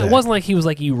picture of his so it dick. wasn't like he was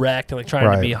like erect and like trying to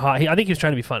Right. be hot. I think he was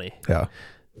trying to be funny. Yeah.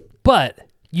 But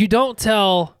you don't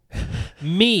tell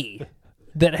me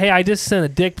that, hey, I just sent a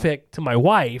dick pic to my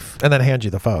wife, And then hand you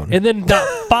the phone. and then not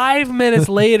 5 minutes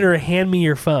later hand me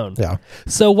your phone. Yeah.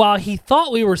 So while he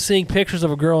thought we were seeing pictures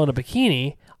of a girl in a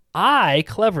bikini, I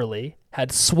cleverly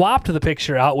had swapped the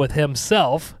picture out with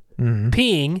himself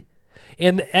peeing,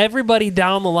 and everybody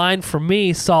down the line from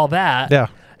me saw that. Yeah.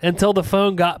 Until the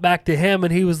phone got back to him,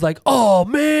 and he was like, "Oh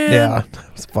man!" Yeah.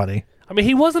 It was funny. I mean,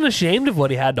 he wasn't ashamed of what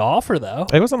he had to offer, though.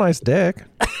 It was a nice dick.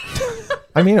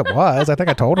 I mean, it was. I think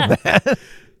I told him that. At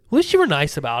least you were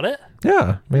nice about it.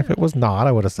 Yeah. I mean, if it was not,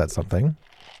 I would have said something.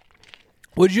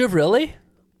 Would you have really?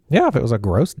 Yeah. If it was a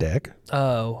gross dick.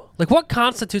 Oh, like what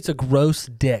constitutes a gross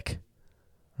dick?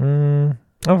 I don't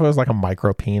know if it was like a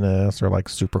micro penis or like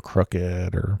super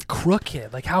crooked or.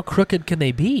 Crooked. Like how crooked can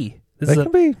they be? This They is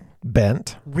can be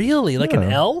bent. really like an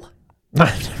Yeah. L.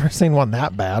 I've never seen one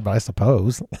that bad, but I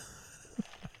suppose.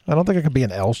 I don't think it could be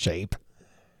an L shape.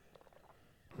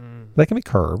 They can be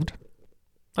curved.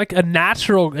 Like a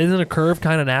natural. Isn't a curve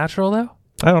kind of natural though?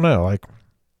 I don't know. Like,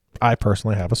 I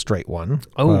personally have a straight one.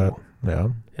 Oh. But, yeah.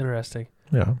 Interesting.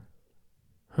 Yeah.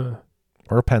 Huh.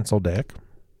 Or a pencil dick.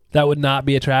 That would not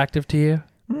be attractive to you.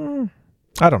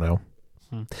 I don't know.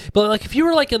 But like if you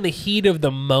were like in the heat of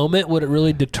the moment, would it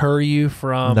really deter you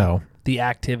from No. the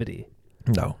activity?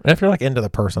 No. And if you're like into the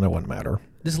person, it wouldn't matter.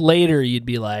 Just later, you'd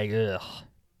be like, ugh.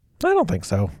 I don't think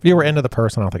so. If you were into the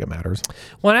person, I don't think it matters.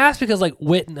 Well, I asked because like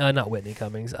not Whitney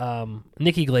Cummings,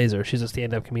 Nikki Glazer, she's a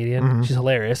stand-up comedian. She's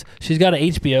hilarious. She's got an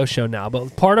HBO show now,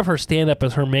 but part of her stand-up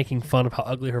is her making fun of how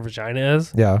ugly her vagina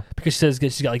is Yeah. because she says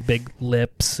she's got like big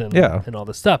lips and Yeah. and all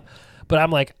this stuff. But I'm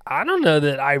like, I don't know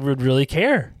that I would really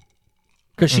care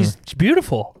because she's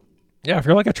beautiful. Yeah. If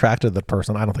you're like attracted to the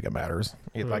person, I don't think it matters.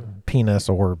 Like penis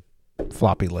or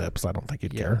floppy lips, I don't think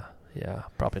you'd care. Yeah,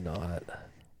 probably not.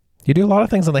 You do a lot of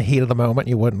things in the heat of the moment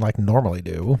you wouldn't like normally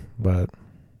do, but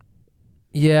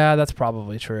Yeah, that's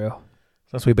probably true.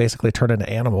 since we basically turn into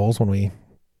animals when we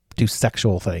do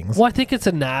sexual things. Well, I think it's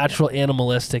a natural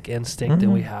animalistic instinct that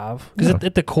we have because Yeah.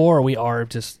 at the core we are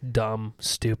just dumb,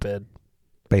 stupid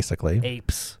Basically.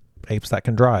 apes. Apes that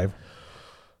can drive.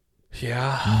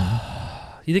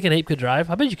 Yeah. You think an ape could drive?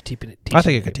 I bet you could teach I think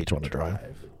an you could ape teach one to drive.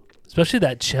 Especially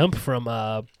that chimp from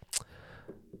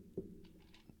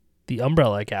the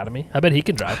Umbrella Academy. I bet he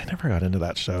can drive. I never got into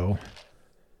that show.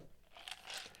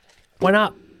 Why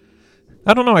not?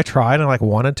 I don't know. I tried and like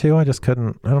wanted to. I just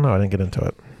couldn't. I don't know. I didn't get into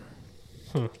it.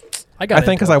 I got. I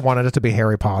think because into I it. wanted it to be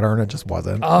Harry Potter and it just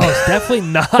wasn't. Oh, it's definitely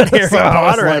not Harry So I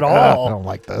was Potter like, at I all. don't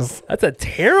like this. That's a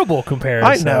terrible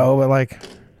comparison. I know, but like,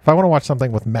 if I want to watch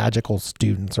something with magical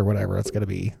students or whatever, it's going to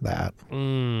be that.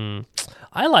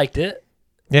 I liked it.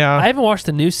 Yeah. I haven't watched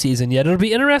the new season yet. It'll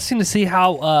be interesting to see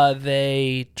how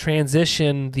they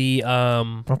transition the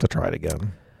I'll have to try it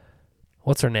again.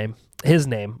 what's her name? His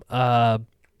name.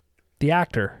 The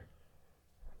actor.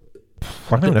 I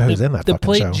don't even know who's in that that fucking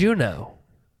played show. Juno.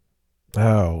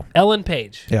 Oh, Ellen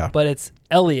Page. Yeah. But it's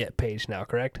Elliot Page now,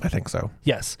 correct? I think so.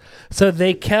 Yes. So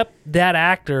they kept that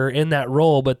actor in that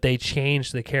role, but they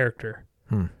changed the character.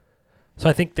 So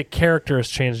I think the character is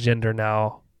transgender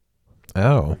now.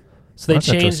 Oh. So they That's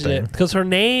changed it interesting. because her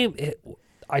name,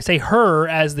 I say her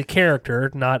as the character,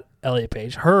 not Elliot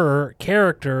Page. Her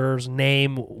character's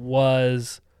name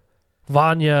was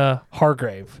Vanya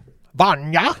Hargrave.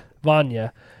 Vanya?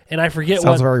 Vanya. And I forget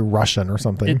Sounds what very Russian or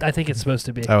something. I think it's supposed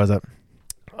to be. Oh, is it?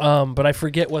 But I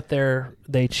forget what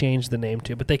they changed the name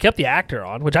to. But they kept the actor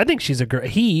on, which I think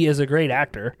he is a great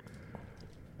actor.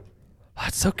 Oh,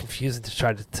 it's so confusing to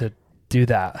try to do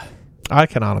that. I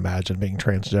cannot imagine being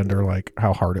transgender, like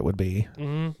how hard it would be.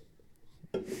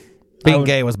 Mm-hmm. Being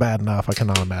gay was bad enough. I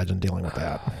cannot imagine dealing with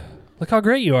that. Look how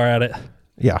great you are at it.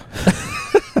 Yeah.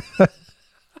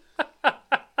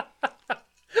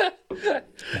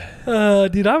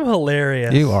 Dude, I'm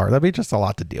hilarious. You are. That'd be just a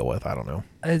lot to deal with. I don't know.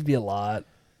 It'd be a lot.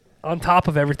 On top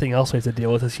of everything else we have to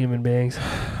deal with as human beings.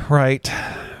 Right.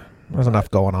 There's enough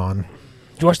going on.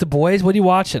 Did you watch The Boys? What are you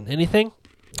watching? Anything?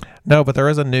 No, but there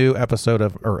is a new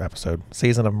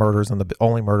season of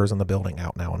Only Murders in the Building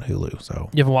out now on Hulu. So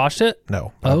You haven't watched it?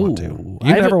 no, I want to. I You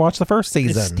haven't- never watched the first Is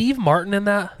season? Steve Martin in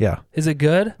that? Yeah, Is it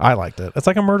good? I liked it. It's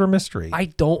like a murder mystery. I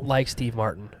don't like Steve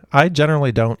Martin. I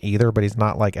generally don't either, but he's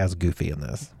not like as goofy in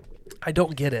this. I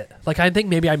don't get it. Like, I think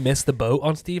maybe I missed the boat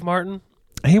on Steve Martin.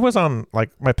 He was on, like,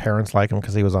 my parents like him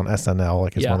because he was on SNL,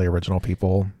 like he's one of the original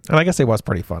people, and I guess he was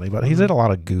pretty funny. But he did a lot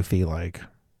of goofy, like,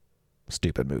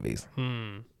 stupid movies.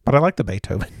 But I like the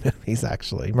Beethoven movies,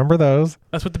 actually. Remember those?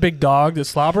 That's with the big dog that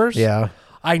slobbers? Yeah.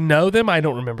 I know them. I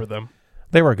don't remember them.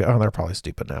 They were good. Oh, they're probably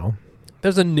stupid now.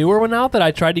 There's a newer one out that I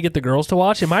tried to get the girls to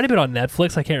watch. It might have been on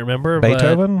Netflix. I can't remember.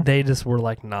 Beethoven? But they just were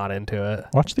like not into it.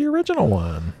 Watch the original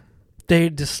one.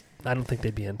 I don't think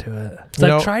they'd be into it.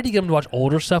 So I tried to get them to watch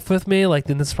older stuff with me. Like,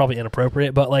 then this is probably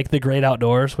inappropriate, but like The Great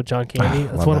Outdoors with John Candy.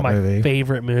 That's Love one of that my movie.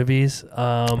 favorite movies.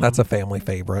 That's a family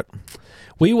favorite.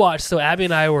 We watched, so Abby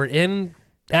and I were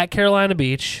at Carolina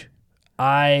Beach.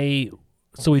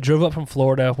 So we drove up from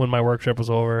Florida when my work trip was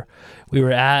over. We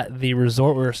were at the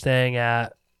resort we were staying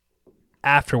at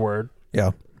afterward,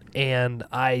 Yeah. and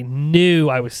I knew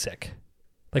I was sick.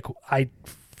 Like, I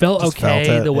felt Just okay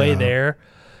felt it, the way yeah. there.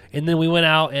 And then we went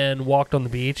out and walked on the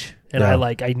beach, and Yeah.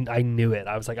 I knew it.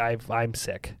 I was like, I'm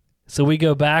sick. So we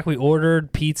go back, we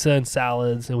ordered pizza and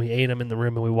salads, and we ate them in the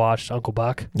room, and we watched Uncle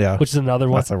Buck, Yeah. which is another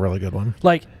one. That's a really good one.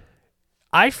 Like,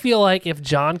 I feel like if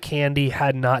John Candy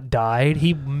had not died,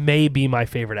 he may be my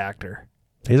favorite actor.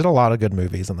 He did a lot of good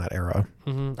movies in that era.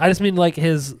 I just mean like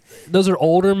those are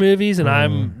older movies,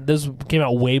 and those came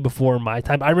out way before my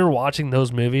time. I remember watching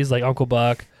those movies like Uncle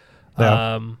Buck.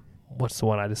 Yeah. What's the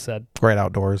one I just said? Great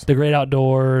Outdoors. The Great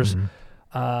Outdoors.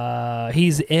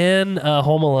 He's in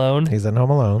Home Alone. He's in Home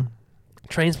Alone.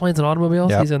 Trains, Planes, and Automobiles.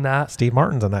 Yep. He's in that. Steve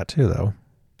Martin's in that too, though.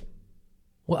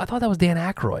 Well, I thought that was Dan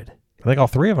Aykroyd. I think all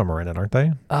three of them are in it, aren't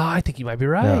they? I think you might be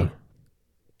right.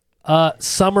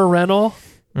 Summer Rental.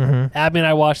 Mm-hmm. Abby and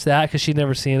I watched that because she'd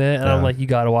never seen it, and I'm Yeah. like, you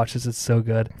got to watch this. It's so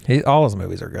good. All his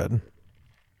movies are good.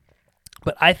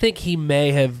 But I think he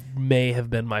may have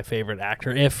been my favorite actor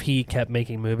if he kept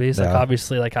making movies. Like, Yeah.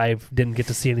 obviously, like, I didn't get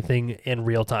to see anything in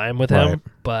real time with Right. him,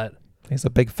 but He's a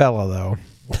big fella, though.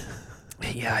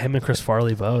 yeah, him and Chris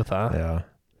Farley both, huh? Yeah.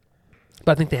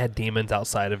 But I think they had demons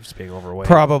outside of just being overweight.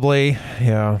 Probably.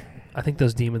 Yeah. I think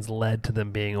those demons led to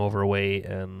them being overweight,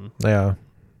 and Yeah.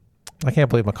 I can't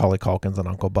believe Macaulay Culkin's in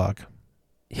Uncle Buck.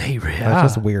 yeah.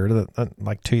 That's just weird that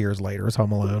like 2 years later is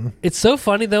Home Alone. It's so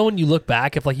funny though when you look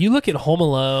back. If like you look at Home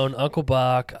Alone, Uncle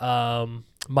Buck,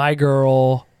 My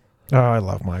Girl. Oh, I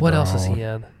love My What Girl. else is he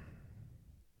in?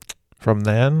 From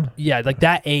then? Yeah, like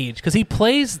that age, because he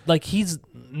plays like he's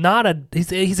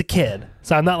a kid.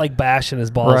 So I'm not like bashing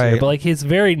his balls here, Right. but like he's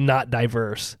very not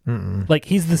diverse. Mm-mm. Like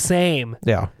he's the same.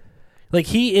 Yeah. Like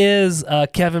he is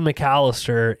Kevin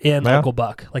McAllister in Yeah. Uncle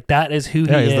Buck. Like that is who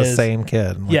Yeah, he he's is. the same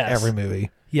kid in like Yes. every movie.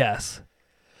 Yes.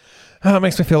 Oh, it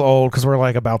makes me feel old because we're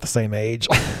like about the same age.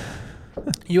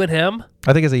 You and him?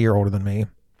 I think he's a year older than me.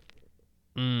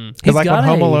 He's Because like when got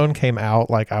Home a- Alone came out,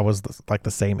 like I was like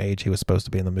the same age he was supposed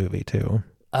to be in the movie too.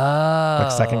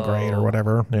 Like second grade or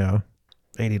whatever. Yeah.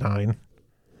 89.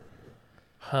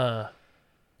 Huh.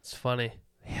 It's funny.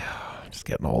 Just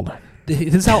getting old.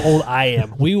 This is how old I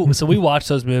am. We watch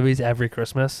those movies every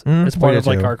Christmas. It's we part do of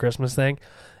like too. our Christmas thing.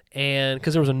 And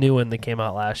because there was a new one that came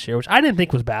out last year, which I didn't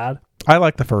think was bad. I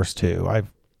like the first two.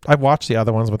 I've watched the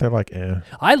other ones, but they're like, eh.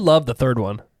 I love the third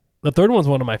one. The third one's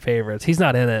one of my favorites. He's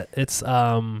not in it. It's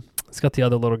It's got the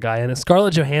other little guy in it.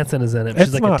 Scarlett Johansson is in it. It's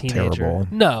She's like not a teenager. terrible.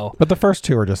 No. But the first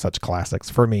two are just such classics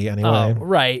for me anyway. Oh,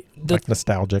 right. Like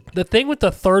nostalgic. The thing with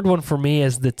the third one for me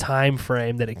is the time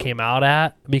frame that it came out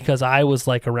at, because I was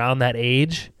like around that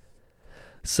age.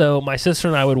 So my sister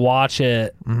and I would watch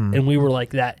it, and we were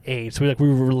like that age. So we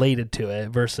were related to it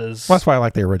versus... Well, that's why I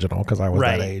like the original, because I was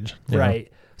Right, that age. Yeah.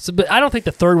 Right. So, but I don't think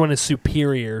the third one is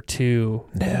superior to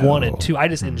No. 1 and 2. I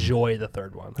just enjoy the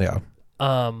third one. Yeah.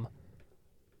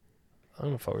 I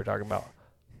don't know what we're talking about.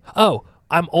 Oh,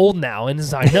 I'm old now, and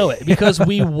I know it because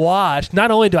we watched.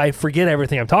 Not only do I forget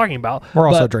everything I'm talking about, We're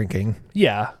also but, drinking.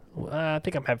 Yeah, I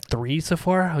think I'm have 3 so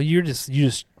far. Oh, you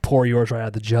just pour yours right out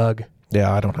of the jug.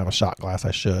 Yeah, I don't have a shot glass.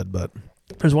 I should, but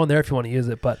There's one there if you want to use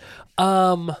it. But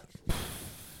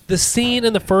the scene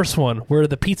in the first one where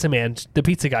the pizza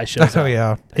guy shows oh up,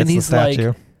 yeah, and It's he's the like,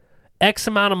 statue. X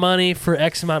amount of money for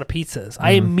X amount of pizzas.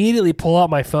 I immediately pull out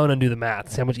my phone and do the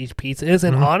math, see how much each pizza is.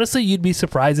 And honestly, you'd be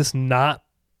surprised it's not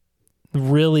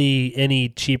really any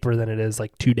cheaper than it is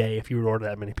like today if you were to order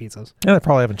that many pizzas. Yeah, they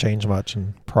probably haven't changed much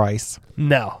in price.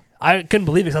 No. I couldn't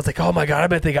believe it. I was like, oh my God, I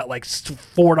bet they got like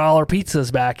 $4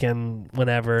 pizzas back in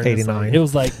whenever. And it's 89. Like, it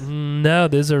was like, no,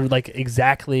 those are like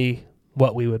exactly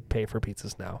what we would pay for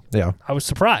pizzas now. Yeah, I was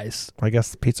surprised. I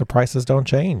guess pizza prices don't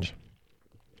change.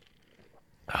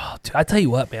 Oh, dude, I tell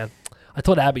you what, man. I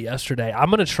told Abby yesterday, I'm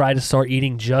going to try to start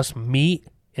eating just meat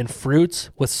and fruits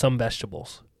with some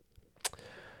vegetables.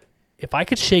 If I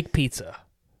could shake pizza,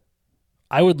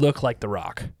 I would look like The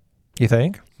Rock. You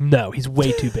think? No, he's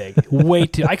way too big. Way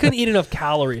too. I couldn't eat enough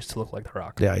calories to look like The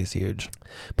Rock. Yeah, he's huge.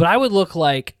 But I would look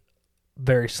like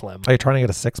very slim. Are you trying to get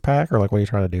a 6-pack, or like what are you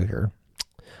trying to do here?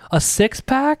 A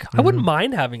 6-pack? I wouldn't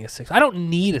mind having a 6. I don't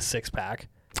need a 6-pack.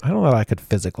 I don't know that I could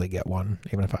physically get one,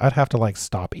 even if I'd have to like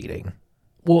stop eating.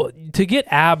 Well, to get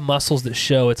ab muscles that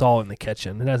show, it's all in the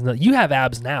kitchen. It has no, you have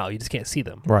abs now. You just can't see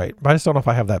them. Right. But I just don't know if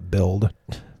I have that build.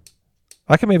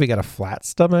 I could maybe get a flat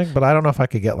stomach, but I don't know if I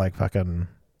could get like fucking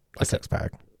a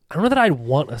 6-pack. I don't know that I'd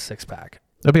want a 6-pack.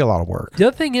 It'd be a lot of work. The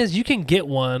other thing is you can get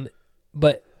one,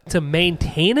 but to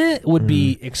maintain it would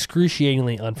be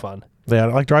excruciatingly unfun. Yeah,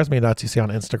 it like drives me nuts. You see on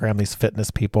Instagram these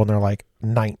fitness people and they're like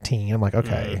 19. I'm like,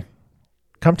 okay,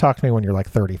 come talk to me when you're like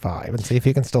 35 and see if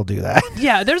you can still do that.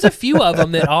 Yeah, there's a few of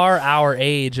them that are our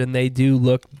age and they do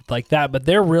look like that, but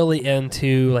they're really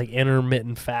into like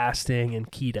intermittent fasting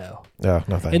and keto. Yeah,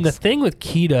 no thanks. And the thing with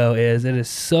keto is it is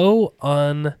so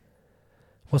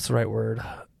what's the right word?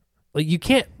 Like you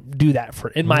can't do that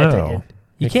in my opinion.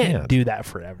 You can't do that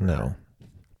forever. No.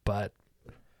 But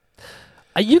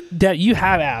you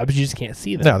have abs, you just can't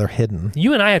see them. No, they're hidden.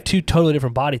 You and I have 2 totally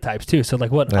different body types too. So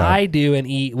like what Yeah. I do and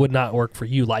eat would not work for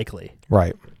you likely.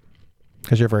 Right.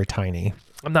 Because you're very tiny.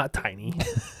 I'm not tiny.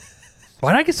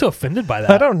 Why did I get so offended by that?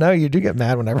 I don't know. You do get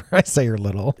mad whenever I say you're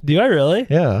little. Do I really?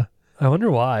 Yeah. I wonder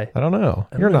why. I don't know.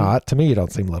 I don't You're know. not. To me, you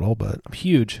don't seem little, but I'm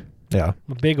huge. yeah.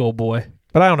 I'm a big old boy.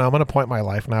 But I don't know. I'm at a point in my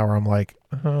life now where I'm like,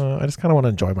 I just kind of want to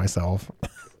enjoy myself.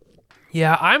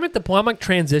 Yeah, I'm at the point, I'm like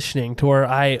transitioning to where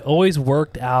I always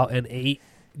worked out and ate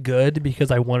good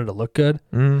because I wanted to look good.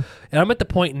 And I'm at the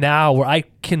point now where I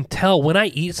can tell when I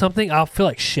eat something, I'll feel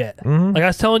like shit. Like I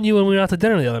was telling you when we went out to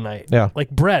dinner the other night. Yeah. Like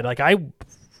bread. Like I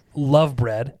love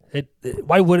bread.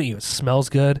 Why wouldn't you? It smells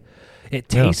good. It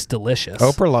tastes delicious.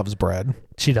 Oprah loves bread.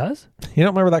 She does? You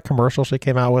don't remember that commercial she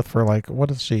came out with for like, what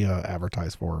does she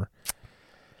advertise for?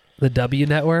 The W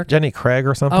Network? Jenny Craig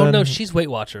or something? Oh, no, she's Weight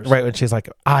Watchers. Right, when she's like,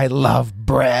 I love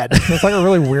bread. It's like a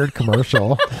really weird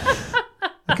commercial.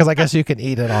 Because I guess you can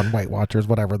eat it on Weight Watchers,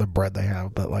 whatever the bread they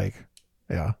have. But like,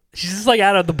 yeah. She's just like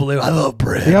out of the blue. I love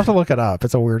bread. You have to look it up.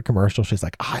 It's a weird commercial. She's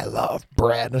like, I love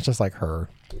bread. And it's just like her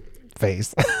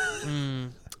face.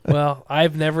 Well,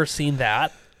 I've never seen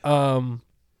that. But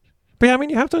yeah, I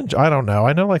mean, you have to enjoy. I don't know.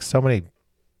 I know like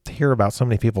hear about so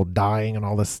many people dying and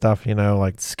all this stuff, you know,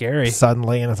 like Scary.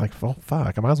 suddenly. And it's like, well,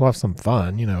 fuck, I might as well have some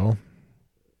fun, you know.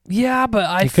 Yeah, but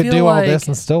I You feel could do like, all this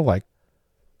and still like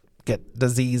get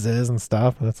diseases and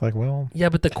stuff. And it's like, well, yeah,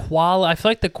 but I feel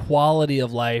like the quality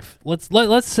of life.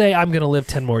 Let's say I'm gonna live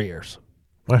 10 more years.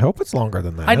 I hope it's longer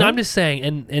than that. I'm just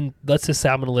saying, and let's just say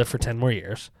I'm gonna live for 10 more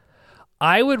years.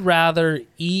 I would rather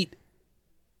eat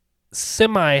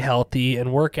semi-healthy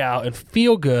and work out and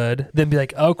feel good than be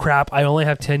like, oh crap, I only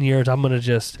have 10 years. I'm gonna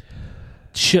just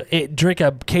drink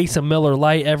a case of Miller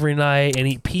Lite every night and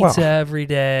eat pizza every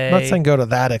day. I'm not saying go to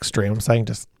that extreme. I'm saying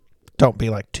just don't be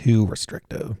like too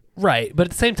restrictive. Right, but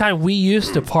at the same time, we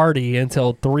used to party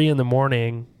until 3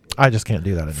 a.m. I just can't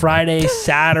do that anymore. Friday,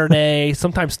 Saturday,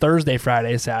 sometimes Thursday,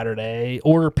 Friday, Saturday.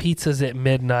 Order pizzas at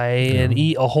midnight and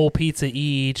eat a whole pizza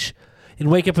each, and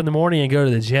wake up in the morning and go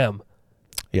to the gym.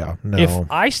 Yeah, no.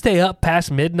 If I stay up past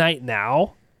midnight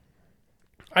now,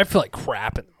 I feel like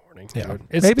crap in the morning. Yeah. Dude.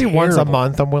 It's Maybe once a terrible.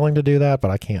 month I'm willing to do that,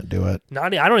 but I can't do it I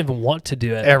don't even want to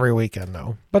do it. every weekend,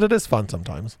 no. But it is fun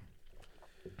sometimes.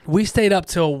 We stayed up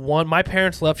till 1. My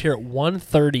parents left here at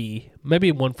 1:30,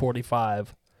 maybe 1:45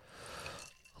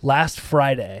 last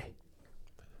Friday.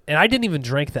 And I didn't even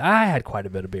drink that. I had quite a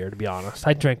bit of beer, to be honest.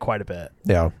 I drank quite a bit.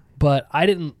 Yeah. But I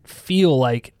didn't feel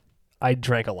like I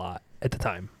drank a lot at the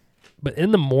time. But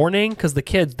in the morning, because the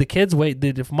kids wait.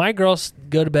 If my girls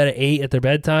go to bed at 8 at their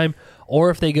bedtime, or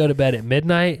if they go to bed at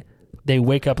midnight, they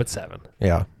wake up at 7.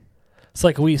 Yeah. It's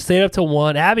like we stayed up till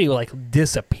 1. Abby like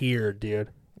disappeared, dude.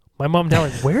 My mom and dad were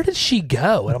like, where did she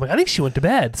go? And I'm like, I think she went to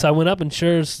bed. So I went up and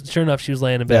sure enough, she was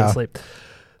laying in bed Yeah. asleep.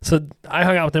 So I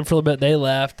hung out with them for a little bit. They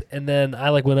left, and then I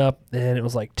like went up, and it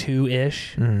was like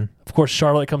 2-ish. Mm. Of course,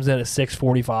 Charlotte comes in at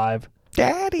 6:45.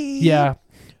 Daddy. Yeah.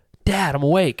 Dad, I'm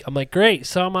awake. I'm like, great,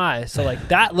 so am I. So like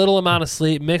that little amount of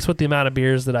sleep mixed with the amount of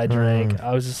beers that I drank,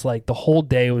 I was just like, the whole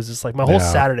day was just like, my whole Yeah.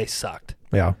 Saturday sucked.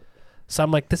 Yeah. So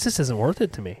I'm like, this just isn't worth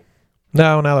it to me.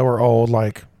 No, now that we're old,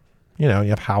 like, you know,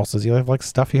 you have houses, you have like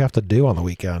stuff you have to do on the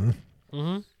weekend,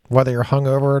 whether you're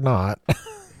hungover or not.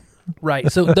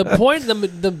 Right. So the point,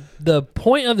 the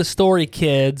point of the story,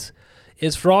 kids,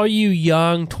 is for all you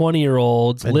young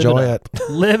 20-year-olds, Enjoy it.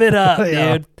 live it up,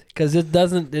 Yeah. dude, because it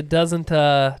doesn't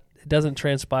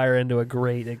transpire into a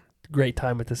great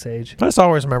time at this age. I just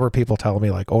always remember people telling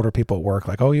me, like, older people at work,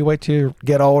 like, oh, you wait till you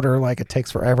get older, like, it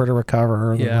takes forever to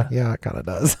recover. And I'm Yeah. like, yeah, it kind of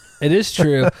does. It is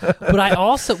true, but I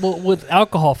also with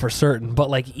alcohol for certain. But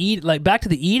like back to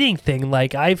the eating thing.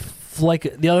 Like like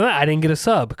the other night, I didn't get a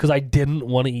sub because I didn't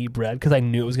want to eat bread because I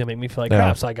knew it was gonna make me feel like Yeah.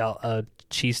 crap. So I got a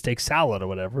cheesesteak salad or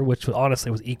whatever, which honestly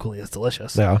was equally as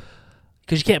delicious. Yeah.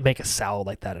 Because you can't make a salad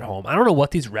like that at home. I don't know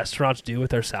what these restaurants do with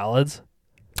their salads.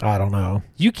 I don't know.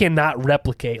 You cannot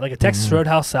replicate like a Texas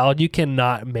Roadhouse salad. You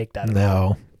cannot make that. At home.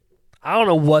 No. I don't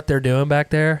know what they're doing back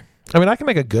there. I mean, I can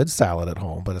make a good salad at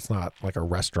home, but it's not like a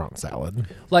restaurant salad.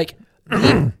 Like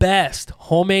the best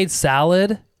homemade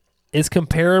salad is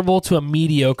comparable to a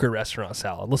mediocre restaurant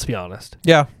salad. Let's be honest.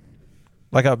 Yeah.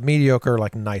 Like a mediocre,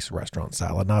 like nice restaurant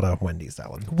salad, not a Wendy's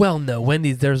salad. Well, no,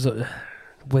 Wendy's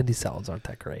salads aren't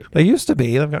that great. They used to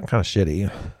be. They've gotten kind of shitty.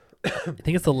 I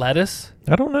think it's the lettuce.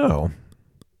 I don't know.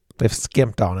 They've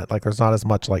skimped on it. Like there's not as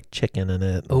much like chicken in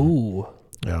it. Ooh.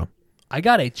 Yeah. I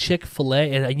got a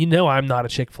Chick-fil-A, and you know I'm not a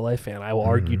Chick-fil-A fan. I will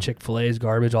argue Chick-fil-A is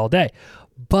garbage all day.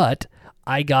 But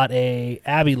I got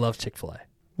Abby loves Chick-fil-A.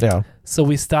 Yeah. So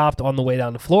we stopped on the way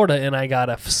down to Florida, and I got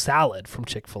a salad from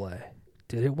Chick-fil-A.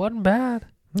 Dude, it wasn't bad.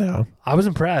 Yeah. I was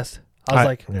impressed. I was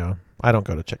like, yeah. I don't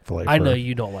go to Chick-fil-A I for know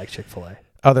you don't like Chick-fil-A.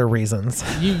 other reasons.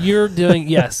 You're doing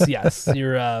yes.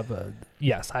 You're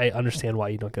yes. I understand why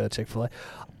you don't go to Chick-fil-A.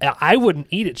 I wouldn't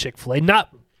eat at Chick-fil-A,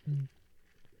 not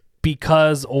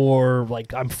because or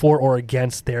like I'm for or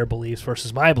against their beliefs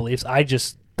versus my beliefs. I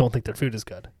just don't think their food is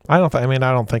good. I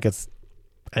don't think it's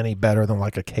any better than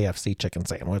like a KFC chicken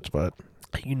sandwich, but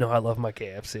You know I love my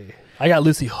KFC. I got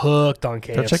Lucy hooked on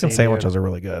KFC. their chicken dude. sandwiches are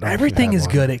really good. I don't know if you've Everything had is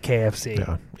one. good at KFC.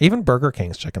 Yeah. Even Burger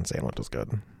King's chicken sandwich is good.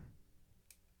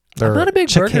 I'm not a big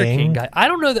Burger Chick-King. King guy. I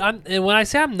don't know that and when I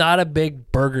say I'm not a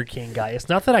big Burger King guy, it's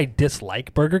not that I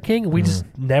dislike Burger King. We just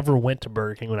never went to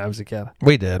Burger King when I was a kid.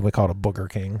 We did. We called it Booger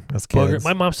King as Booger. kids.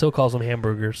 My mom still calls them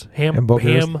hamburgers. Hamburgers?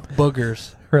 Ham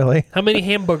boogers. Really? How many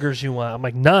hamburgers you want? I'm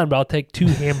like, none, but I'll take 2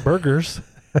 hamburgers.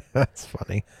 That's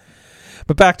funny.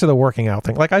 But back to the working out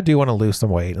thing. Like I do want to lose some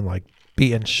weight and like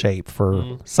be in shape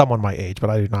for someone my age, but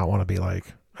I do not want to be like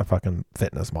a fucking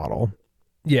fitness model.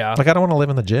 Yeah. Like I don't want to live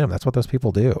in the gym. That's what those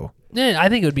people do. Yeah, I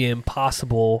think it would be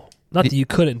impossible. Not that you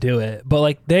couldn't do it, but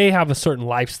like they have a certain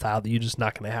lifestyle that you're just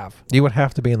not going to have. You would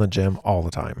have to be in the gym all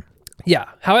the time. Yeah.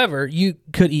 However, you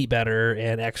could eat better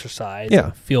and exercise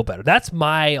and feel better. That's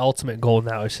my ultimate goal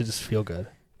now is to just feel good.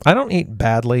 I don't eat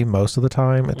badly most of the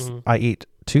time. It's I eat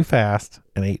too fast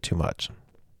and I eat too much.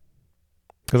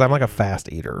 Because I'm like a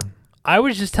fast eater. I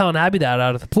was just telling Abby that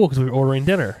out at the pool because we were ordering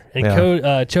dinner. And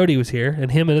Yeah. Chody was here,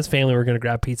 and him and his family were going to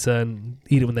grab pizza and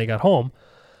eat it when they got home.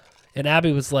 And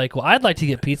Abby was like, well, I'd like to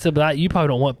get pizza, but you probably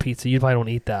don't want pizza. You probably don't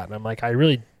eat that. And I'm like, I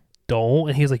really don't.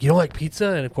 And he was like, you don't like pizza?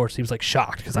 And of course, he was like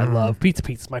shocked because I love pizza.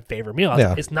 Pizza's my favorite meal. I was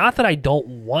like, it's not that I don't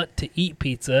want to eat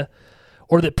pizza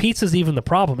or that pizza's even the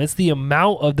problem. It's the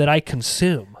amount of that I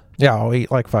consume. Yeah, I'll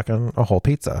eat like fucking a whole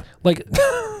pizza. Like,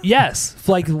 yes.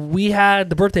 Like, we had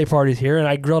the birthday parties here, and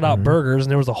I grilled out burgers, and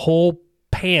there was a whole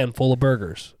pan full of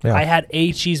burgers. Yeah. I had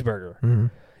a cheeseburger.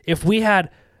 If we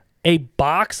had a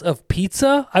box of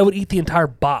pizza, I would eat the entire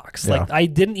box. Yeah. Like, I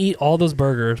didn't eat all those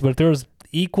burgers, but if there was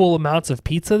equal amounts of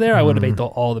pizza there, I would have ate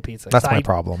all the pizza. That's So my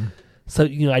problem. So,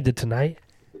 I did tonight.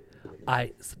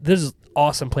 There's an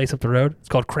awesome place up the road. It's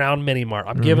called Crown Mini Mart.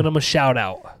 I'm giving them a shout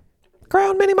out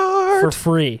Crown Mini Mart. for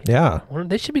free. Yeah,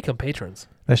 They should become patrons.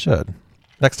 they should.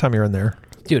 Next time you're in there.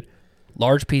 Dude,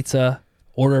 large pizza,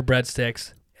 order of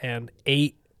breadsticks, and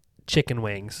 8 chicken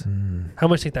wings. How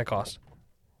much do you think that cost?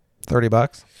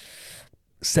 $30.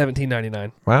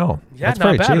 $17.99. Wow. Yeah, that's not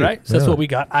pretty bad, cheap. right? So that's Yeah. what we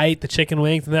got. I ate the chicken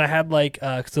wings, and then I had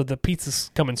so the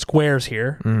pizzas come in squares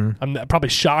here. That probably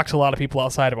shocks a lot of people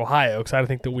outside of Ohio because I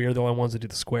think that we are the only ones that do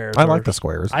the squares. I like the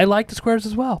squares. I like the squares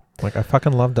as well. Like, I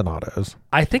fucking love Donato's.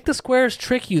 I think the squares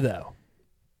trick you though,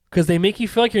 because they make you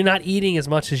feel like you're not eating as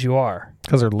much as you are.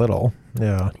 Because they're little.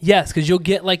 Yeah. Yes, because you'll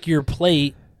get like your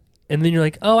plate, and then you're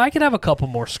like, oh, I could have a couple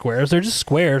more squares. They're just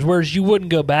squares, whereas you wouldn't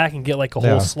go back and get like a Yeah.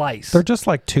 whole slice. They're just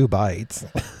like 2 bites.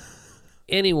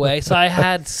 Anyway, so I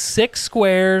had 6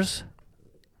 squares,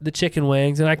 the chicken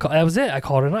wings, and that was it. I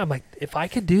called it a night. I'm like, if I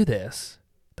could do this,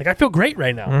 like I feel great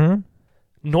right now.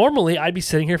 Mm-hmm. Normally, I'd be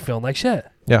sitting here feeling like shit.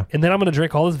 Yeah. And then I'm going to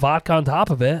drink all this vodka on top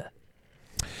of it.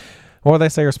 Well, they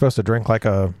say you're supposed to drink like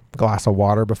a glass of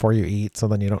water before you eat, so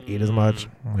then you don't eat as much.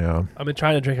 Yeah. I've been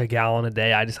trying to drink a gallon a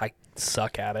day. I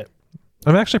suck at it.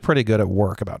 I'm actually pretty good at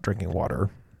work about drinking water.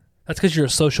 That's because you're a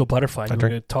social butterfly. And I you're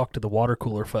drink- going to talk to the water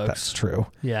cooler folks. That's true.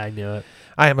 Yeah, I knew it.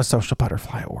 I am a social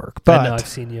butterfly at work, I know, I've but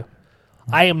seen you.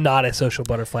 I am not a social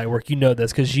butterfly at work. You know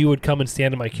this because you would come and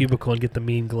stand in my cubicle and get the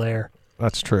mean glare.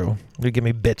 that's true. You give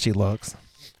me bitchy looks.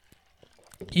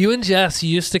 You and Jess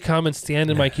used to come and stand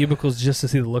in my cubicles just to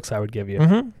see the looks I would give you.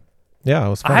 Mm-hmm. Yeah, it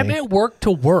was funny. I'm at work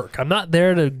to work. I'm not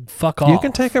there to fuck off. You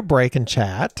can take a break and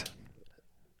chat.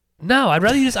 No, I'd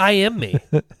rather you just IM me.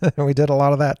 We did a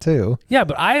lot of that too. Yeah,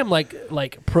 but I am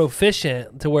like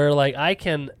proficient to where like I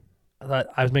can. I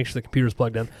was making sure the computer's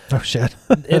plugged in. Oh shit.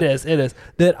 It is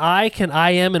that I can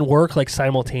IM and work like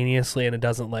simultaneously, and it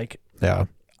doesn't like Yeah.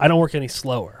 I don't work any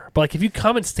slower. But like if you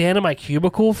come and stand in my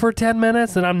cubicle for 10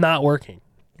 minutes, then I'm not working.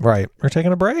 Right. We're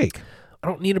taking a break. I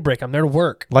don't need a break. I'm there to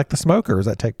work. Like the smokers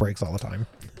that take breaks all the time.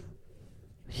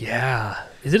 Yeah.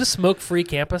 Is it a smoke-free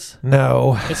campus?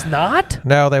 No. It's not?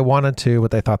 No, they wanted to,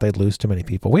 but they thought they'd lose too many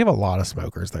people. We have a lot of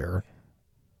smokers there.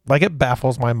 Like, it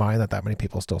baffles my mind that many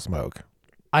people still smoke.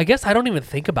 I guess I don't even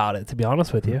think about it, to be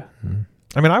honest with you.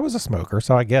 I mean, I was a smoker,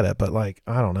 so I get it, but like,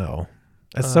 I don't know.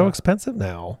 It's so expensive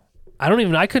now.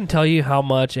 I couldn't tell you how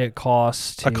much it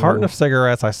costs to... A carton of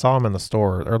cigarettes, I saw them in the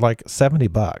store, are like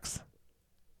 $70.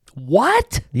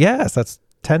 What? Yes, that's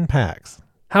 10 packs.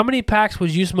 How many packs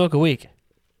would you smoke a week?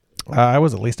 I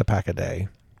was at least a pack a day,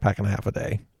 pack and a half a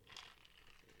day.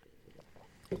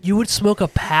 You would smoke a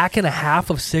pack and a half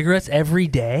of cigarettes every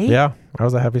day? Yeah, I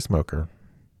was a heavy smoker.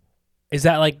 Is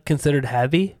that like considered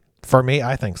heavy? For me,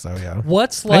 I think so, yeah.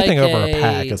 What's like Anything over a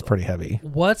pack is pretty heavy.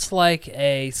 What's like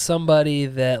somebody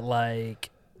that like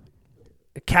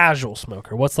a casual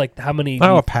smoker? What's like how many?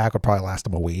 Oh, a pack would probably last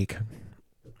them a week.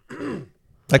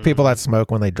 Like people that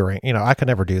smoke when they drink. You know, I could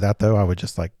never do that, though. I would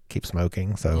just like keep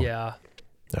smoking, so. Yeah.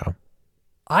 Yeah.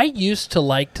 I used to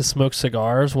like to smoke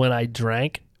cigars when I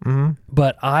drank, Mm-hmm.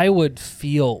 but I would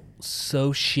feel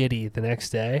so shitty the next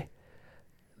day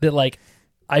that like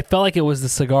I felt like it was the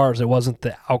cigars. It wasn't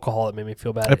the alcohol that made me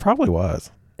feel bad. It probably was.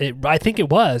 I think it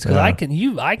was because Yeah.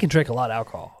 I can drink a lot of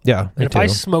alcohol. Yeah, And me if too. I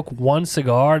smoke one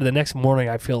cigar, the next morning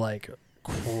I feel like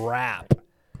crap.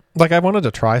 Like I wanted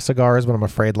to try cigars, but I'm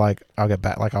afraid like I'll get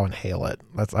back, like I'll inhale it.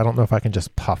 I don't know if I can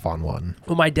just puff on one.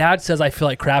 Well, my dad says I feel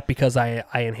like crap because I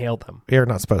inhaled them. You're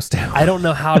not supposed to. I don't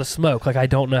know how to smoke. Like I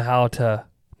don't know how to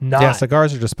not. Yeah,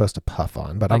 cigars are just supposed to puff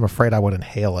on, but I'm afraid I would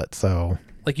inhale it. So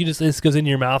Like this goes in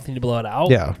your mouth and you blow it out.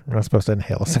 yeah, you're not supposed to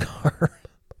inhale a cigar.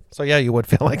 So yeah, you would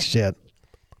feel like shit.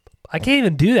 I can't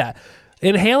even do that.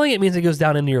 Inhaling it means it goes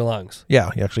down into your lungs. Yeah,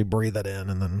 you actually breathe it in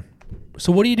and then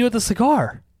So what do you do with the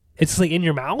cigar? It's like in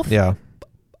your mouth? yeah,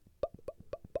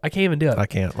 I can't even do it. I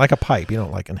can't. Like a pipe, you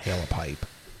don't like inhale a pipe.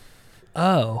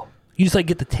 Oh. You just like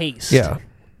get the taste. Yeah.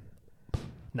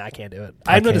 No, I can't do it.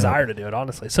 I have no can't. desire to do it,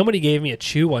 honestly. Somebody gave me a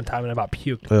chew one time and I about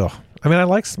puked. Ugh. I mean, I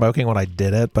like smoking when I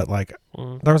did it, but like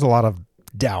Mm. there was a lot of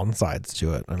downsides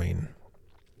to it. I mean,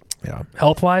 yeah.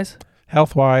 Health wise?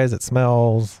 Health wise, it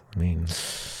smells. I mean,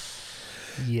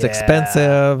 Yeah. it's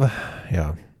expensive.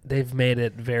 Yeah. They've made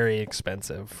it very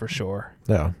expensive for sure.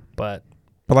 Yeah. But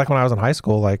But like when I was in high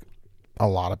school, like a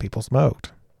lot of people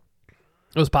smoked.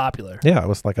 it was popular. Yeah, it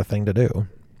was like a thing to do.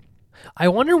 I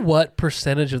wonder what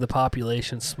percentage of the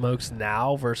population smokes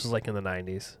now versus like in the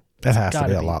 90s. It has to gotta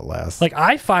be a be. lot less. Like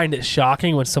I find it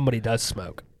shocking when somebody does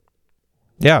smoke.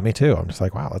 yeah, me too. I'm just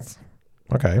like, wow, that's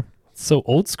okay. It's so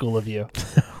old school of you.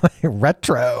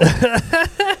 Retro.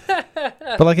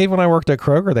 But like even when I worked at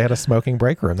Kroger, they had a smoking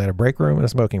break room. They had a break room and a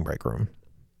smoking break room.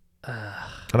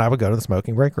 And I would go to the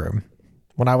smoking break room.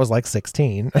 when I was like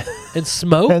 16 And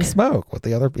smoke? and smoke with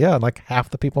the other. Yeah, like half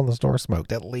the people in the store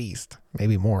smoked at least,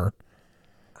 maybe more.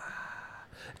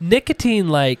 Nicotine,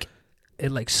 like,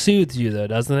 it like soothes you though,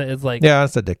 doesn't it? It's like, Yeah,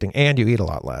 it's addicting, and you eat a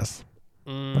lot less.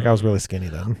 Like I was really skinny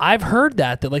then. I've heard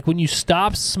that like when you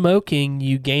stop smoking,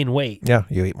 you gain weight. Yeah,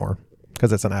 you eat more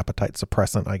because it's an appetite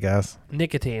suppressant, I guess.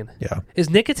 Nicotine. Yeah, Is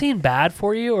nicotine bad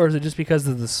for you, or is it just because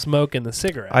of the smoke and the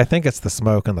cigarette? I think it's the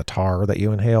smoke and the tar that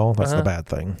you inhale. That's Uh-huh. the bad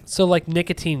thing. So like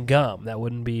nicotine gum, that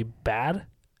wouldn't be bad?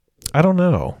 I don't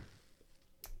know.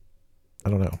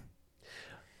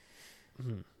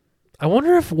 I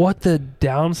wonder if what the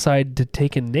downside to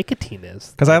taking nicotine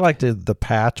is. Because I like the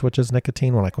patch, which is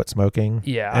nicotine, when I quit smoking.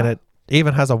 Yeah. And it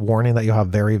even has a warning that you'll have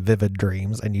very vivid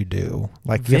dreams, and you do.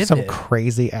 Like, you have some Vivid?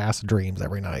 crazy ass dreams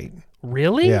every night.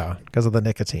 Really? Yeah, because of the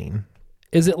nicotine.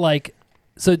 Is it like,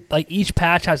 so like each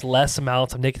patch has less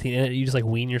amounts of nicotine in it, you just like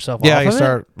wean yourself Yeah, off you of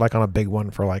start like on a big one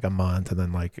for like a month, and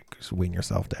then like just wean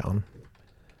yourself down.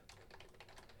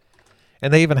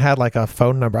 And they even had like a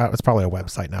phone number. It's probably a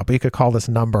website now, but you could call this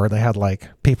number. They had like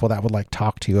people that would like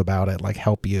talk to you about it, like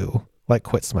help you like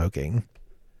quit smoking.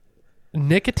 it?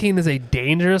 Nicotine is a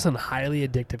dangerous and highly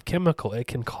addictive chemical. It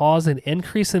can cause an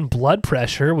increase in blood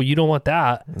pressure. Well, you don't want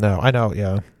that. No, I know.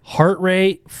 Yeah. Heart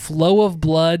rate, flow of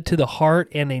blood to the heart,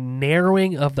 and a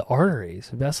narrowing of the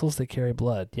arteries, vessels that carry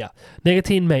blood. Yeah.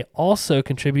 Nicotine may also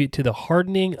contribute to the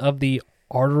hardening of the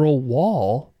arterial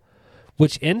wall,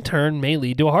 which in turn may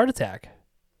lead to a heart attack.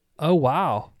 Oh,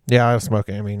 wow. Yeah, I was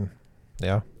smoking. I mean,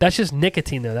 yeah. That's just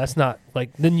nicotine, though. That's not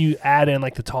like, then you add in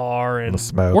like the tar and The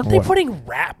smoke. Weren't they What? putting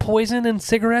rat poison in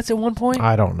cigarettes at one point?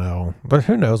 I don't know, but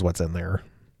who knows what's in there?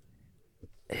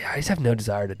 Yeah, I just have no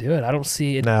desire to do it. I don't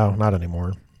see it. No, not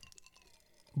anymore.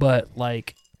 But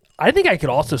like, I think I could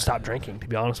also stop drinking, to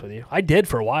be honest with you. I did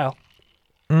for a while.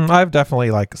 I've definitely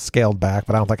like scaled back,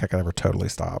 but I don't think I could ever totally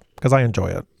stop because I enjoy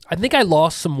it. I think I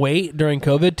lost some weight during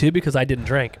COVID too because I didn't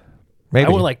drink. Maybe. I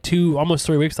went like almost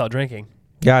 3 weeks without drinking.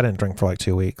 Yeah, I didn't drink for like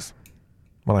 2 weeks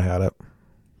when I had it,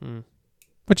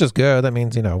 which is good. That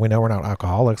means, we know we're not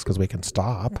alcoholics because we can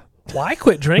stop. Well, I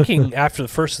quit drinking after the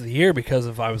first of the year because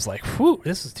I was like, whew,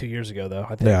 this is 2 years ago though,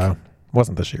 I think. Yeah,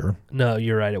 wasn't this year. No,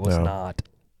 you're right. It was No. not.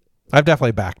 I've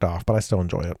definitely backed off, but I still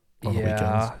enjoy it on the Yeah.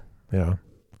 weekends. Yeah.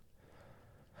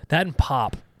 That and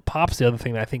pop. Pop's the other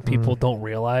thing that I think people don't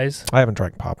realize. I haven't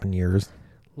drank pop in years.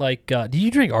 Like, do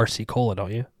you drink RC Cola,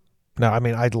 don't you? No, I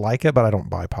mean, I'd like it, but I don't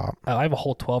buy pop. I have a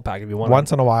whole 12 pack if you want.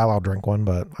 Once in a while, I'll drink one,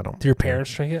 but I don't. Do your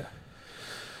parents drink it?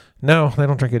 No, they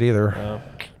don't drink it either.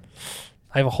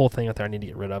 I have a whole thing out there I need to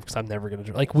get rid of because I'm never going to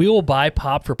drink. Like, we will buy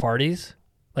pop for parties,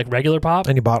 like regular pop.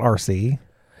 And you bought RC?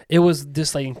 It was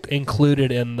just like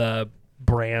included in the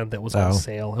brand that was on Oh.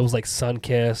 sale. It was like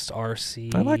Sunkist,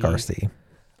 RC. I like RC.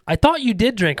 I thought you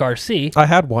did drink RC. I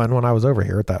had one when I was over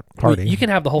here at that party. You can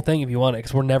have the whole thing if you want it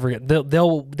because we're never gonna.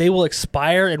 They will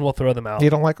expire and we'll throw them out. You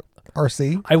don't like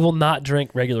RC? I will not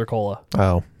drink regular cola.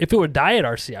 Oh. If it were diet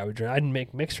RC, I would drink. I'd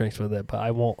make mixed drinks with it, but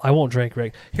I won't. I won't drink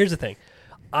Here's the thing,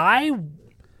 I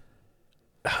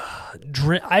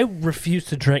refuse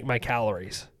to drink my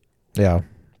calories. Yeah.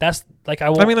 That's like I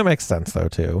won't. I mean, that makes sense, though,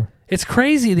 too. It's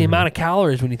crazy the amount of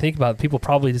calories when you think about it. People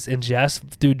probably just ingest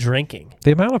through drinking.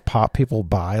 The amount of pop people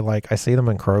buy, like, I see them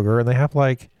in Kroger, and they have,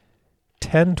 like,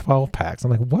 10, 12 packs.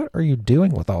 I'm like, what are you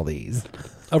doing with all these?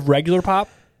 Of regular pop?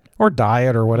 Or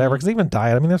diet or whatever. Because even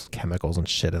diet, I mean, there's chemicals and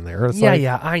shit in there. It's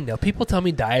Yeah, I know. People tell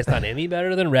me diet's not any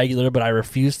better than regular, but I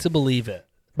refuse to believe it.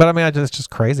 But, I mean, it's just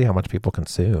crazy how much people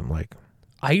consume. Like,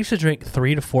 I used to drink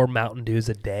 3 to 4 Mountain Dews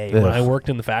a day when Ugh. I worked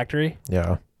in the factory.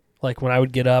 yeah. Like when I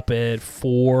would get up at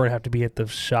 4 and have to be at the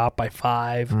shop by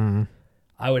 5,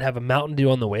 I would have a Mountain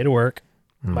Dew on the way to work.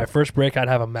 My first break, I'd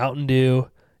have a Mountain Dew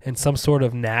and some sort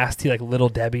of nasty, like Little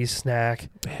Debbie's snack.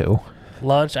 Ew.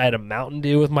 Lunch, I had a Mountain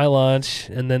Dew with my lunch.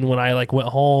 And then when I went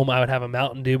home, I would have a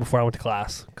Mountain Dew before I went to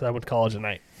class because I went to college at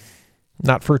night.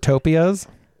 Not Fruitopias?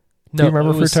 No, Do you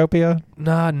remember it was- Fruitopia?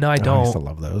 No, I Oh, I used don't. to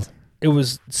love those. It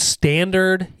was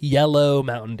standard yellow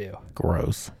Mountain Dew.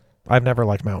 Gross. I've never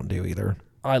liked Mountain Dew either.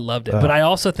 I loved it. Ugh. But I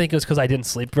also think it was because I didn't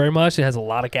sleep very much. It has a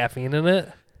lot of caffeine in it.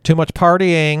 Too much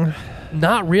partying.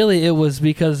 Not really. It was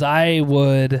because I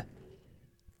would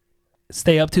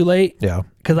stay up too late. Yeah.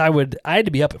 Because I had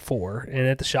to be up at 4 and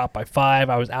at the shop by 5.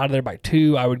 I was out of there by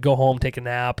 2. I would go home, take a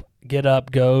nap, get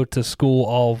up, go to school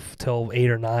all till 8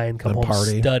 or 9, come Then home,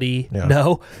 party. study. Yeah.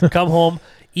 No, come home,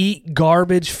 eat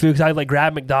garbage food. 'Cause I'd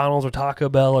grab McDonald's or Taco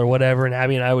Bell or whatever, and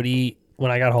Abby and I would eat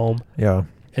when I got home. Yeah.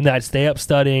 And then I'd stay up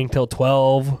studying till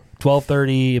 12,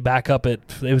 12:30, back up it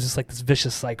was just like this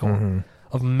vicious cycle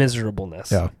of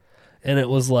miserableness. Yeah. And it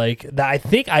was like that. I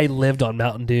think I lived on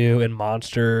Mountain Dew and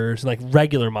Monsters, like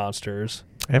regular Monsters.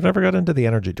 I've never got into the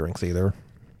energy drinks either.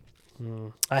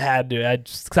 I had to.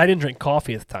 Because I didn't drink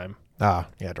coffee at the time. Yeah,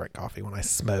 I drank coffee when I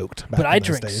smoked. But I in those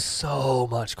drink days. so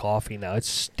much coffee now. It's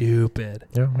stupid.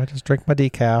 Yeah, I just drink my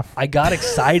decaf. I got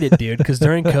excited, dude, because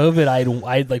during COVID,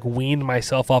 I'd like weaned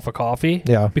myself off of coffee.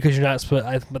 Yeah. Because you're not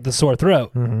supposed, the sore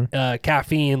throat. Mm-hmm.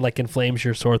 Caffeine like inflames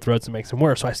your sore throats and makes them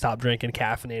worse. So I stopped drinking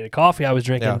caffeinated coffee. I was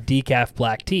drinking decaf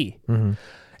black tea. Mm-hmm.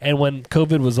 And when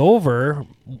COVID was over,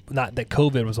 not that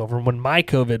COVID was over, when my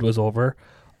COVID was over,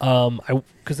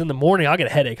 because in the morning I'll get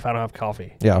a headache if I don't have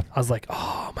coffee. Yeah. I was like,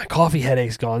 oh, my coffee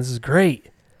headache's gone. This is great.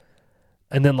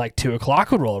 And then like 2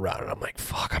 o'clock would roll around and I'm like,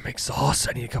 fuck, I'm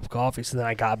exhausted. I need a cup of coffee. So then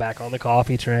I got back on the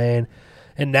coffee train.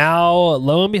 And now,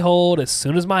 lo and behold, as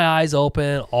soon as my eyes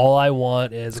open, all I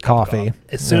want is a cup of Coffee.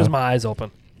 As soon as my eyes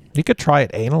open. You could try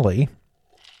it anally.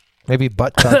 Maybe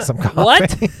butt chug some coffee.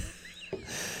 What?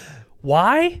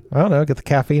 Why? I don't know. Get the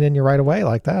caffeine in you right away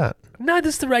like that. No,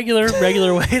 just the regular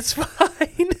way. It's fine.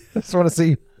 I just want to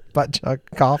see butt chug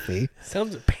coffee.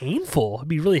 Sounds painful. It'd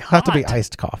be really hot. Have to be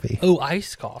iced coffee. Oh,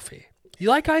 iced coffee. You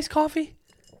like iced coffee?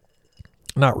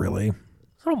 Not really.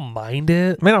 I don't mind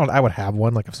it. I mean, I would have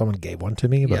one like if someone gave one to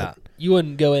me, but Yeah. You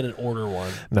wouldn't go in and order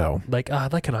one. no. Like,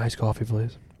 I'd like an iced coffee,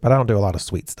 please. But I don't do a lot of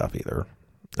sweet stuff either.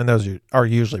 And those are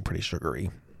usually pretty sugary.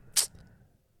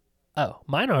 Oh,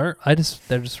 mine aren't.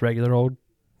 They're just regular old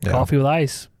Yeah. coffee with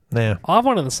ice. Nah. I'll have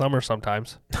one in the summer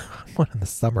sometimes. One in the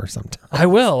summer sometimes. I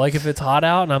will. Like if it's hot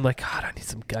out and I'm like, God,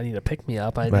 I need to pick me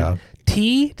up. Yeah.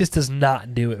 Tea just does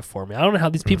not do it for me. I don't know how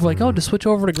these people are like, oh, just switch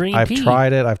over to green I've tea.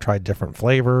 tried it. I've tried different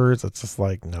flavors. It's just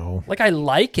like, no. Like I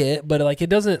like it, but like it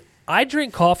doesn't. I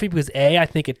drink coffee because A, I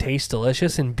think it tastes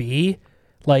delicious, and B,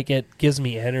 like it gives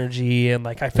me energy, and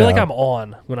like I feel like Yeah. I'm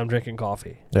on when I'm drinking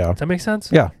coffee. Yeah. Does that make sense?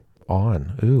 Yeah.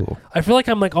 On. Ooh. I feel like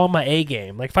I'm like on my A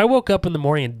game. Like if I woke up in the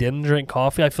morning and didn't drink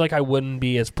coffee, I feel like I wouldn't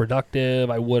be as productive.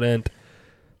 I wouldn't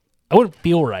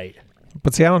feel right.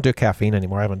 But see, I don't do caffeine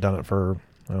anymore. I haven't done it for,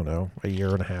 I don't know, a year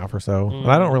and a half or so. And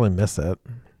I don't really miss it.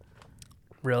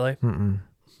 Really? Mm-mm.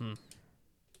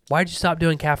 Why'd you stop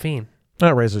doing caffeine? It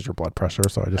raises your blood pressure,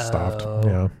 so I just stopped. Oh.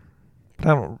 Yeah.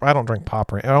 But I don't drink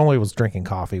pop. I only was drinking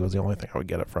coffee was the only thing I would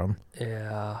get it from.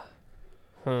 Yeah.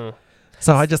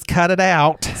 So I just cut it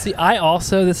out. See, I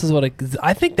also,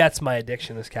 I think that's my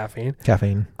addiction is caffeine.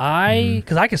 Caffeine.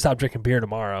 Because I could stop drinking beer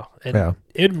tomorrow. And Yeah.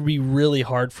 it'd be really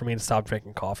hard for me to stop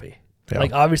drinking coffee. Yeah.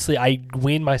 Like, obviously, I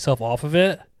weaned myself off of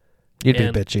it. You'd be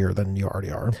and- bitchier than you already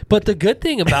are. But the good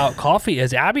thing about coffee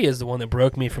is Abby is the one that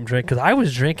broke me from drinking, because I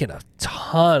was drinking a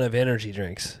ton of energy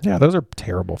drinks. Yeah, those are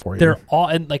terrible for you. They're all,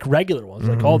 and like regular ones,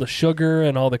 like all the sugar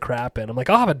and all the crap in. I'm like,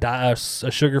 I'll have a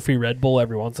sugar-free Red Bull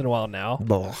every once in a while now.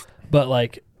 Ugh. But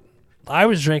like, I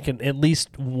was drinking at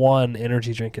least one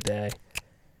energy drink a day,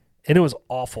 and it was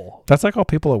awful. That's like all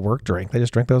people at work drink. They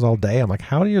just drink those all day. I'm like,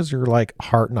 how does your like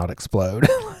heart not explode?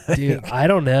 Dude, I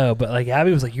don't know, but like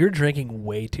Abby was like, you're drinking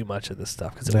way too much of this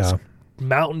stuff, because it was Yeah.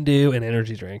 Mountain Dew and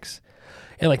energy drinks,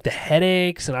 and like the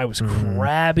headaches, and I was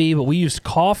crabby. But we used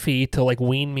coffee to like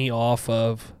wean me off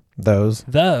of Those.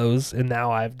 those, and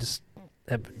now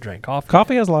have drank coffee.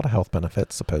 Coffee has a lot of health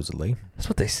benefits, supposedly. That's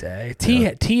what they say.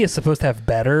 Tea is supposed to have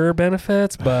better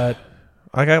benefits, but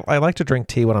I like to drink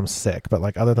tea when I'm sick, but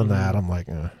like other than that, I'm like,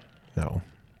 no.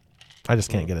 I just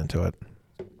can't get into it.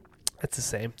 it's the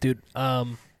same, dude.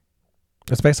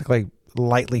 It's basically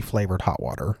lightly flavored hot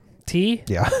water. Tea?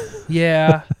 Yeah.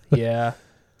 Yeah, yeah.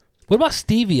 What about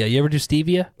stevia? You ever do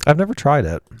stevia? I've never tried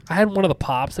it. I had one of the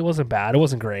pops. It wasn't bad. It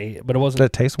wasn't great, but it wasn't Did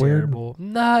it taste weird? terrible.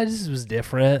 Nah, it just was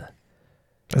different.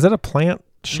 Is it a plant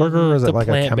sugar or is It's it like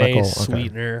a chemical? plant-based Okay.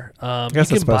 sweetener. I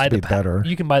guess it's supposed to be better.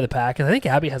 You can buy the pack, and I think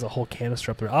Abby has a whole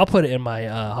canister up there. I'll put it in my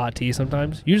hot tea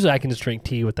sometimes. Usually, I can just drink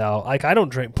tea without. Like, I don't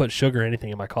put sugar or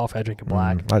anything in my coffee. I drink it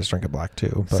black. I just drink it black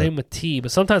too. But, Same with tea,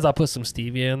 but sometimes I'll put some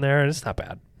stevia in there, and it's not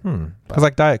bad. Because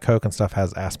like Diet Coke and stuff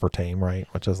has aspartame, right?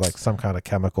 Which is like some kind of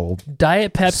chemical.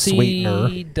 Diet Pepsi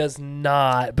Sweetener. does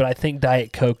not, but I think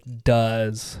Diet Coke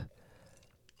does.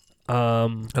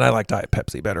 And I like Diet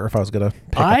Pepsi better if I was gonna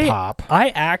pick a pop. I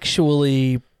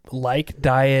actually like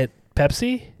Diet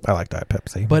Pepsi, I like Diet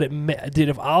Pepsi. but dude,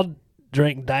 if I'll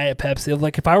drink Diet Pepsi,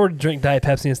 like if I were to drink Diet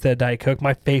Pepsi instead of Diet Coke,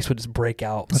 my face would just break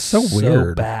out. That's so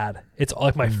weird. Bad. It's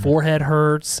like my forehead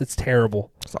hurts. It's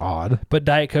terrible. It's odd. But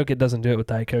Diet Coke, it doesn't do it with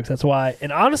Diet Coke. That's why.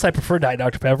 And honestly, I prefer Diet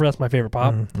Dr Pepper. That's my favorite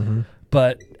pop.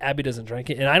 But Abby doesn't drink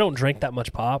it, and I don't drink that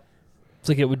much pop. It's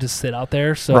like it would just sit out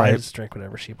there, so I Right. just drink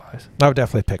whatever she buys. I would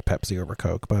definitely pick Pepsi over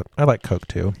Coke, but I like Coke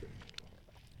too.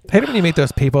 I hate it when you meet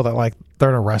those people that like they're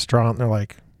in a restaurant and they're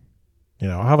like,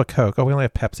 I'll have a Coke. Oh, we only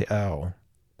have Pepsi. Oh,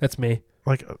 That's me.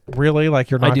 like really? Like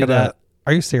you're I not do gonna? that.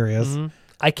 Are you serious? Mhm.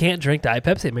 I can't drink Diet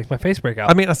Pepsi. It makes my face break out.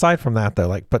 I mean, aside from that though,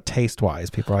 like, but taste wise,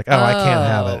 people are like, oh, I can't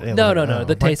have it. And No, like, no, no. oh,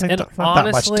 The like, taste, and it's not that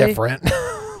much honestly, different.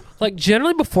 like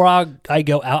generally before I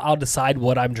go out, I'll decide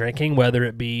what I'm drinking, whether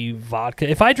it be vodka.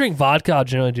 If I drink vodka, I'll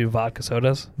generally do vodka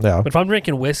sodas. Yeah. But if I'm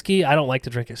drinking whiskey, I don't like to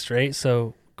drink it straight.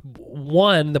 So,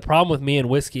 one, the problem with me and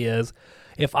whiskey is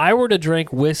if I were to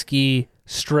drink whiskey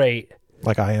straight,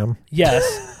 Like I am.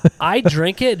 yes, I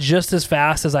drink it just as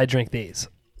fast as I drink these.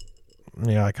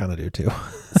 Yeah, I kind of do too.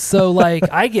 So, like,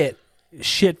 I get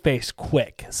shit faced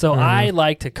quick. So, Mm-hmm. I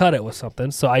like to cut it with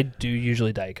something. So, I do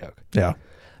usually Diet Coke. Yeah.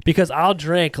 Because I'll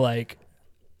drink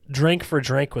drink for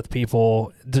drink with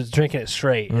people, just drinking it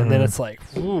straight, and then it's like,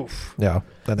 oof. Yeah.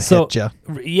 Then it So hit ya.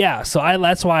 yeah, so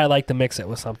that's why I like to mix it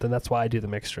with something. That's why I do the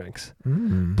mixed drinks.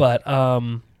 But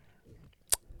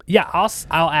yeah,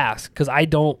 I'll ask because I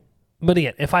don't. But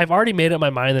again, if I've already made up my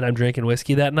mind that I'm drinking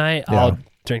whiskey that night, Yeah. I'll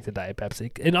drink the Diet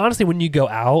Pepsi. And honestly, when you go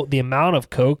out, the amount of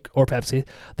Coke or Pepsi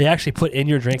they actually put in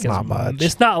your drink It's not much.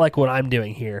 It's not like what I'm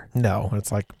doing here. No,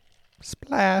 it's like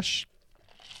splash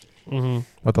Mm-hmm.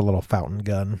 with a little fountain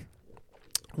gun.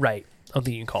 Right. I don't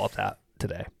think you can call it that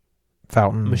today.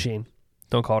 Fountain Machine.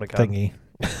 Don't call it a gun. thingy.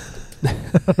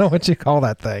 I don't know what you call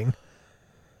that thing.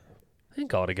 You can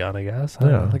call it a gun, I guess. I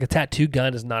don't Yeah. know. Like a tattoo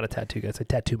gun is not a tattoo gun. It's a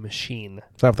tattoo machine.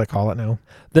 Is that what they call it now?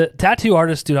 The tattoo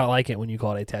artists do not like it when you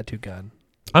call it a tattoo gun.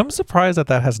 I'm surprised that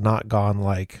has not gone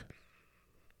like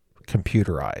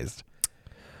computerized.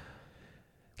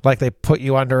 Like they put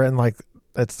you under it and like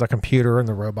it's the computer and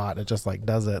the robot. It just like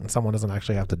does it and someone doesn't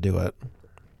actually have to do it.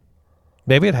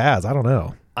 Maybe it has. I don't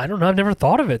know. I don't know. I've never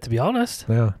thought of it, to be honest.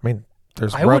 Yeah. I mean,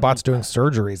 there's I robots doing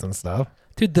surgeries and stuff.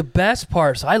 Dude, the best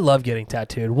part, so I love getting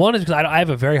tattooed. One is because I have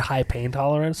a very high pain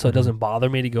tolerance, so it doesn't bother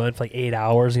me to go in for like 8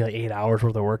 hours and get like 8 hours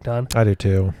worth of work done. I do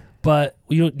too. But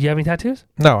do you have any tattoos?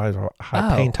 No, I have a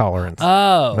high Oh. pain tolerance.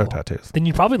 Oh. No tattoos. Then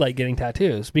you probably like getting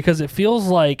tattoos because it feels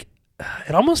like,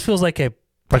 it almost feels like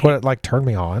Like what it like turned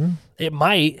me on? it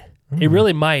might. It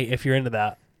really might if you're into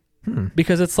that.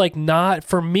 Because it's like not,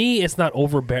 for me, it's not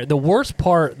overbearing. The worst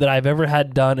part that I've ever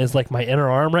had done is like my inner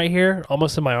arm right here,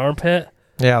 almost in my armpit.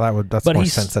 Yeah, that's But more he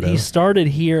sensitive. started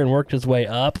here and worked his way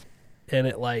up. And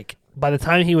it like, by the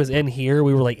time he was in here,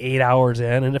 we were like 8 hours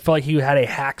in. And it felt like he had a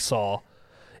hacksaw.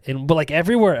 But like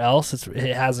everywhere else,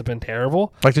 it hasn't been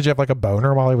terrible. Like, did you have like a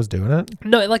boner while he was doing it?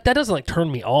 No, like that doesn't like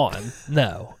turn me on.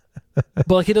 No. But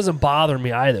like it doesn't bother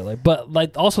me either. Like, but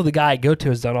like also the guy I go to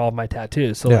has done all of my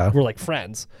tattoos, so Yeah. like, we're like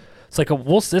friends. It's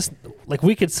like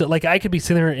we could sit, like I could be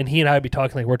sitting there and he and I would be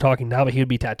talking like we're talking now, but he would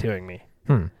be tattooing me.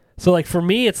 So like for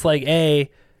me, it's like I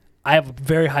have a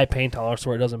very high pain tolerance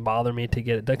where it doesn't bother me to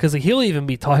get it done because he'll even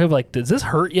be talking like, does this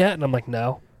hurt yet? And I'm like,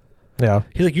 no. Yeah.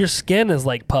 He's like, your skin is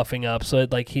like puffing up, so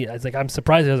it, like I was like, I'm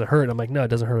surprised it doesn't hurt. And I'm like, no, it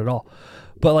doesn't hurt at all.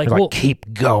 But like, You're well, like,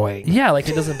 keep going. yeah, like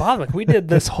it doesn't bother me. Like we did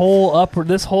this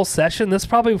whole session. This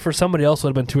probably for somebody else would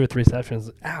have been 2 or 3 sessions.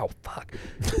 Ow, fuck.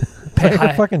 Like your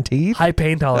high, fucking teeth? high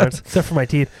pain tolerance, except for my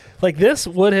teeth. Like this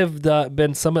would have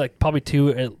been something like probably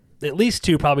 2, at least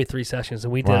 2, probably 3 sessions,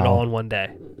 and we did it Wow. all in one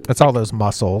day. It's all those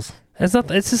muscles. It's not.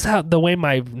 It's just how the way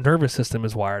my nervous system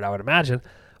is wired, I would imagine.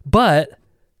 But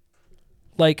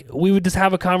like we would just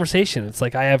have a conversation. It's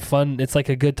like I have fun. It's like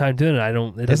a good time doing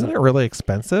it. Isn't it really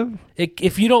expensive?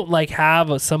 If you don't like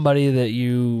have somebody that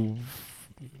you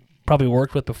probably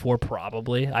worked with before,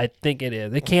 probably I think it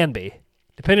is. It can be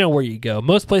depending on where you go.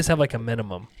 Most places have like a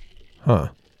minimum. Huh.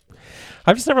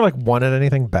 I've just never like wanted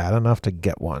anything bad enough to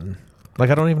get one. Like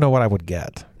I don't even know what I would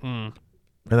get.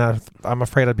 And I'm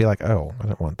afraid I'd be like, oh, I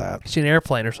don't want that. It's an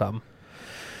airplane or something.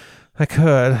 I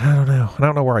could. I don't know. I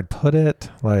don't know where I'd put it.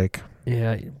 Like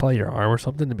Yeah, probably your arm or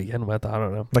something to begin with. I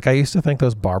don't know. I used to think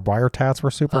those barbed wire tats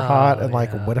were super hot. And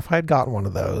like, yeah. what if I had gotten one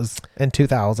of those in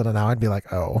 2000 and now I'd be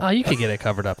like, oh. Oh, you could get it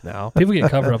covered up now. People get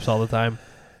cover ups all the time.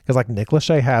 Because like Nick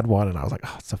Lachey had one and I was like,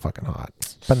 oh, it's so fucking hot.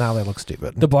 But now they look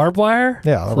stupid. The barbed wire?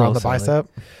 Yeah, It's a around little the silly. bicep.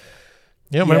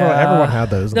 You know, remember everyone had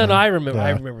those. No, and no, then- I remember. yeah. I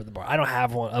remember the bar. I don't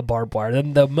have a barbed wire.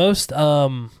 Then the most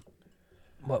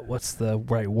what's the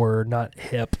right word? Not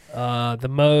hip. The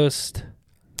most.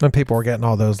 And people were getting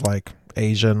all those like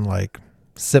Asian like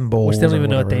symbols. Which they don't or even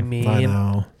know what they whatever. I mean.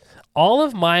 know. All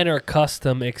of mine are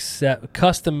custom, except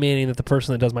custom meaning that the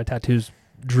person that does my tattoos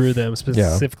drew them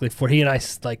specifically for. He and I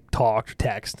like talked,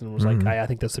 text, and was like, I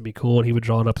think this would be cool, and he would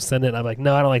draw it up and send it. And I'm like,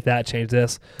 no, I don't like that. Change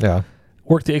this. Yeah.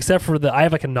 Worked except for I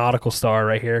have like a nautical star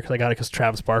right here because I got it because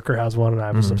Travis Barker has one, and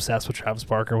I was obsessed with Travis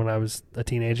Barker when I was a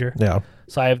teenager. Yeah.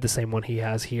 So I have the same one he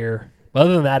has here. But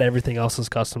other than that, everything else is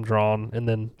custom drawn. And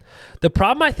then the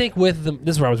problem I think with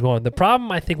this is where I was going. The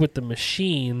problem I think with the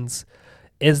machines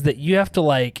is that you have to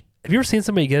like Have you ever seen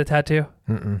somebody get a tattoo?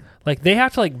 Mm-mm. Like they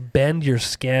have to like bend your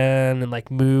skin and like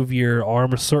move your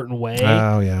arm a certain way.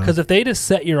 Oh yeah. Because if they just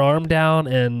set your arm down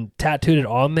and tattooed it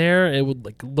on there, it would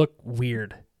like look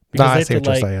weird. Because I they see have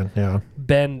what to you're like saying. Yeah.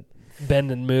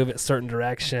 bend and move at certain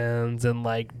directions, and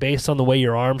like based on the way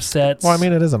your arm sets. Well, I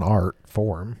mean, it is an art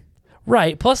form.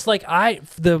 Right. Plus, like I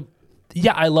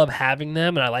love having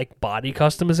them, and I like body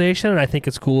customization, and I think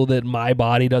it's cool that my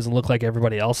body doesn't look like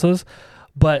everybody else's.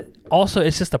 But also,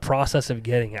 it's just the process of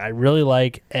getting it. I really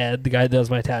like Ed, the guy that does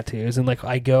my tattoos, and like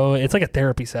I go, it's like a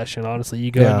therapy session. Honestly,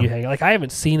 you go and you hang. Like I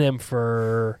haven't seen him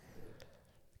for.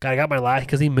 God, I got my last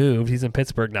because he moved. He's in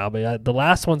Pittsburgh now, but the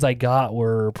last ones I got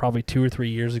were probably 2 or 3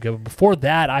 years ago. Before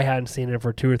that, I hadn't seen him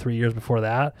for 2 or 3 years before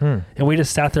that, and we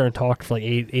just sat there and talked for like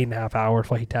 8.5 hours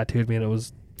while he tattooed me, and it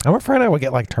was. I'm afraid I would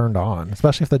get like turned on,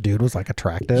 especially if the dude was like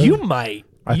attractive. You might.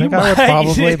 I think I would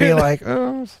probably be like,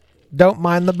 oh, don't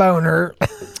mind the boner.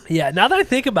 Yeah, now that I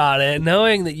think about it,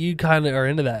 knowing that you kind of are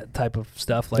into that type of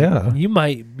stuff, like you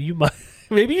might,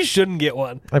 maybe you shouldn't get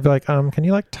one. I'd be like, can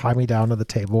you like tie me down to the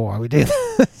table while we do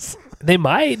this? They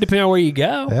might, depending on where you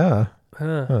go.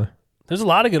 Yeah. There's a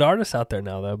lot of good artists out there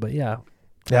now, though, but yeah.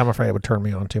 Yeah, I'm afraid it would turn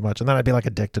me on too much. And then I'd be like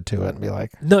addicted to it and be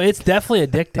like, No, it's definitely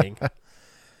addicting.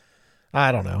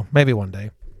 I don't know. Maybe one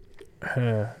day.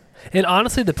 And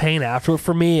honestly, the pain afterward,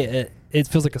 for me, it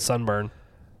feels like a sunburn.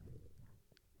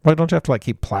 Why don't you have to like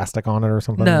keep plastic on it or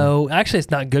something? No, actually,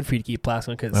 it's not good for you to keep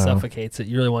plastic because it suffocates it.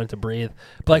 You really want it to breathe.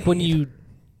 But like when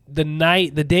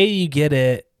the day you get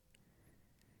it,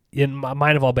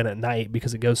 mine have all been at night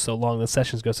because it goes so long. The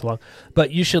sessions go so long.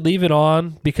 But you should leave it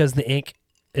on because the ink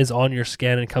is on your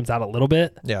skin and comes out a little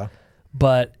bit. Yeah.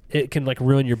 But it can like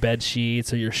ruin your bed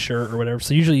sheets or your shirt or whatever.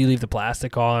 So usually you leave the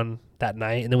plastic on that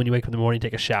night, and then when you wake up in the morning, you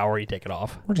take a shower, you take it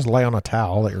off. Or just lay on a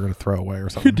towel that you're going to throw away or You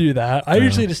something. could do that. I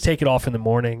usually just take it off in the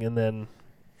morning and then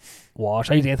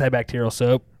wash. I use antibacterial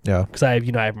soap Yeah. because I have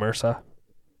MRSA.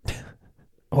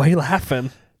 Why are you laughing?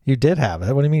 You did have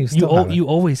it. What do you mean you still have it? You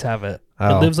always have it.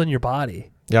 Oh. It lives on your body.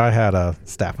 Yeah, I had a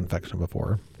staph infection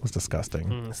before. It was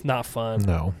disgusting. It's not fun.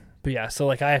 No. But yeah, so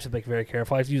like I have to be very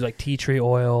careful. I have to use like tea tree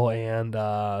oil and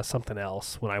something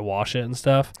else when I wash it and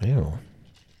stuff. Ew.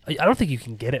 I don't think you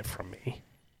can get it from me.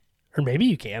 Or maybe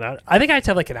you can. I think I have to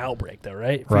have like an outbreak though,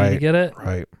 right? For you to get it.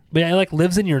 Right. But yeah, it like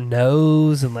lives in your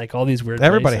nose and like all these weird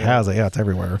Everybody places. has it. Yeah, it's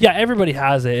everywhere. Yeah, everybody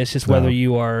has it. It's just whether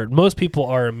No. most people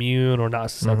are immune or not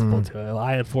susceptible to it.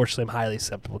 I unfortunately am highly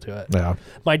susceptible to it. Yeah.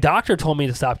 My doctor told me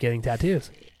to stop getting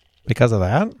tattoos. Because of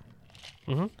that?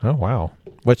 Mm-hmm. Oh, wow.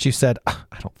 Which you said, I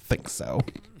don't think so.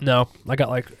 No, I got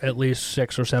like at least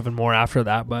 6 or 7 more after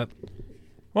that, but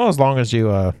Well, as long as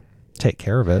you take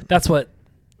care of it. that's what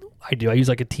I do. I use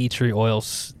like a tea tree oil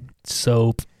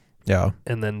soap Yeah.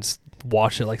 and then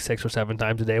wash it like 6 or 7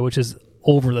 times a day, which is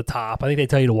over the top. I think they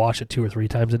tell you to wash it 2 or 3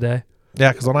 times a day.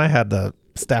 Yeah, because when I had the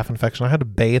staph infection, I had to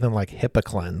bathe in like HIPAA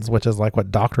cleanse, which is like what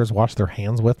doctors wash their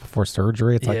hands with before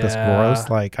surgery. It's like this Yeah. gross,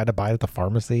 like I had to buy it at the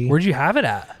pharmacy. Where'd you have it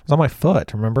at? It was on my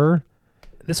foot, remember?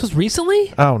 This was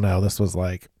recently? Oh no, this was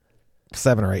like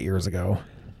 7 or 8 years ago.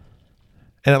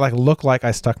 And it like looked like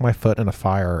I stuck my foot in a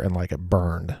fire and like it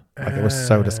burned. Like it was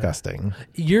so disgusting.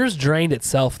 Yours drained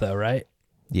itself though, right?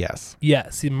 Yes. Yeah.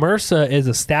 See, MRSA is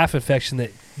a staph infection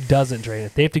that doesn't drain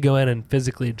it. They have to go in and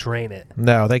physically drain it.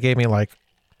 No, they gave me like,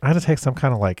 I had to take some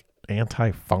kind of like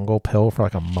antifungal pill for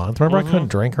like a month. Remember I couldn't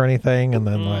drink or anything. And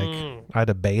then like I had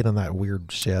to bathe in that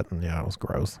weird shit. And yeah, it was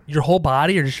gross. Your whole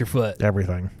body or just your foot?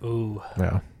 Everything. Ooh.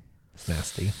 Yeah. It's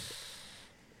nasty.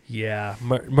 Yeah. And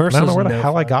MRSA. I don't know where the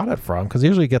hell I got it from because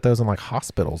usually you get those in like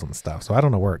hospitals and stuff. So I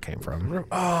don't know where it came from.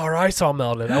 Oh, our ice all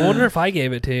melted. I wonder if I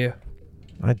gave it to you.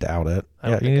 I doubt it. I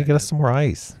Yeah, don't you think need I to get us some more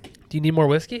ice. Do you need more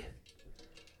whiskey?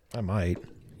 I might.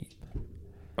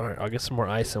 All right, I'll get some more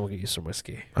ice and we'll get you some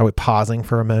whiskey. Are we pausing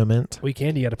for a moment? We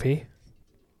can. You got to pee?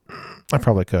 I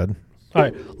probably could. All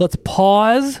right, let's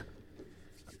pause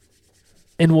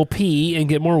and we'll pee and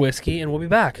get more whiskey and we'll be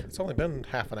back. It's only been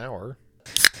half an hour.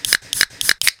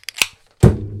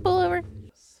 Pull over.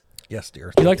 Yes,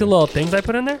 dear. You like the little things I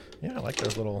put in there? Yeah, I like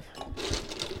those little.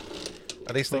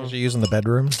 Are these things you use in the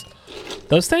bedroom?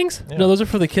 Those things? Yeah. No, those are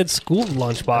for the kid's school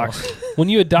lunchbox. When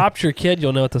you adopt your kid,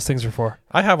 you'll know what those things are for.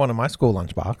 I have one in my school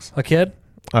lunchbox. A kid?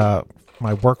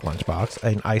 My work lunchbox,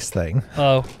 an ice thing.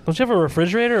 Oh, don't you have a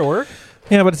refrigerator at work?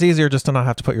 Yeah, but it's easier just to not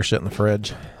have to put your shit in the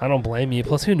fridge. I don't blame you.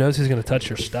 Plus, who knows who's going to touch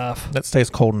your stuff? That stays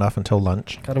cold enough until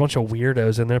lunch. Got a bunch of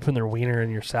weirdos in there putting their wiener in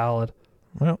your salad.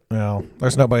 Well, no,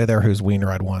 there's nobody there whose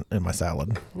wiener I'd want in my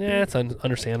salad. Yeah, it's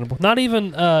understandable. Not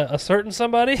even a certain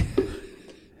somebody.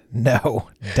 No,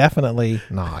 definitely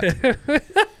not.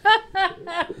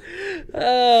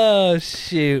 Oh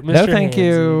shoot, Mr. No, thank Hansy,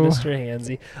 you. Mr.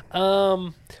 Hansy.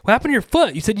 What happened to your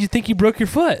foot? You said you think you broke your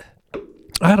foot.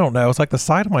 I don't know. It's like the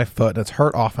side of my foot, and it's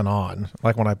hurt off and on,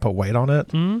 like when I put weight on it.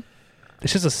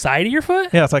 It's just the side of your foot?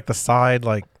 Yeah, it's like the side,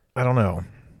 like, I don't know.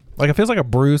 Like, it feels like a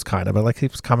bruise kind of, but like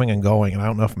keeps coming and going, and I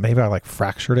don't know if maybe I like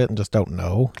fractured it and just don't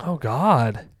know. Oh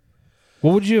God.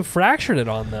 What would you have fractured it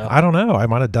on though? I don't know. I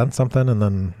might have done something, and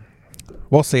then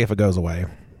we'll see if it goes away.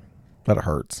 But it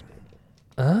hurts.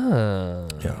 Yeah.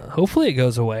 Hopefully it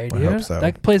goes away, dude. hope so.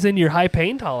 That plays into your high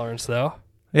pain tolerance though.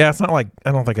 Yeah, it's not like,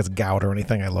 I don't think it's gout or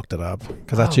anything. I looked it up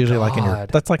because that's Oh, usually like in your, God.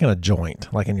 that's like in a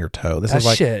joint, like in your toe. This That is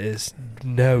like, shit is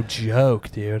no joke,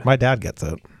 dude. my dad gets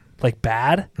it. Like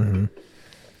bad?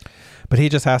 But he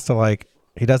just has to like,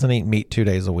 he doesn't eat meat 2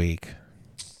 days a week.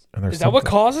 And there's Is that what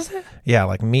something- causes it? Yeah,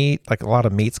 like meat, like a lot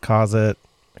of meats cause it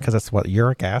because it's what,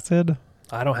 uric acid?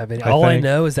 I don't have any. I All I think-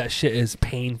 know is that shit is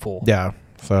painful. Yeah.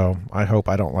 So I hope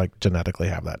I don't like genetically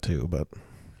have that too, but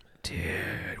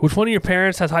Which one of your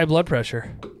parents has high blood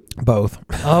pressure? both.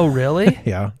 Oh, really?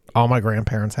 Yeah. All my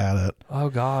grandparents had it. Oh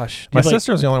gosh. My Dude, like,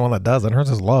 sister's the only one that does it. Hers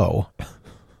is low.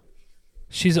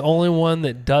 she's the only one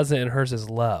that doesn't, and hers is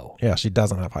low. Yeah, she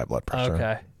doesn't have high blood pressure.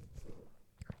 Okay.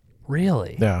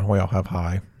 Really? Yeah, we all have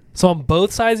high. So on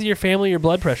both sides of your family, your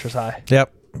blood pressure's high.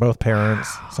 Yep, both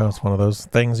parents. So it's one of those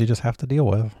things you just have to deal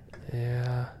with.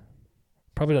 Yeah.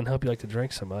 Probably doesn't help you like to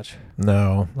drink so much.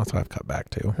 No, that's what I've cut back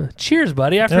to. Cheers,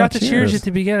 buddy. I forgot to cheers cheers. you at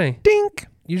the beginning. Dink.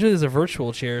 Usually there's a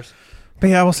virtual cheers. But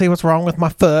yeah, we'll see what's wrong with my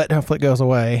foot. Hopefully it goes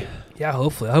away. Yeah,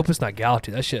 hopefully. I hope it's not gout,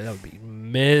 dude. That would be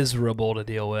miserable to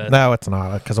deal with. No, it's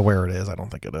not because of where it is. I don't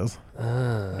think it is.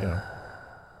 Yeah.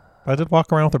 I did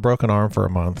walk around with a broken arm for a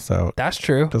month, so That's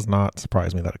true. it does not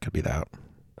surprise me that it could be that.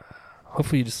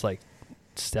 Hopefully you just like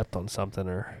stepped on something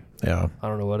or Yeah, I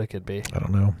don't know what it could be. I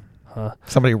don't know. Huh.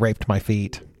 Somebody raped my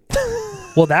feet.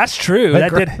 Well, that's true.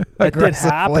 That did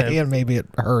Aggressively, happen. and maybe it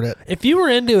hurt it. If you were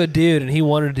into a dude and he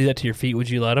wanted to do that to your feet, would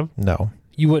you let him? No,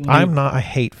 You wouldn't. I'm not. I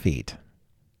hate feet.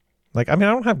 Like, I mean,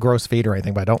 I don't have gross feet or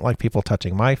anything, but I don't like people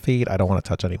touching my feet. I don't want to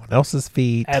touch anyone else's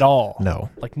feet. at all. No.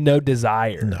 Like no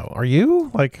desire. No. Are you?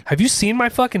 Like, Have you seen my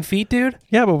fucking feet, dude?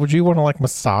 yeah, but would you want to, like,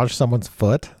 massage someone's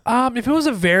foot? If it was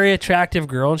a very attractive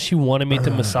girl and she wanted me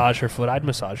to massage her foot, I'd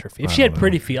massage her feet. If she had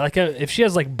pretty feet, like if she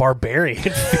has like barbarian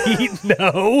feet,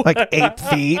 no. Like 8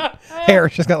 feet? Hair.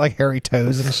 She's got, like, hairy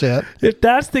toes and shit. If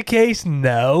that's the case,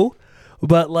 no.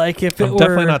 But like if it I'm were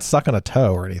definitely not sucking a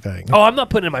toe or anything. Oh, I'm not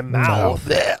putting it in my mouth.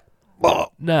 No.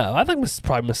 No, I'd like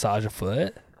probably massage a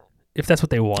foot if that's what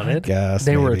they wanted. guess,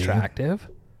 they were maybe. attractive.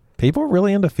 People are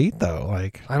really into feet, though.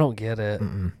 Like, I don't get it.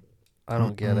 I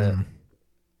don't get it.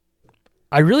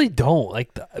 I really don't.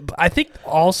 Like, I think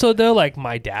also though, like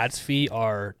my dad's feet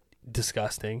are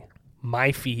disgusting.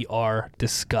 My feet are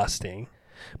disgusting.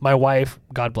 My wife,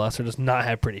 God bless her, does not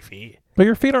have pretty feet. but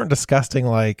your feet aren't disgusting.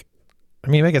 Like, I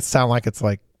mean, you make it sound like it's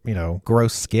like, you know,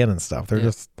 gross skin and stuff. They're Yeah.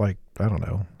 just like, I don't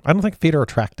know. I don't think feet are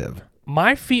attractive.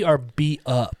 My feet are beat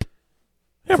up.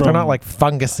 Yeah, but they're From- not like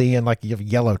fungusy and like you have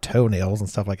yellow toenails and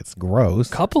stuff. Like, it's gross.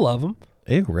 Couple of them.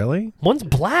 Ew, really? One's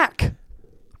black,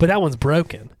 but that one's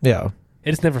broken. Yeah. It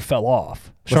just never fell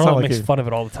off. It's not Charlotte like makes you- fun of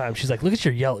it all the time. She's like, "Look at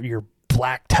your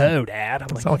black toe, Dad." I'm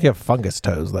It's like, not like you have fungus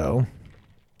toes, though.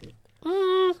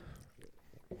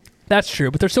 "That's true,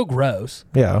 but they're still gross.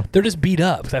 Yeah. They're just beat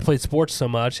up because I played sports so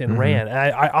much and ran. And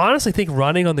I honestly think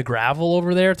running on the gravel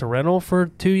over there at the rental for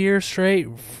 2 years straight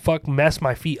messed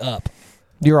my feet up.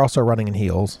 You're also running in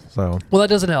heels, so Well, that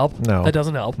doesn't help. No. That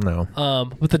doesn't help. no.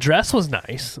 But the dress was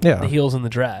nice. Yeah. The heels and the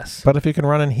dress. But if you can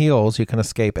run in heels, you can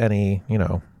escape any, you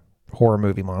know, horror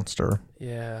movie monster.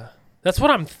 Yeah. That's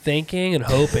what I'm thinking and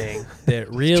hoping that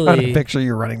Trying to really picture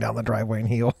you running down the driveway in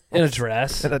heel in a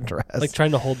dress, in a dress. like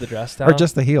trying to hold the dress down. or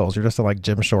just the heels. You're just in like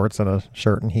gym shorts and a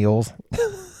shirt and heels.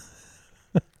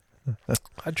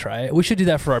 I'd try it. We should do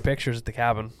that for our pictures at the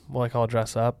cabin. We'll like all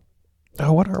dress up.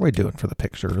 Oh, what are we doing for the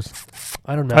pictures?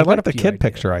 I don't know. I I've got like a the few kid ideas.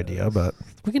 picture idea, but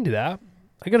We can do that.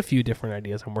 I got a few different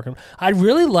ideas I'm working on. I'd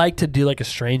really like to do like a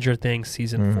Stranger Things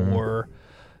season 4.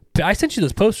 I sent you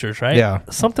those posters, right? Yeah.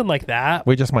 Something like that.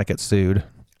 we just might get sued.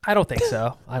 I don't think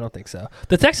so. I don't think so.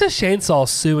 The Texas Chainsaw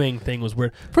suing thing was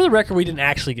weird. For the record, we didn't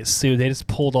actually get sued. They just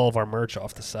pulled all of our merch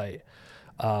off the site.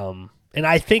 And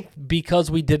I think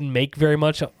because we didn't make very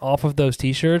much off of those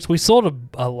T-shirts, we sold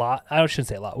a lot. I shouldn't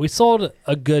say a lot. We sold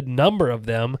a good number of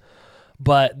them,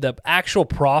 but the actual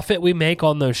profit we make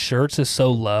on those shirts is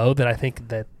so low that I think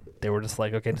that they were just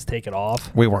like, okay, just take it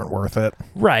off. We weren't worth it.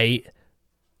 Right.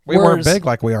 We weren't Whereas- big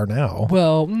like we are now.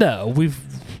 Well, no, we've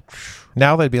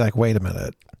Now they'd be like, wait a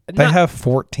minute. They have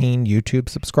 14 YouTube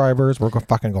subscribers. We're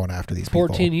fucking going after these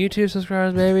 14 people. YouTube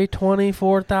subscribers, baby.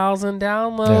 24,000 Yeah,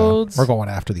 downloads. we're going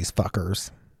after these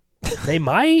fuckers. They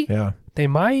might. Yeah. They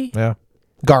might. Yeah.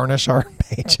 Garnish our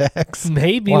paychecks.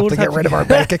 Maybe We'll have to get rid of our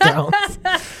bank accounts.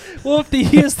 We'll have to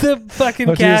use the fucking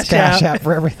We'll use Cash App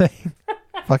for everything.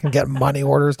 Fucking get money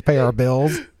orders to pay our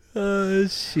bills. Oh,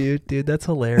 shoot, dude. That's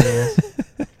hilarious.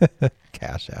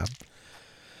 Cash App.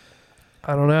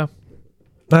 I don't know.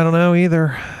 I don't know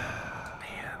either.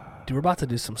 Dude, we're about to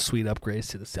do some sweet upgrades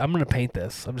to this. I'm going to paint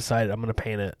this. I'm decided I'm going to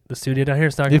paint it. The studio down here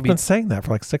is not going You've to be... been saying that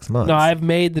for like 6 months. No, I've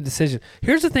made the decision.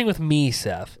 Here's the thing with me,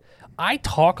 Seth. I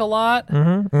talk a lot.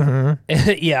 Mm-hmm,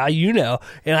 mm-hmm. Yeah, you know.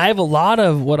 And I have a lot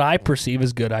of what I perceive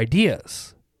as good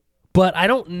ideas. But I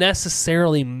don't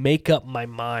necessarily make up my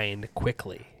mind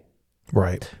quickly.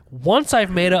 Right. Once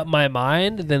I've made up my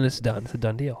mind, then it's done. It's a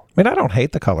done deal. I mean, I don't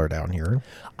hate the color down here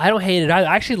I don't hate it. I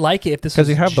actually like it if this was because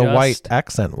you have the just- white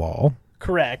accent wall,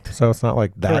 Correct. so it's not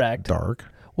like that Correct. dark.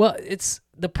 Well, it's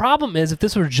the problem is if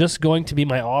this were just going to be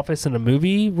my office in a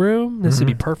movie room, this would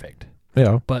be perfect.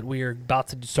 Yeah. But we are about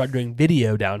to start doing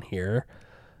video down here.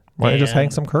 Why don't you just hang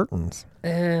And- some curtains?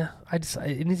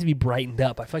 it needs to be brightened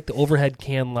up. I feel like the overhead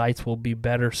can lights will be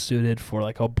better suited for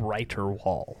like a brighter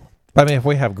wall. I mean, if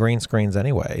we have green screens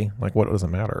anyway, like what does it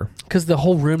matter? Because the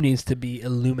whole room needs to be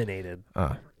illuminated.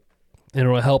 Ah. And it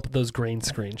will help those green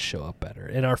screens show up better.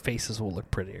 And our faces will look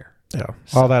prettier. Yeah.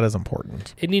 All that is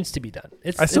important. It needs to be done.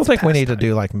 I still it's think we past need to time.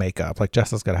 do like makeup. Like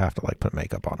Jessica's gonna have to like put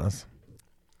makeup on us.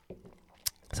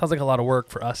 Sounds like a lot of work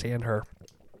for us and her.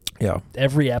 Yeah.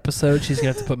 Every episode, she's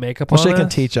going to have to put makeup Well, on she can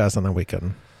us. teach us, and then we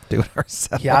can do it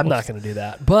ourselves. Yeah, I'm not going to do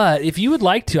that. But if you would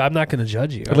like to, I'm not going to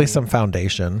judge you. At least some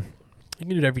foundation. You can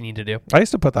do whatever you need to do. I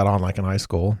used to put that on like in high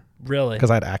school Really? because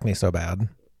I had acne so bad.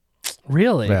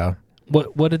 Really? Yeah.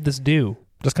 What did this do?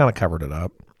 Just kind of covered it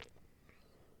up.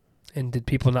 And did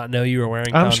people not know you were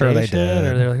wearing I'm sure they foundation?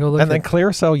 did. Or they're like, oh, look And then at-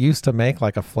 Clearasil used to make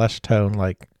like a flesh tone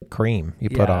like cream you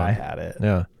put Yeah, on. I had it.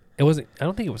 Yeah. It wasn't. I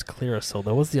don't think it was Clearasil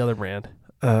though. What's the other brand?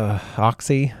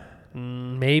 Oxy.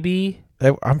 Maybe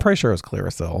I'm pretty sure it was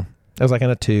Clearasil. It was like in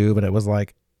a tube, and it was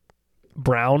like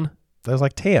brown. it was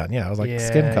like tan. Yeah, it was like yeah,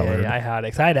 skin colored. Yeah, I had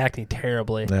it. 'Cause I had acne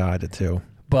terribly. Yeah, I did too.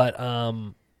 But I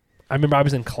remember I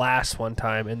was in class one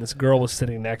time, and this girl was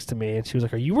sitting next to me, and she was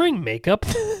like, "Are you wearing makeup?"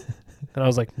 And I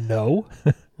was like, "No."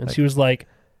 And she was like,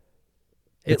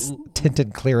 It's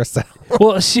tinted Clearasil.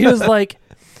 Well, she was like,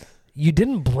 "You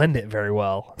didn't blend it very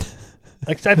well."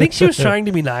 Like, I think she was trying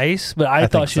to be nice, but I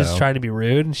thought think she was so. trying to be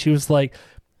rude. And she was like,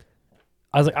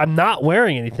 I was like, "I'm not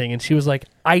wearing anything." And she was like,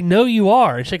 "I know you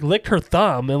are." And she like licked her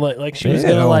thumb and like she was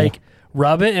gonna Ew. like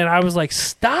rub it, and I was like,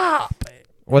 "Stop."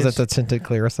 Was And it the tinted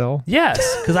Clearasil? Yes,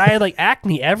 because I had like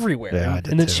acne everywhere. Yeah, I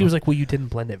did and then too. she was like, "Well, you didn't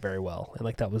blend it very well," and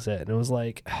like that was it. And it was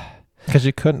like, Because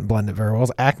you couldn't blend it very well. It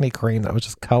was acne cream that was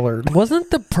just colored. wasn't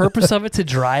the purpose of it to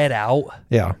dry it out?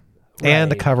 Yeah.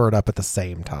 And to Right. cover it up at the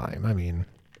same time. I mean,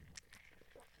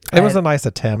 it was a nice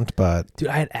attempt, but Dude,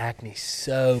 I had acne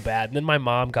so bad. And then my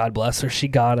mom, God bless her, she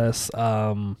got us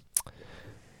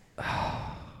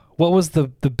what was the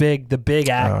big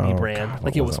acne Oh, brand? God,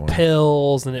 Like what it was was that one?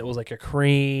 pills and it was like a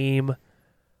cream.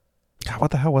 God,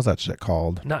 what the hell was that shit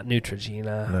called? Not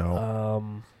Neutrogena.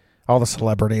 No. All the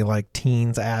celebrity like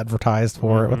teens advertised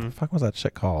for it. What Mm-hmm. the fuck was that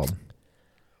shit called?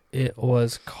 It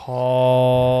was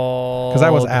called Because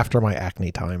that was after my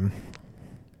acne time.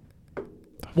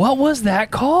 What was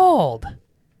that called?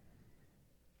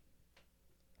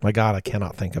 My God, I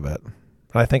cannot think of it.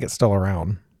 I think it's still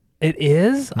around. It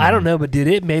is? I Hmm. don't know, but dude,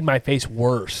 it made my face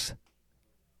worse.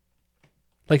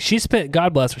 Like she spent,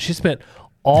 God bless her, she spent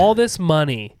all this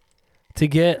money to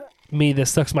get me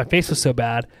this stuff 'cause my face was so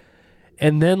bad.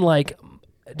 And then like,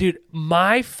 dude,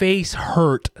 my face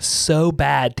hurt so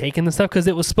bad taking this stuff because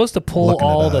it was supposed to pull Looking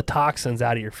it all the up. toxins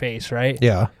out of your face, right?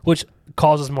 Yeah. Which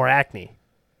causes more acne.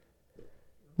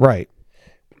 Right.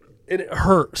 And it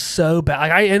hurt so bad.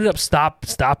 Like I ended up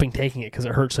stopping taking it because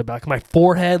it hurt so bad. Like, my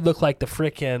forehead looked like the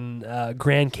freaking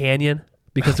Grand Canyon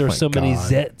because there were my so many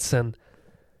God. zits and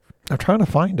I'm trying to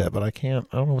find it, but I can't.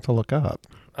 I don't know what to look up.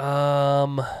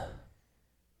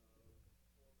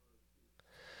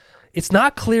 It's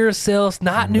not Clearasil. It's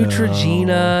not No.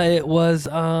 Neutrogena. It was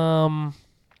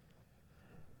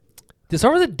Did it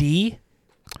start with a D?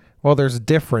 Well, there's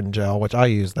different gel, which I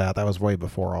used that. That was way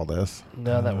before all this.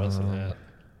 No, that wasn't it.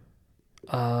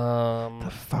 The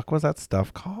fuck was that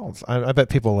stuff called? I bet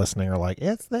people listening are like,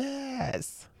 it's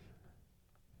this.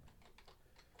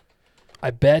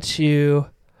 I bet you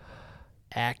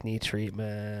acne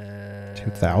treatment.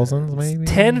 2000s maybe?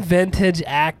 10 vintage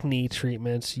acne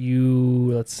treatments.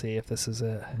 Let's see if this is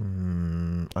it.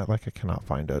 I cannot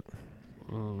find it.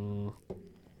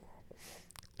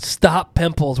 Stop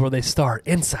pimples where they start,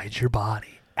 inside your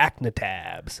body.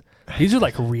 Acnetabs. These are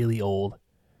like really old.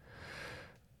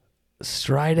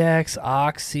 Stridex,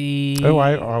 Oxy. Oh,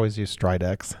 I always use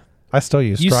Stridex. I still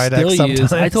use You Stridex still sometimes.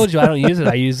 use. I told you I don't use it.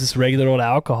 I use this regular old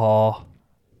alcohol.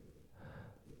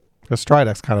 The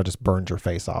Stridex kind of just burns your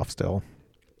face off still.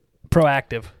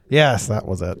 Proactive. Yes, that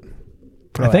was it.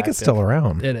 I think it's Proactive. still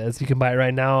around. It is. You can buy it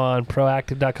right now on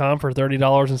proactive.com for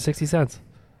 $30.60.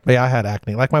 But yeah, I had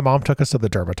acne. Like my mom took us to the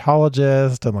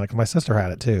dermatologist, and like my sister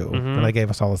had it too. Mm-hmm. And they gave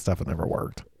us all this stuff. It never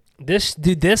worked. This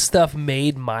stuff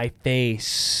made my face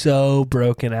so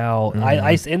broken out.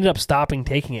 I ended up stopping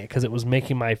taking it because it was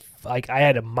making my I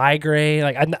had a migraine.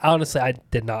 Like honestly, I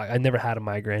did not. I never had a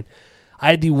migraine. I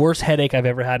had the worst headache I've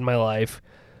ever had in my life,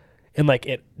 and like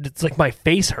it's like my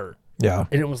face hurt, Yeah.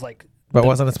 and it was like. But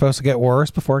wasn't it supposed to get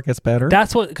worse before it gets better?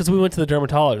 That's what, because we went to the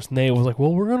dermatologist and they was like,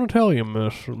 well, we're going to tell you,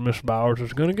 Miss Bowers,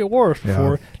 it's going to get worse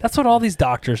before. Yeah. That's what all these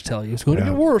doctors tell you. It's going to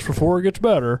get worse before it gets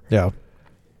better. Yeah.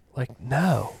 Like,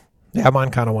 no. Yeah,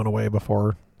 mine kind of went away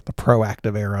before the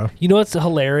proactive era. You know what's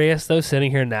hilarious, though,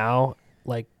 sitting here now?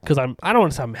 Like, because I don't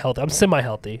want to say I'm healthy. I'm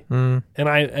semi-healthy. And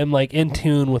I am, like, in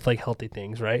tune with, like, healthy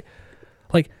things, right?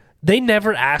 Like, they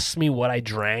never asked me what I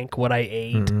drank, what I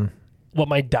ate, what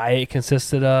my diet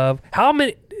consisted of.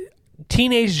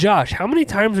 Teenage Josh, how many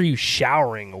times are you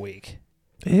showering a week?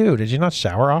 Ew, did you not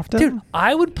shower often? Dude,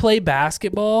 I would play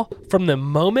basketball from the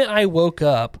moment I woke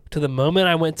up to the moment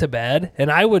I went to bed, and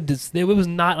it was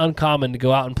not uncommon to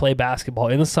go out and play basketball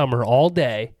in the summer all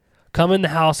day, come in the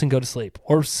house and go to sleep,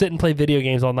 or sit and play video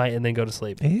games all night and then go to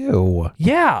sleep. Ew.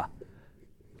 Yeah.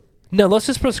 No, let's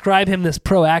just prescribe him this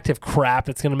proactive crap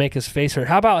that's going to make his face hurt.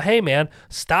 How about, hey, man,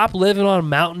 stop living on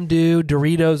Mountain Dew,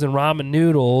 Doritos, and ramen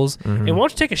noodles, and why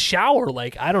don't you take a shower,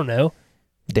 like, I don't know,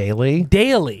 Daily?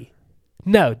 daily?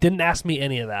 No, didn't ask me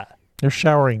any of that. You're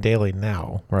showering daily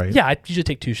now, right? Yeah, I usually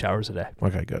take 2 showers a day.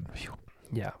 Okay, good.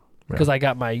 Yeah, because I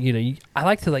got my, I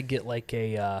like to like get like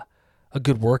a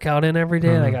good workout in every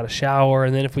day. And I got a shower,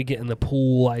 and then if we get in the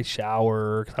pool, I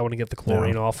shower because I want to get the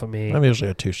chlorine off of me, I'm usually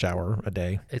a 2 shower a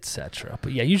day. etc.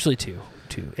 But yeah, usually two,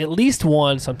 at least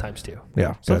 1, sometimes 2, Yeah.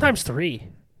 good. sometimes 3.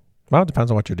 Well, it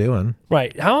depends on what you're doing.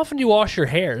 Right? How often do you wash your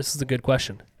hair? This is a good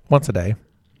question. Once a day.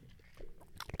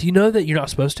 Do you know that you're not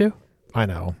supposed to? I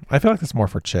know. I feel like it's more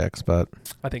for chicks, but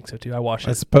I think so too. I wash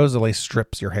it it. supposedly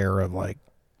strips your hair of like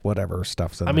whatever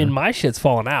stuff's in I there. mean, my shit's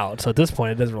falling out, so at this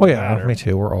point, it doesn't well, really yeah, matter. me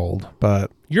too. We're old, but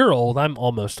You're old. I'm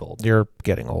almost old. you're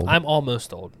getting old. I'm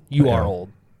almost old. You Yeah. are old.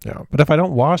 Yeah, but if I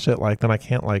don't wash it, like then I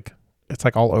can't like. It's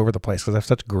like all over the place because I have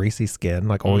such greasy skin,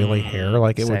 like oily hair.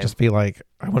 Like it same. would just be like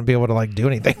I wouldn't be able to like do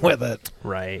anything with it.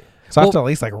 Right. So I have Well- to at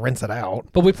least like rinse it out.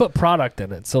 But we put product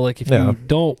in it. So, like, if Yeah. you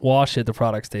don't wash it, the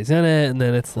product stays in it. And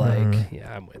then it's like, Mm-hmm.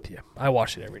 yeah, I'm with you. I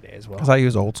wash it every day as well. Because I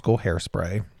use old school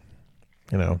hairspray.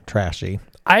 You know, trashy.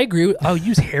 I agree.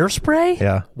 Use hairspray?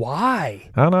 Yeah. Why?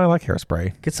 I don't know. I like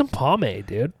hairspray. Get some pomade,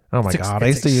 dude. Oh my God. I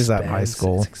used to use that in high expensive.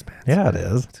 school. It's expensive. Yeah, it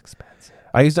is. It's expensive.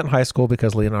 I used it in high school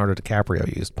because Leonardo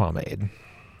DiCaprio used pomade.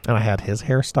 And I had his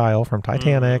hairstyle from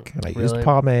Titanic. And I used really?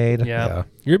 pomade. Yeah.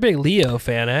 You're a big Leo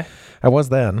fan, eh? I was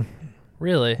then.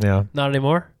 Really? Yeah. Not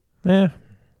anymore? Yeah.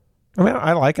 I mean,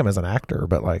 I like him as an actor,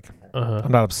 but like, Uh-huh.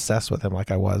 I'm not obsessed with him like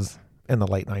I was in the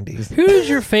late 90s. Who is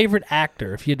your favorite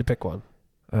actor, if you had to pick one?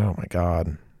 Oh my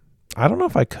God. I don't know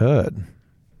if I could,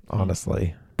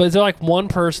 honestly. But is there like one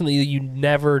person that you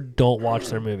never don't watch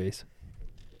their movies?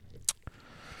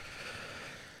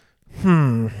 I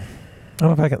don't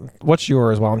know if I can. What's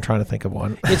yours while I'm trying to think of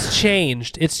one? It's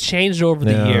changed. It's changed over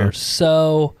the Yeah. years.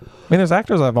 So, I mean, there's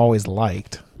actors I've always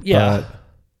liked. yeah.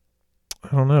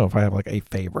 But I don't know if I have like a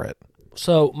favorite.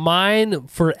 So mine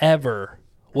forever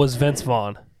was Vince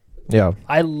Vaughn. Yeah.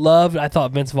 I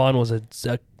thought Vince Vaughn was a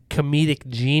comedic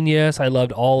genius. I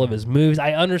loved all of his movies.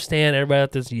 I understand everybody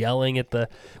out there's yelling at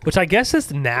which I guess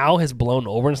is now has blown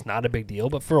over and it's not a big deal.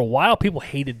 But for a while, people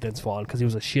hated Vince Vaughn because he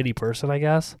was a shitty person, I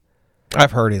guess.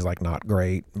 I've heard he's like not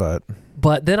great, but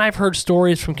But then I've heard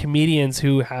stories from comedians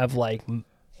who have like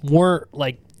weren't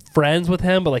like friends with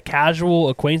him, but like casual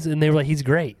acquaintances, and they were like, he's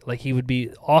great. Like he would be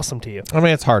awesome to you. I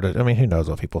mean, it's hard to. I mean, who knows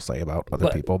what people say about other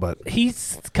But- people, but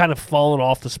He's kind of fallen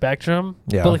off the spectrum.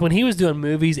 Yeah. But like when he was doing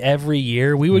movies every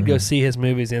year, we would go see his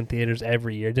movies in theaters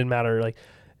every year. It didn't matter. Like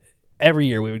every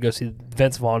year we would go see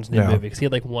Vince Vaughn's new Yeah. movie because he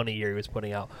had like one a year he was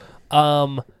putting out.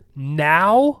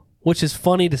 Now, which is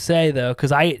funny to say though,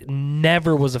 because I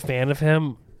never was a fan of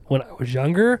him when I was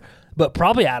younger, but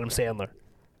probably Adam Sandler.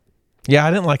 yeah,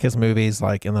 I didn't like his movies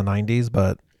like in the 90s,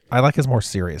 but I like his more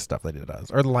serious stuff that he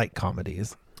does, or light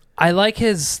comedies. I like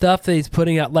his stuff that he's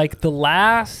putting out. Like the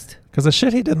last, Because the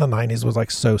shit he did in the 90s was like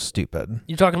so stupid.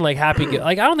 you're talking like like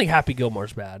I don't think Happy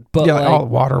Gilmore's bad, but Yeah, like all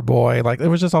Waterboy. Like, it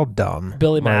was just all dumb.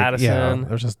 Billy Like, Madison. Yeah,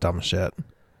 it was just dumb shit.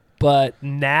 But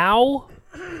now,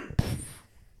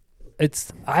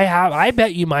 I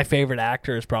bet you my favorite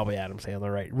actor is probably Adam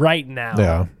Sandler right now.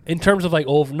 Yeah. In terms of like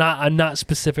I'm not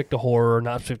specific to horror,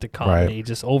 not specific to comedy,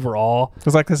 just overall.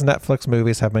 Because like his Netflix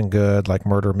movies have been good, like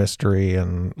Murder Mystery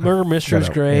and Murder Mystery's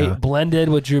great. Yeah. Blended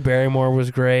with Drew Barrymore was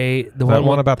great. The That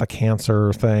one about the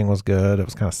cancer thing was good. It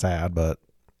was kind of sad, but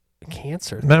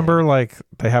cancer. remember, like,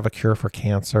 they have a cure for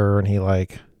cancer, and he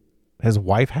like his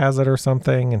wife has it or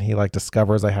something, and he like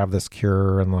discovers they have this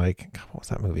cure, and like, God, what was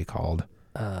that movie called?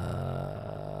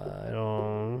 I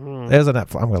don't. It was a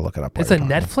Netflix. I'm gonna look it up. It's a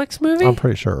Netflix movie, I'm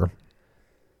pretty sure.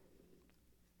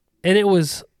 and it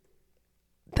was.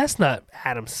 That's not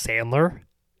Adam Sandler.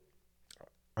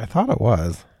 I thought it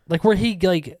was. Like where he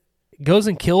like goes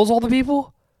and kills all the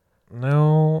people.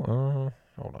 No,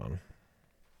 hold on.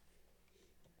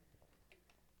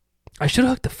 I should have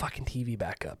hooked the fucking TV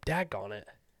back up. Daggone it.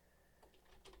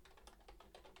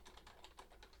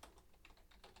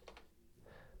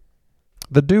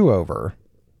 The Do-Over.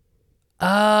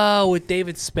 Oh, with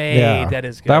David Spade. Yeah, That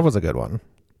is good. That was a good one.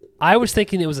 I was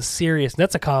thinking it was a serious.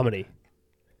 That's a comedy.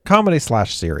 Comedy /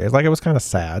 serious. Like, it was kind of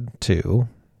sad too,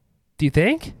 Do you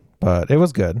think? but it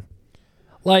was good.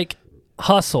 Like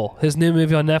Hustle, his new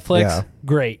movie on Netflix. Yeah.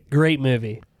 Great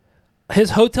movie.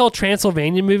 His Hotel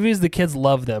Transylvania movies, the kids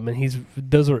love them, and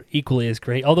those are equally as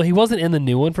great. Although he wasn't in the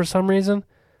new one for some reason.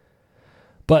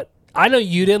 But I know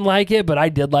you didn't like it, but I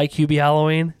did like Hubie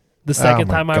Halloween. The second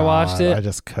Oh my time I watched God, it, I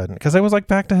just couldn't, because it was like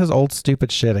back to his old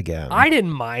stupid shit again. I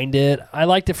didn't mind it. I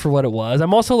liked it for what it was.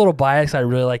 I'm also a little biased. I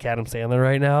really like Adam Sandler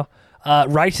right now.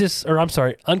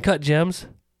 Uncut Gems.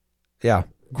 Yeah.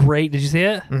 Great. Did you see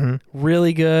it? Mm-hmm.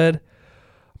 Really good.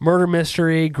 Murder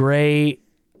Mystery. Great.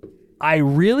 I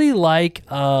really like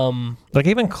Like,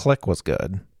 even Click was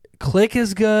good. Click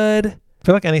is good. I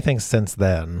feel like anything since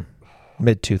then,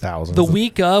 mid 2000s. The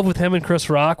Week Of with him and Chris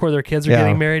Rock, where their kids are Yeah.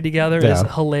 getting married together, is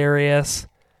Yeah. hilarious.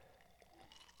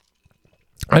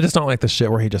 I just don't like the shit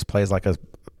where he just plays like a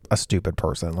stupid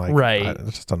person. Like, Right.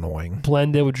 It's just annoying.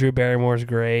 Blended with Drew Barrymore is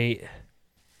great.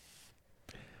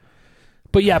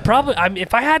 But yeah, probably.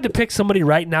 If I had to pick somebody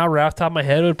right now, right off the top of my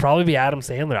head, it would probably be Adam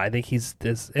Sandler. I think he's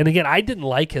this. And again, I didn't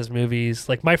like his movies.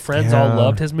 Like my friends all Yeah.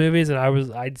 loved his movies, and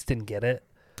I just didn't get it.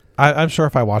 I'm sure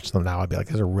if I watched them now, I'd be like,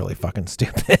 these are really fucking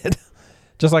stupid.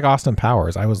 Just like Austin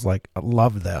Powers. I was like,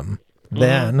 loved them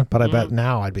then, but I bet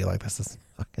now I'd be like, this is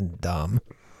fucking dumb.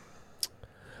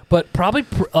 But probably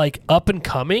like up and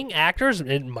coming actors,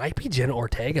 it might be Jenna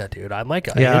Ortega, dude. I'm like,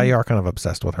 Yeah, you are kind of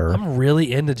obsessed with her. I'm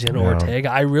really into Jenna Yeah. Ortega.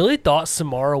 I really thought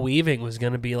Samara Weaving was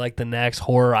going to be like the next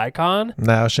horror icon.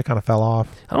 No, she kind of fell off.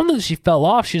 I don't know that she fell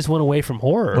off. She just went away from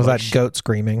horror. Was Like, that goat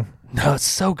screaming? No, it's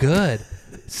so good.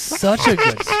 Such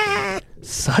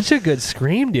a good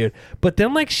scream, dude. But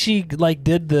then like she like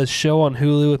did the show on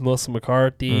Hulu with Melissa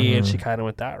McCarthy, and she kind of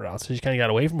went that route. So she kind of got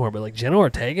away from her. But like Jenna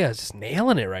Ortega is just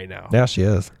nailing it right now. Yeah, she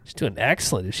is. She's doing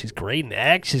excellent. Dude. She's great in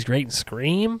X. She's great in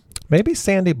Scream. Maybe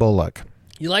Sandy Bullock.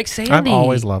 You like Sandy? I've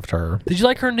always loved her. Did you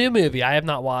like her new movie? I have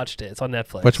not watched it. It's on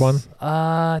Netflix. Which one?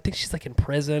 I think she's like in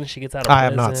prison. She gets out of I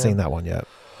prison. have not seen that one yet.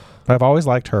 But I've always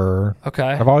liked her. Okay.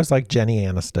 I've always liked Jenny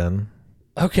Aniston.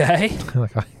 Okay.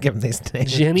 Like, I give them these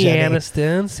names. Jenny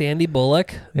Aniston, Sandy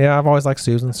Bullock. Yeah, I've always liked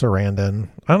Susan Sarandon.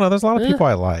 I don't know. There's a lot of people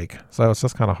I like, so it's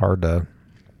just kind of hard to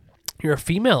You're a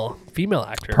female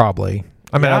actor. probably.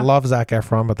 I mean, Yeah? I love Zac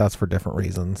Efron, but that's for different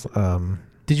reasons.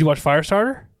 Did you watch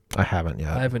Firestarter? I haven't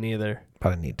yet, I haven't either.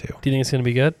 but I need to. Do you think it's going to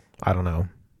be good? I don't know.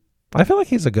 I feel like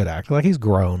he's a good actor. Like, he's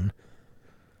grown.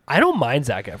 I don't mind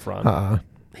Zac Efron.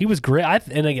 He was great.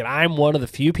 And again, I'm one of the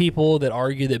few people that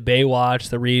argue that Baywatch,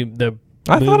 the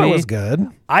I thought it movie, was good.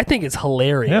 I think it's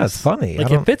hilarious. Yeah, it's funny.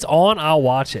 Like if it's on, I'll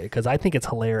watch it because I think it's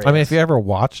hilarious. I mean, if you ever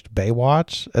watched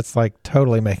Baywatch, it's like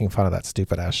totally making fun of that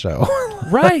stupid ass show.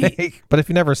 right. But if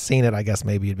you've never seen it, I guess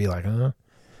maybe you'd be like, huh?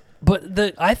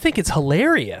 But I think it's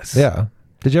hilarious. Yeah.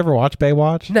 Did you ever watch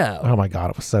Baywatch? No. Oh my God,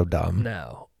 it was so dumb.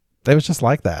 No. It was just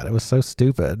like that. It was so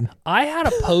stupid. I had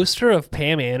a poster of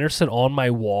Pam Anderson on my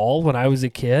wall when I was a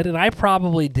kid, and I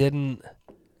probably didn't.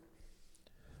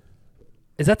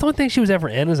 Is that the only thing she was ever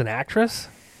in as an actress?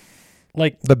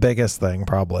 Like, The biggest thing,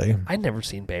 probably. I'd never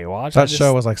seen Baywatch. That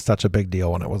show was like such a big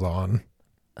deal when it was on.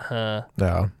 Yeah.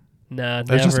 No. It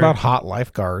It was just about hot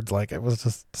lifeguards. Like, it was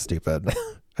just stupid.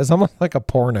 It's almost like a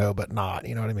porno, but not.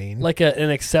 You know what I mean? like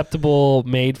an acceptable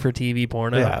made-for-TV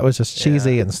porno. yeah, it was just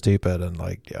cheesy and stupid and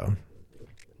like, yeah.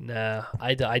 Nah,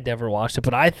 I never watched it,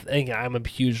 but I think I'm a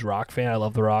huge Rock fan. I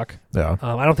love The Rock. Yeah.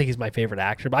 I don't think he's my favorite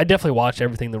actor, but I definitely watch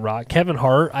everything The Rock. Kevin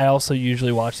Hart, I also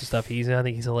usually watch the stuff he's in. I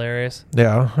think he's hilarious.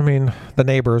 Yeah. I mean, The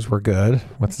Neighbors were good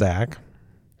with Zach.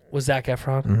 Was Zac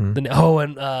Efron? Mhm.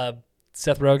 And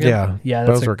Seth Rogen? Yeah. Yeah,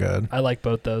 Those were good. I like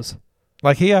both those.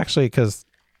 Like he actually, because,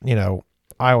 you know,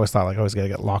 I always thought like I was going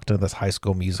to get locked into this High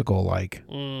School Musical, like,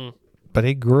 but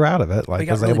he grew out of it. Like He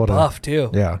got was really able buff, to.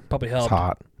 too. Yeah. Probably It's helped.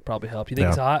 hot. Probably helped. You think Yeah.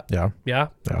 he's hot? Yeah. Yeah?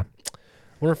 Yeah.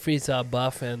 Wonder if he's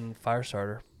buff and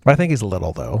Firestarter. But I think he's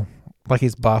little though. Like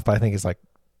he's buff, but I think he's like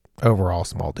overall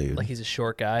small dude. Like he's a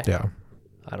short guy? yeah.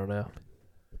 I don't know.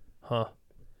 Huh.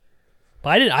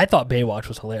 But I thought Baywatch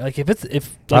was hilarious. Like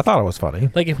I thought it was funny.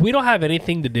 like if we don't have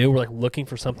anything to do, we're like looking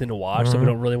for something to watch that we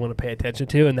don't really want to pay attention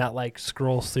to, and that like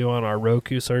scrolls through on our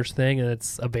Roku search thing and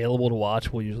it's available to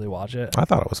watch, we'll usually watch it. I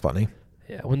thought it was funny.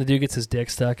 Yeah, when the dude gets his dick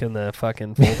stuck in the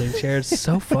fucking folding chair, it's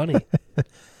so funny.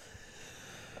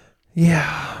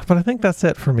 Yeah, but I think that's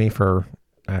it for me for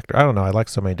actor. I don't know. I like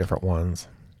so many different ones.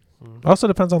 Also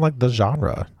depends on like the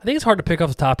genre. I think it's hard to pick off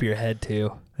the top of your head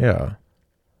too. Yeah.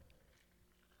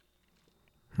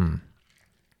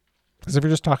 Because if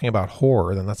you're just talking about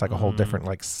horror, then that's like a whole different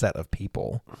like set of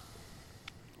people.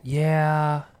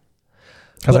 Yeah.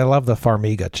 Because I love the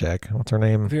Farmiga chick. What's her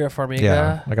name? Vera Farmiga.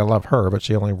 Yeah, like I love her, but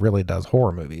she only really does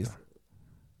horror movies.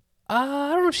 I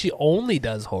don't know if she only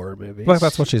does horror movies. Like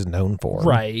that's what she's known for.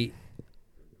 Right.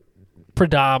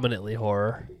 Predominantly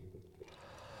horror.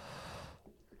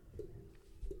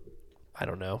 I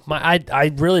don't know.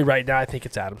 I really right now I think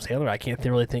it's Adam Sandler. I can't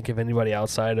really think of anybody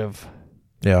outside of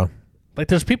Yeah. like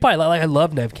there's people I like. I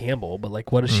love Nev Campbell, but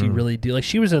like what does she really do? Like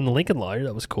she was in The Lincoln Lawyer,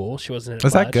 that was cool. She wasn't in it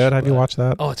Is that much, good? Have you but- watched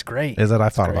that? Oh, it's great. Is it? I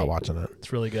thought great. about watching it.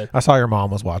 It's really good. I saw your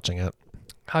mom was watching it.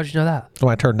 How'd you know that?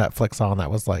 When I turned Netflix on, that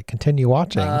was like, continue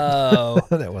watching. Oh,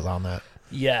 And it was on that.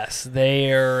 yes,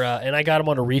 they're and I got them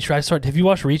on a Reacher. Have you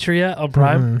watched Reacher yet on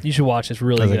Prime? You should watch. It's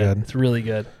really Is it good. good? It's really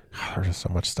good. There's just so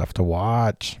much stuff to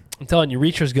watch. I'm telling you,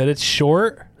 Reacher's good. It's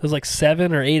short. There's like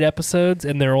 7 or 8 episodes,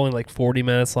 and they're only like 40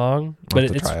 minutes long. But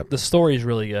have to try it. the story's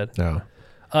really good. Yeah.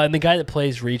 And the guy that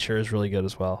plays Reacher is really good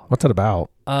as well. What's it about?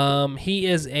 He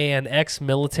is an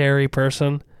ex-military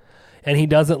person, and he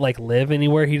doesn't like live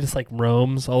anywhere. He just like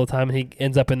roams all the time. And he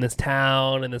ends up in this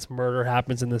town, and this murder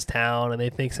happens in this town, and they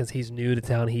think since he's new to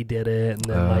town, he did it. And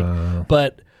then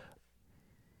but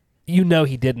you know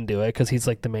he didn't do it because he's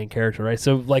like the main character, right?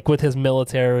 So like with his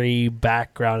military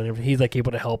background and everything, he's like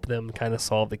able to help them kind of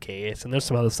solve the case. And there's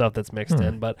some other stuff that's mixed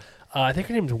in, but I think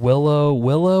her name's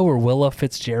Willa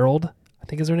Fitzgerald, I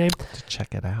think is her name. To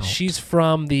check it out. She's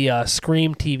from the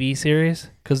Scream TV series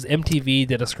because MTV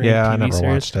did a Scream Yeah, TV I never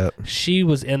series. watched it. She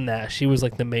was in that. She was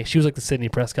like the main. She was like the Sidney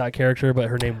Prescott character, but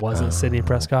her name wasn't Sidney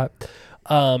Prescott.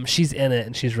 She's in it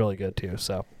and she's really good too.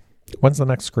 So When's the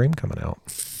next Scream coming out?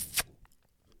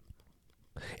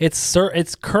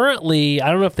 it's currently, I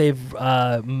don't know if they've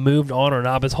moved on or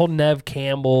not, but it's whole Nev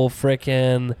Campbell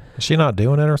frickin'. Is she not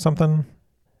doing it or something?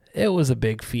 It was a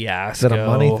big fiasco. Is it a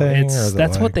money thing, or is it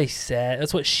That's like- what they said.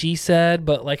 That's what she said.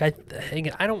 But like I'm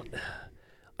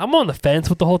on the fence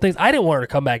with the whole thing. I didn't want her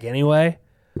to come back anyway.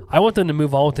 I want them to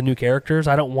move on with the new characters.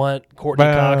 I don't want Courtney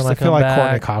Cox to I come feel like back.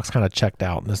 Courtney Cox kind of checked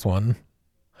out in this one.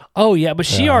 Oh yeah, but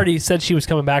she Yeah. already said she was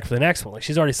coming back for the next one. Like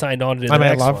she's already signed on to do the I mean, I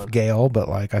next love one. Gail, but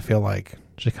like I feel like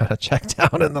she kind of checked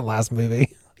out in the last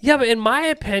movie. Yeah, but in my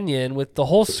opinion, with the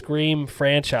whole Scream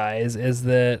franchise, is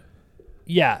that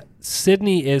yeah,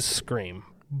 Sydney is Scream,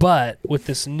 but with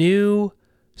this new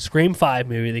Scream 5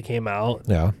 movie that came out,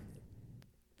 Yeah.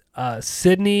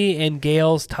 Sydney and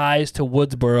Gail's ties to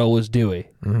Woodsboro was Dewey.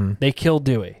 Mm-hmm. They killed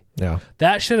Dewey. Yeah.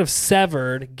 That should have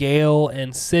severed Gail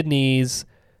and Sydney's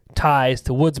ties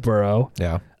to Woodsboro,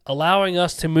 Yeah. allowing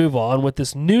us to move on with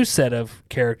this new set of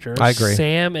characters. I agree.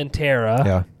 Sam and Tara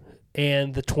Yeah.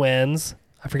 and the twins.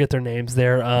 I forget their names.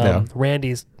 They're Yeah.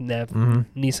 Randy's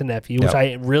niece and nephew, which Yep.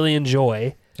 I really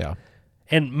enjoy. Yeah.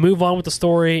 And move on with the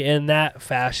story in that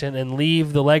fashion and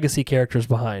leave the legacy characters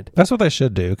behind. That's what they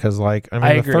should do because, like, I mean,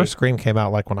 I the agree. first Scream came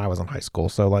out like when I was in high school,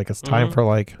 so like it's time for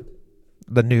like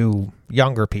the new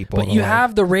younger people. But to, you like-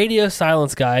 have the Radio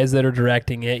Silence guys that are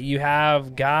directing it. You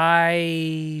have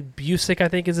Guy Busick, I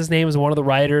think is his name, is one of the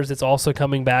writers that's also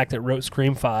coming back that wrote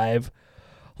Scream 5.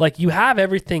 Like, you have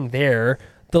everything there.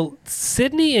 The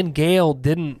Sydney and Gail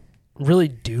didn't really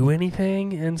do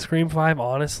anything in Scream 5,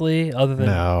 honestly, other than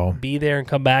No. be there and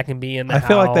come back and be in the I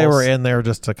feel like they were house. in there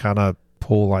just to kind of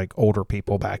pull like older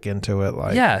people back into it,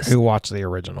 like Yes. who watch the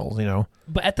originals, you know.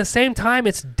 But at the same time,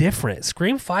 it's different.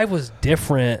 Scream 5 was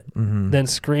different than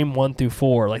Scream 1 through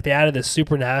 4. Like, they added this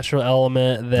supernatural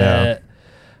element that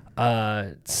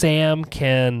Sam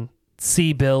can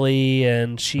see Billy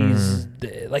and she's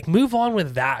like, move on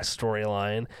with that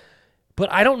storyline.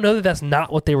 But I don't know that that's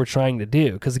not what they were trying to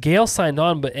do, because Gail signed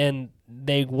on, and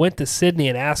they went to Sydney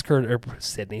and asked her, or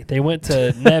Sydney, they went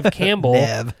to Nev Campbell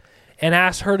and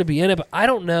asked her to be in it. But I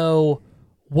don't know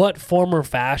what form or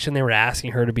fashion they were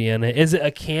asking her to be in it. Is it a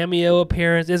cameo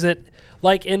appearance? Is it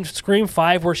like in Scream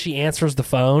 5 where she answers the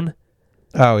phone?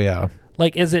 Oh, yeah.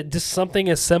 Like, is it just something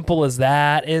as simple as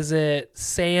that? Is it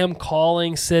Sam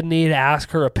calling Sydney to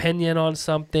ask her opinion on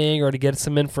something or to get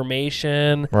some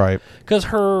information? Right. Because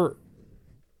her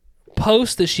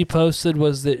post that she posted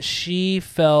was that she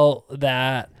felt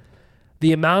that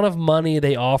the amount of money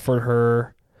they offered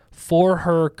her for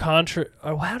her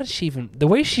how did she even, the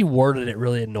way she worded it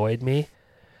really annoyed me,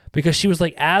 because she was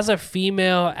like, as a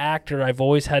female actor, I've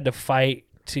always had to fight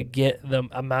to get the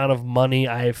amount of money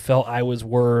I felt I was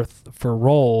worth for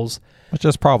roles. Which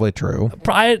is probably true.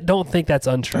 I don't think that's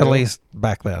untrue. At least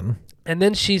back then. And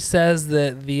then she says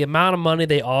that the amount of money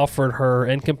they offered her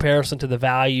in comparison to the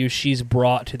value she's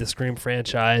brought to the Scream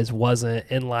franchise wasn't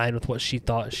in line with what she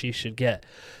thought she should get.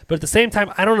 But at the same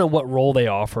time, I don't know what role they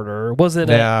offered her. Was it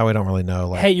we don't really know.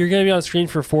 Like, hey, you're going to be on screen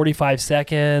for 45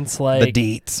 seconds? Like,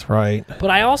 the deets, right? But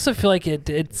I also feel like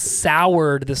it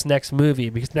soured this next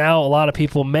movie, because now a lot of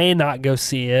people may not go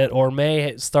see it or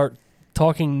may start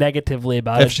talking negatively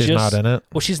about it. If she's not in it?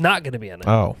 Well, she's not going to be in it.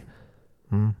 Oh.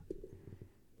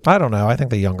 I don't know. I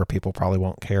think the younger people probably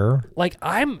won't care. Like,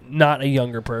 I'm not a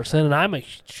younger person, and I'm a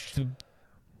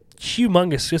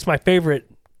humongous. It's my favorite.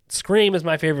 Scream is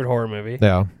my favorite horror movie.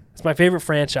 Yeah. It's my favorite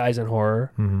franchise in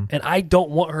horror, and I don't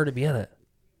want her to be in it.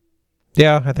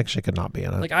 Yeah, I think she could not be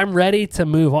in it. Like, I'm ready to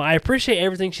move on. I appreciate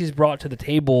everything she's brought to the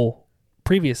table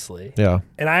previously. Yeah.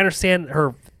 And I understand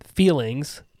her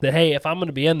feelings that, hey, if I'm going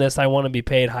to be in this, I want to be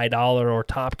paid high dollar or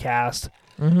top cast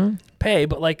pay.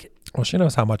 But, like, well, she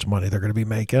knows how much money they're going to be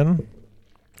making.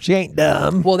 She ain't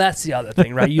dumb. well, that's the other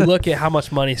thing, right? You look at how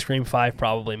much money Scream 5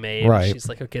 probably made. Right. And she's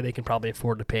like, okay, they can probably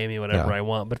afford to pay me whatever Yeah. I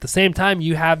want. But at the same time,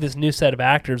 you have this new set of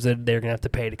actors that they're going to have to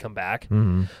pay to come back.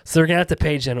 Mm-hmm. So they're going to have to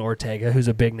pay Jenna Ortega, who's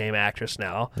a big name actress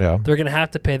now. Yeah. They're going to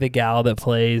have to pay the gal that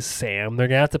plays Sam. They're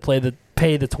going to have to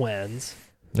pay the twins.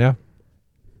 Yeah.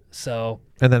 So,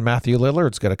 And then Matthew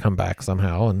Lillard's going to come back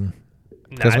somehow, and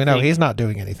because we know he's not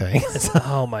doing anything.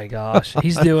 Oh my gosh,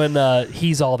 he's doing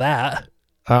He's All That.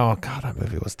 Oh God, that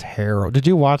movie was terrible. Did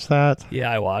you watch that?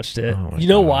 Yeah, I watched it. Oh my You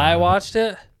know why I God. watched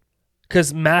it?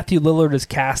 Because Matthew Lillard is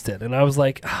casted, and I was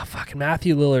like, fucking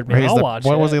Matthew Lillard, man, I'll watch it.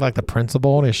 What was he, like the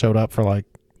principal, and he showed up for like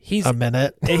He's a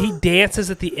minute? and he dances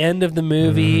at the end of the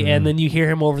movie, and then you hear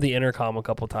him over the intercom a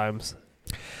couple times.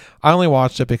 I only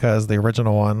watched it because the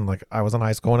original one, like I was in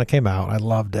high school when it came out. I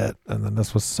loved it, and then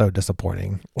this was so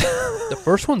disappointing. The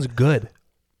first one's good.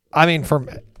 I mean,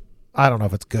 I don't know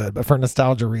if it's good, but for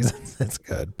nostalgia reasons, it's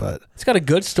good. But It's got a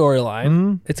good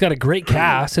storyline. It's got a great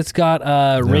cast. It's got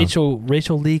Rachel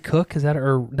Lee Cook. Is that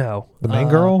or no? The main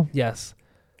girl? Yes.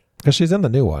 because she's in the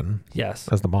new one Yes.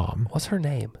 as the mom. What's her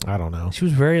name? I don't know. She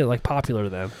was very popular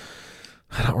then.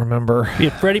 I don't remember. You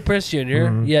had Freddie Prinze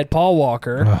Jr. You had Paul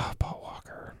Walker. Oh, Paul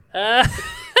Walker.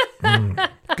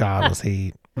 God, was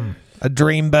he a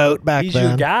dreamboat back He's then?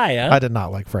 your guy, huh? I did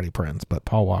not like Freddie Prinze, but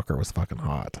Paul Walker was fucking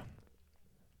hot.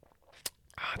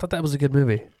 I thought that was a good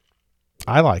movie.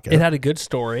 I like it. It had a good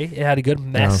story. It had a good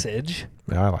message.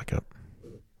 Yeah, I like it.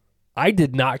 I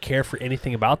did not care for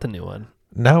anything about the new one.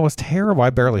 No, it was terrible. I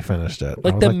barely finished it. I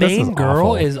Like was the this main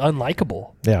girl awful. is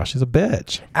unlikable. Yeah, she's a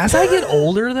bitch. As I get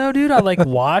older though, dude, I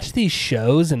watch these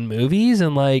shows and movies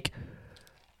and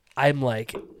I'm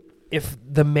like, if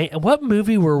the what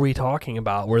movie were we talking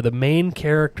about where the main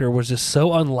character was just so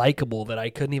unlikable that I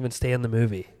couldn't even stay in the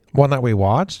movie? One that we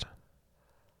watched?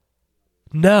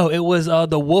 No, it was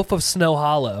The Wolf of Snow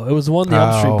Hollow. It was one of the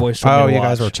Elm Street Boys. Oh, you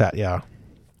guys were chat. Yeah.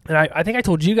 And I think I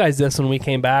told you guys this when we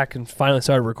came back and finally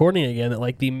started recording again,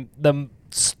 that the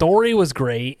story was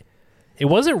great. It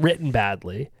wasn't written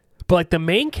badly, but the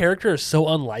main character is so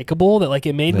unlikable that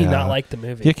it made me not like the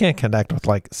movie. You can't connect with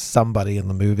somebody in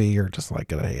the movie. You're just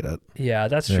gonna hate it. Yeah,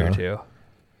 that's true too.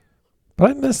 But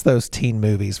I miss those teen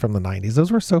movies from the 90s.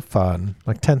 Those were so fun.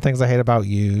 Like 10 Things I Hate About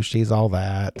You, She's All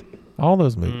That. All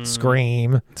those movies.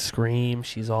 Scream. Scream,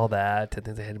 She's All That. 10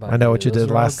 Things I Hate About I Know You. What You Those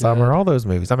Did are all Last good. Summer. All those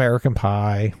movies. American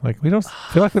Pie. We don't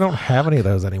feel like we don't have any of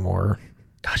those anymore.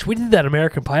 Gosh, we did that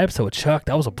American Pie episode with Chuck.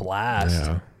 That was a blast.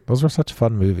 Yeah. Those were such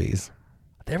fun movies.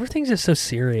 Everything's just so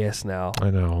serious now. I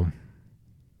know.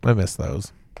 I miss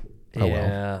those. Oh,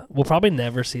 yeah. We'll probably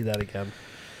never see that again.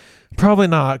 Probably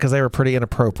not, because they were pretty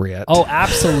inappropriate. Oh,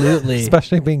 absolutely.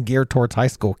 Especially being geared towards high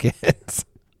school kids.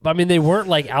 I mean, they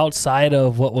weren't outside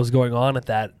of what was going on at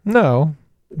that. No,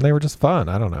 they were just fun.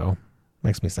 I don't know.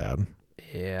 Makes me sad.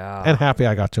 Yeah. And happy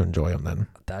I got to enjoy them then.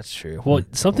 That's true. Well,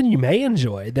 something you may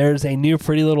enjoy. There's a new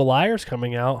Pretty Little Liars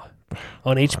coming out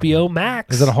on HBO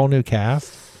Max. Is it a whole new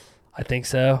cast? I think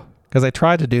so. Because they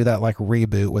tried to do that like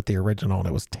reboot with the original and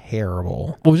it was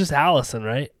terrible. Well, it was just Allison,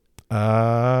 right?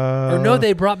 Or no,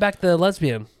 they brought back the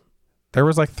lesbian. There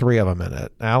was like 3 of them in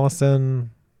it.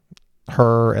 Allison,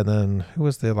 her, and then who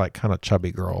was the like kind of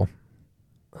chubby girl?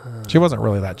 She wasn't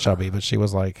really that chubby, but she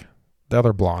was like the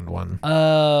other blonde one.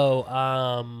 Oh,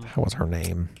 What was her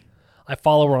name? I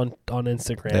follow her on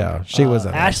Instagram. Yeah, she was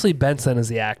in it. Ashley Benson is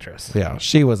the actress. Yeah,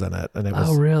 she was in it, and it was.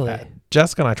 Oh, really? bad.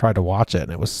 Jessica and I tried to watch it,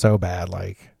 and it was so bad.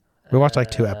 Like we watched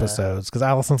like 2 episodes because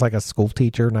Allison's like a school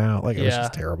teacher now. Like it was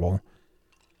just terrible.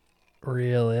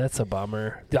 Really, that's a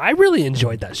bummer. Dude, I really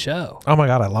enjoyed that show. Oh my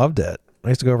god, I loved it. I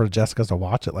used to go over to Jessica's to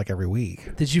watch it like every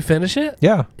week. Did you finish it?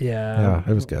 Yeah, Yeah.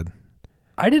 it was good.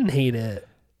 I didn't hate it.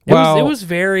 Well- It was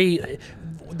very.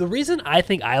 The reason I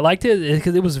think I liked it is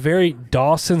because it was very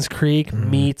Dawson's Creek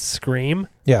meets Scream.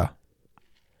 Yeah.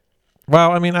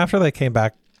 Well, I mean, after they came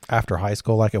back after high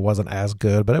school, like it wasn't as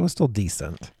good, but it was still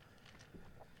decent.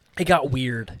 It got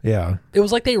weird. Yeah. It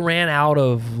was like they ran out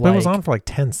of. But Like, it was on for like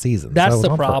 10 seasons. that's so it was the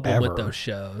on problem with forever. those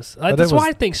shows. But That's it was- why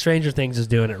I think Stranger Things is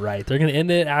doing it right. They're going to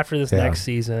end it after this Yeah. next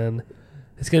season.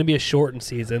 It's going to be a shortened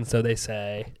season, so they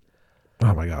say.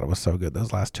 Oh my god, it was so good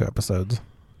those last 2 episodes.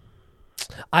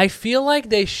 I feel like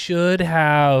they should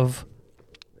have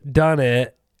done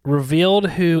it,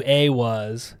 revealed who A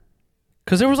was,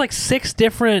 because there was like 6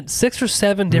 or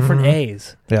 7 different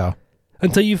A's Yeah.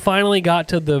 until you finally got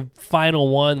to the final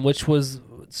one, which was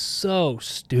so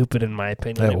stupid in my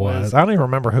opinion. It was. I don't even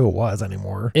remember who it was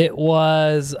anymore. It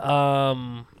was.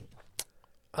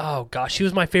 Oh gosh, she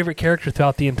was my favorite character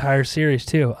throughout the entire series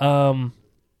too.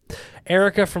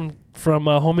 Erica from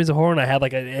Homies of Horror and I had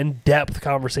like an in-depth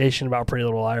conversation about Pretty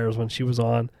Little Liars when she was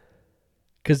on.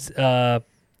 Because, God,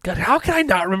 how can I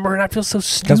not remember her and I feel so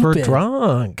stupid? Because we're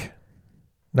drunk.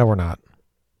 No, we're not.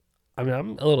 I mean,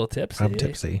 I'm a little tipsy. I'm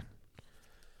tipsy.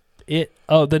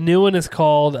 The new one is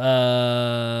called,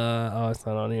 it's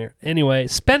not on here. Anyway,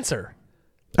 Spencer.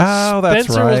 Oh, that's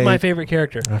Spencer right. was my favorite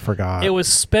character. I forgot. It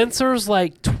was Spencer's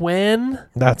like twin,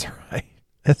 That's right.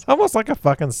 It's almost like a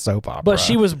fucking soap opera. but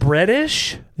she was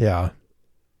British. Yeah.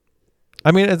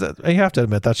 I mean, you have to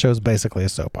admit that show's basically a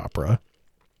soap opera.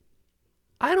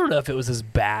 I don't know if it was as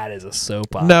bad as a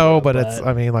soap opera. No, but it's.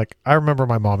 I mean, like I remember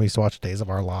my mom used to watch Days of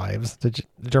Our Lives. Did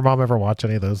your mom ever watch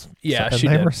any of those? Yeah, And she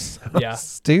they did. were so Yeah.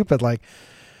 stupid. Like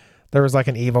there was like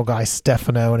an evil guy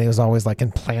Stefano, and he was always like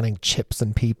implanting chips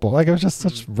in people. Like it was just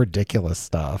such ridiculous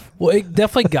stuff. Well, it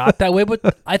definitely got that way,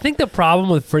 but I think the problem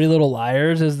with Pretty Little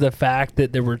Liars is the fact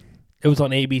that it was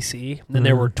on ABC, and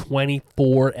there were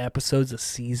 24 episodes a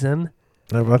season.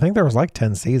 I think there was like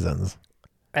 10 seasons.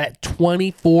 At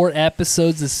 24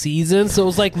 episodes a season, so it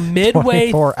was like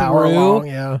midway 24 through. hour long.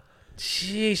 Yeah.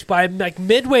 Sheesh, by like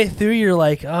midway through, you're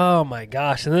like, oh my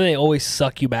gosh, and then they always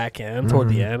suck you back in toward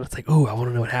the end. It's like, oh, I want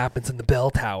to know what happens in the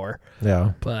bell tower.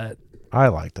 Yeah. But I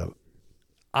liked it.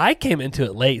 I came into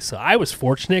it late, so I was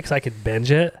fortunate because I could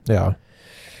binge it. Yeah.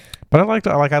 But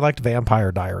I liked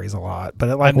Vampire Diaries a lot, but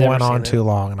it like I've never went on seen it. too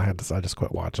long, and I just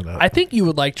quit watching it. I think you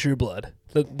would like True Blood.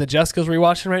 The Jessica's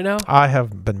rewatching right now. I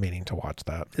have been meaning to watch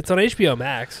that. It's on HBO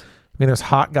Max. I mean, there's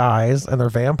hot guys and they're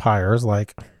vampires.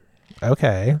 Like,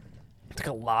 okay, It's like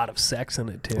a lot of sex in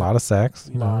it too. a lot of sex.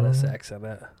 A lot of sex in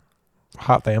it.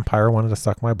 Hot vampire wanted to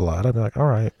suck my blood. I'd be like, all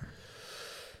right.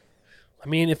 I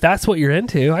mean, if that's what you're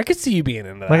into, I could see you being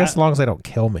into that. I guess as long as they don't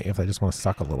kill me, if they just want to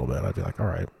suck a little bit, I'd be like, all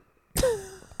right.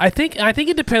 I think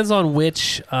it depends on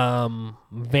which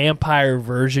vampire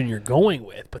version you're going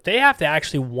with, but they have to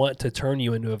actually want to turn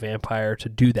you into a vampire to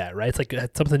do that, right? It's like it has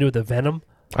something to do with the venom,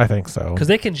 I think so. because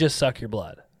they can just suck your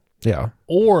blood, Yeah.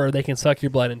 or they can suck your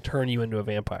blood and turn you into a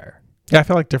vampire. Yeah, I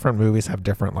feel like different movies have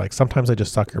different, like, sometimes they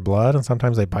just suck your blood and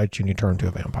sometimes they bite you and you turn into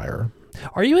a vampire.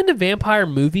 Are you into vampire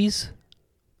movies?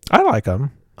 I like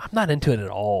them. I'm not into it at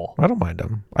all. I don't mind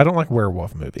them. I don't like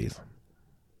werewolf movies.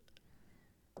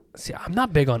 See, I'm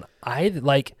not big on either.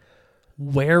 Like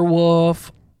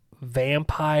werewolf,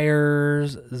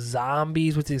 vampires,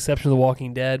 zombies, with the exception of The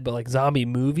Walking Dead, but like zombie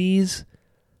movies,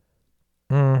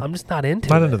 I'm just not into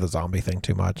Not it. into the zombie thing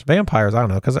too much. Vampires, I don't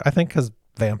know, because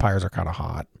vampires are kind of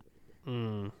hot.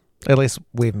 At least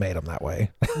we've made them that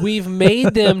way. We've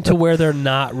made them to where they're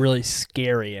not really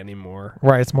scary anymore.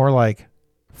 Right, it's more like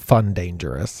fun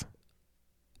dangerous.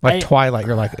 Like Twilight,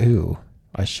 you're like, ooh,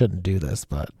 I shouldn't do this,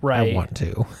 but Right. I want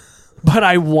to. But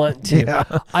I want to. Yeah.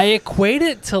 I equate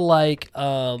it to like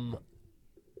what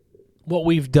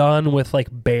we've done with like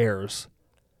bears.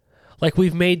 Like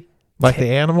we've made Like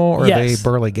the animal or Yes. the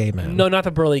burly gay man? No, not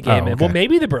the burly gay Oh, man. okay. Well,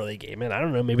 maybe the burly gay man. I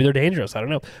don't know. Maybe they're dangerous. I don't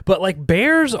know. But like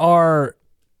bears are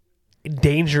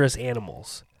dangerous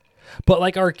animals. But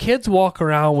like our kids walk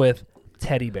around with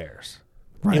teddy bears.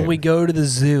 Right. And we go to the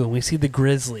zoo and we see the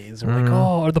grizzlies. And we're like,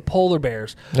 oh, or the polar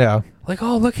bears. Yeah. Like,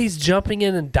 oh, look, he's jumping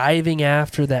in and diving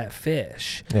after that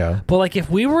fish. Yeah. But like if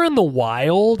we were in the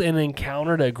wild and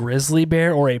encountered a grizzly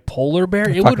bear or a polar bear,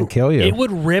 it fucking would kill you. It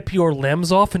would rip your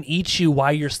limbs off and eat you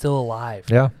while you're still alive.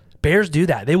 Yeah. Bears do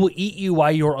that. They will eat you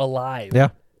while you're alive. Yeah.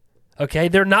 Okay?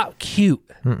 They're not cute.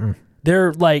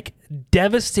 They're like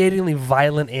devastatingly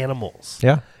violent animals.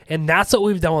 Yeah. And that's what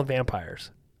we've done with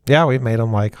vampires. Yeah. We've made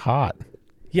them like hot.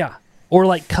 Yeah. Or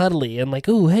like cuddly and like,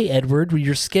 oh, hey, Edward,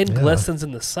 your skin glistens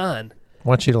in the sun.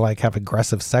 Want you to like have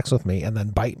aggressive sex with me and then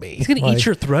bite me. He's going to Like, eat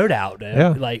your throat out. Dude. Yeah.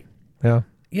 Like, Yeah.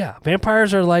 yeah,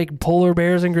 vampires are like polar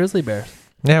bears and grizzly bears.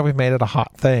 Yeah. We've made it a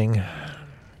hot thing.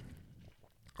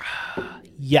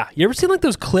 Yeah. You ever seen like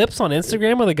those clips on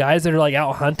Instagram of the guys that are like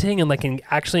out hunting and like can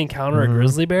actually encounter a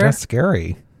grizzly bear? That's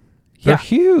scary. Yeah. They're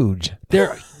huge.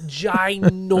 They're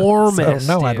ginormous.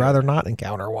 So, no, I'd dude. rather not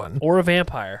encounter one. Or a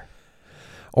vampire.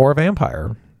 Or a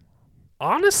vampire.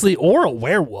 Honestly, or a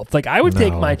werewolf. Like, I would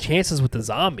take No. my chances with the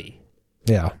zombie.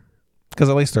 Yeah. Because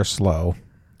at least they're slow.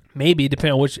 Maybe,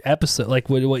 depending on which episode, like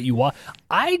what you watch.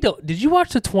 I don't. Did you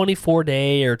watch the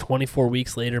 24-day or 24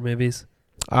 weeks later movies?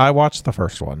 I watched the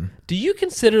first one. Do you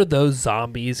consider those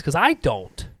zombies? Because I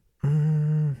don't.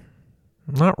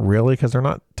 Not really, because they're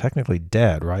not technically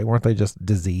dead, right? Weren't they just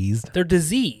diseased? They're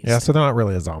diseased. Yeah, so they're not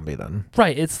really a zombie then.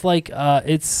 Right. It's like,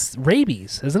 it's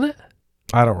rabies, isn't it?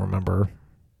 I don't remember.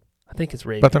 I think it's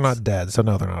rabies. But they're not dead, so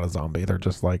no, they're not a zombie. They're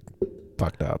just like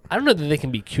fucked up. I don't know that they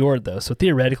can be cured, though. So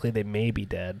theoretically, they may be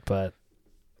dead, but.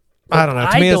 I don't know. To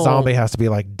I me, a don't- zombie has to be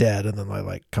like dead and then they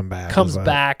like come back. Comes as a-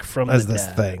 back from as the this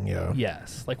dead. thing, yeah.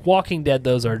 Yes. Like Walking Dead,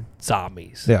 those are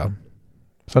zombies. Yeah.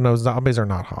 So no, zombies are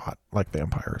not hot like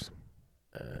vampires.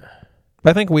 But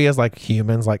I think we as like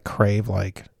humans like crave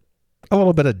like a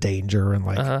little bit of danger and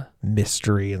like Uh-huh.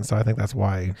 mystery, and so I think that's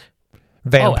why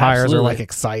vampires are absolutely. like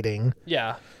exciting.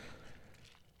 Yeah.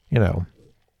 You know.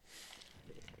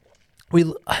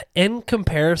 We, in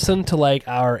comparison to like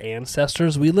our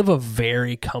ancestors, we live a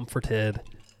very comforted,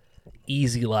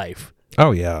 easy life.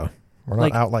 Oh yeah. We're not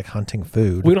Like- out like hunting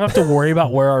food. We don't have to worry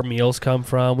about where our meals come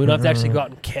from. We don't have to actually go out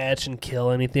and catch and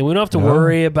kill anything. We don't have to No.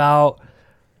 worry about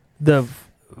the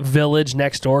village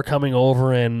next door coming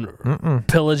over and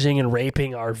pillaging and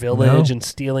raping our village No. and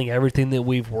stealing everything that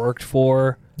we've worked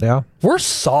for. Yeah. We're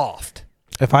soft.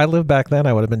 If I lived back then,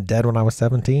 I would have been dead when I was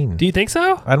 17. Do you think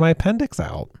so? I had my appendix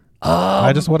out.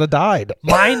 I just would have died.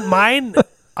 Mine.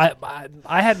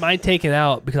 I had mine taken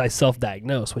out because I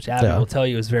self-diagnosed, which Adam Yeah. will tell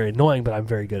you is very annoying, but I'm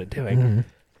very good at doing.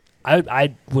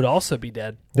 I would also be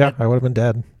dead. Yeah, I would have been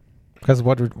dead. Because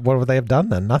what would they have done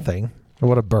then? Nothing. It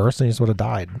would have burst and you just would have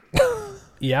died.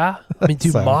 Yeah, I mean,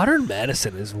 dude, So- modern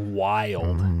medicine is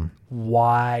wild,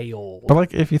 wild. But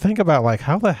like, if you think about like,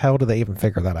 how the hell do they even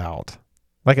figure that out?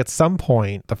 Like at some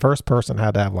point, the first person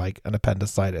had to have like an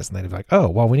appendicitis, and they'd be like, "Oh,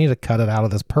 well, we need to cut it out of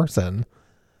this person."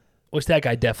 Which that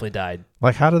guy definitely died.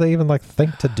 Like, how do they even like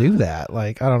think to do that?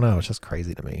 Like, I don't know. It's just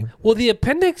crazy to me. Well, the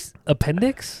appendix.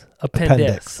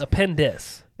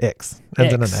 X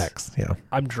ends in an X. X. Yeah,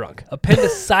 I'm drunk.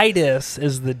 Appendicitis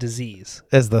is the disease.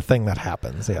 is the thing that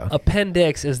happens. Yeah,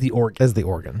 Appendix is the organ, is the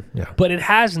organ. Yeah, but it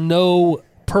has no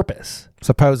purpose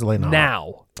supposedly not.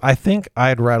 now. I think I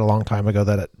had read a long time ago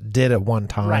that it did at one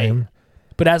time. Right.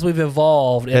 But as we've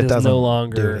evolved, It is doesn't no do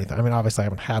longer. anything. I mean, obviously, I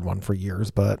haven't had one for years,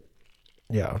 but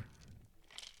yeah.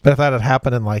 But if that had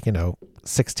happened in like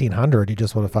 1600, you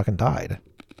just would have fucking died.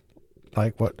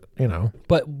 Like what?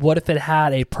 But what if it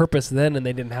had a purpose then, and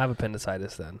they didn't have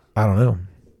appendicitis then? I don't know.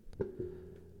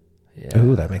 Yeah.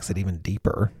 Ooh, that makes it even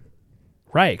deeper.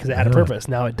 Right, because it had a Yeah. purpose.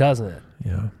 Now it doesn't.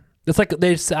 Yeah. It's like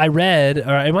I read,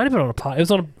 or it might have been on a pod. It was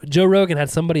on Joe Rogan had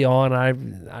somebody on. I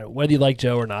whether you like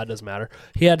Joe or not, it doesn't matter.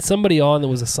 He had somebody on that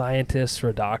was a scientist or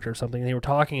a doctor or something. And they were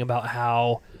talking about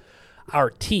how our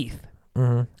teeth,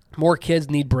 more kids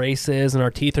need braces, and our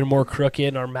teeth are more crooked,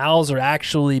 and our mouths are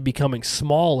actually becoming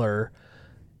smaller,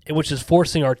 which is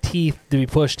forcing our teeth to be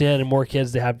pushed in, and more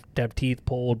kids to have teeth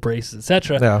pulled, braces,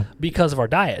 etc. Yeah. Because of our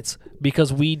diets,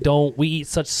 because we eat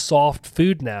such soft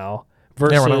food now.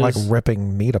 Versus, Yeah, we're not like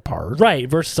ripping meat apart. right,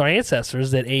 versus our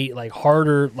ancestors that ate like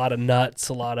harder, a lot of nuts,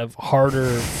 a lot of harder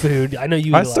food. I know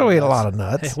you. I still eat a lot of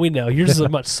nuts. We know yours is a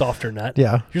much softer nut.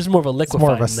 Yeah. Yours is more of a It's liquefied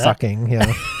more of a nut. sucking.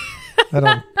 Yeah.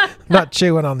 I'm not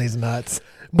chewing on these nuts.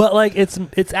 But like it's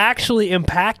actually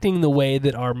impacting the way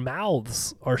that our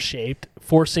mouths are shaped,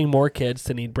 forcing more kids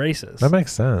to need braces. That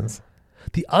makes sense.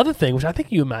 The other thing, which I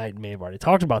think you may have already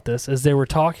talked about this, is they were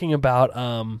talking about,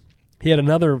 he had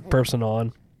another person on,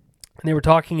 and they were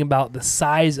talking about the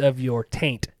size of your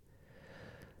taint.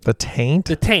 The taint?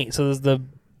 The taint. So there's the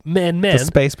men. The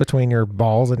space between your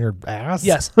balls and your ass?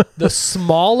 Yes. The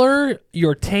smaller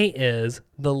your taint is,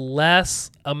 the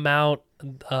less amount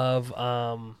of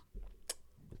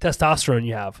testosterone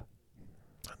you have.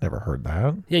 Never heard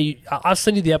that. Yeah, I'll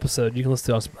send you the episode. You can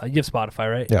listen to it. You have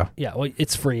Spotify, right? Yeah. Yeah, well,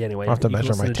 it's free anyway. I'll have to You can measure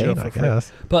listen my to Joe taint, for I free.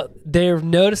 guess. But they're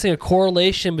noticing a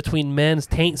correlation between men's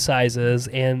taint sizes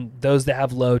and those that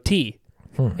have low T.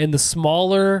 And the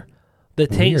smaller the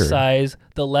taint Weird. size,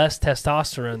 the less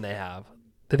testosterone they have.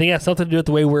 I think it has something to do with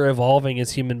the way we're evolving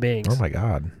as human beings. Oh my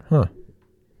God. Huh.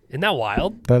 Isn't that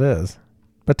wild? That is.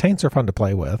 But taints are fun to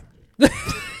play with.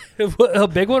 A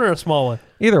big one or a small one?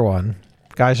 Either one.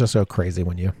 Guys just go crazy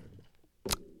when you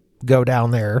go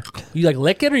down there. You like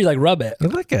lick it or you like rub it? You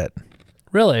lick it.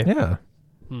 Really? Yeah.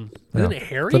 Isn't Yeah. it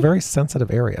hairy? It's a very sensitive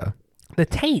area. The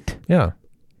taint. Yeah.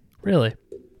 Really?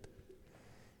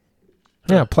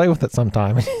 Yeah, play with it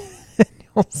sometime.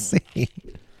 You'll see.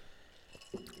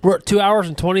 We're at 2 hours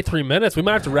and 23 minutes. We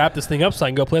might have to wrap this thing up so I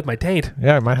can go play with my taint.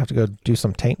 Yeah, I might have to go do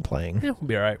some taint playing. Yeah, we'll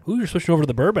be all right. Ooh, you're switching over to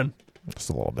the bourbon. Just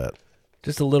a little bit.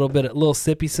 Just a little bit, a little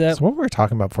sippy sip. So what were we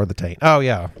talking about before the taint? Oh,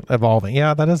 yeah. Evolving.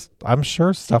 Yeah, that is, I'm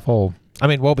sure stuff will, I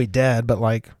mean, we'll be dead, but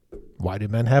like, why do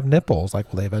men have nipples?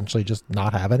 Like, will they eventually just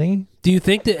not have any? Do you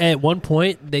think that at one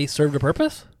point they served a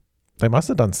purpose? They must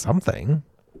have done something.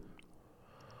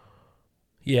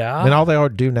 Yeah. And all they all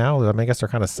do now, I mean, I guess they're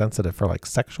kind of sensitive for like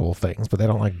sexual things, but they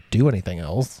don't like do anything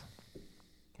else.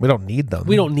 We don't need them.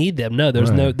 We don't need them. No,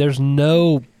 Right. there's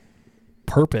no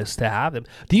purpose to have them.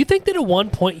 Do you think that at one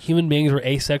point human beings were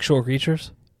asexual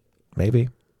creatures? Maybe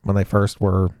when they first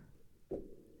were.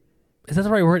 Is that the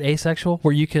right word, asexual?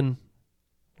 Where you can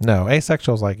No,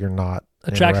 asexual is like you're not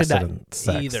attracted to interested in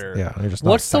sex. either. Yeah, you're just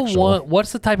What's not the sexual. one?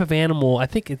 What's the type of animal? I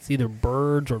think it's either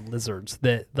birds or lizards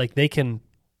that like they can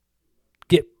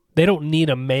get. They don't need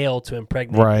a male to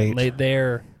impregnate. them. Right.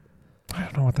 They're. I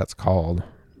don't know what that's called.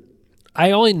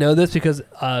 I only know this because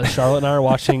Charlotte and I are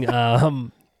watching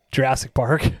Jurassic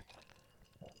Park.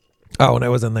 Oh, and it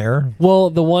was in there. Well,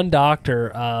 the one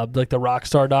doctor, like the rock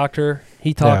star doctor,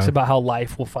 he talks Yeah. about how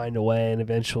life will find a way, and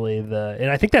eventually and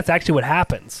I think that's actually what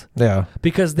happens Yeah.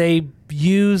 because they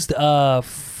used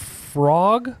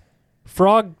frog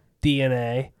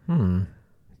DNA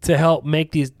to help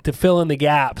make to fill in the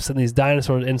gaps in these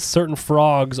dinosaurs, and certain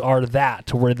frogs are that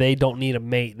to where they don't need a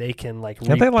mate; they can like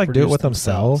Can't they like do it reproduce with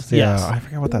themselves? Yes. Yeah, I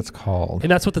forget what that's called. And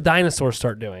that's what the dinosaurs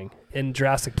start doing in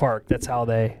Jurassic Park. That's how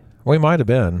they. We might have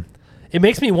been. It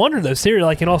makes me wonder, though.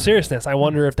 Like in all seriousness, I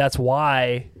wonder if that's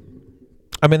why.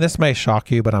 I mean, this may shock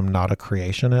you, but I'm not a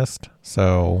creationist,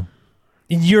 so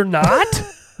You're not?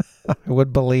 I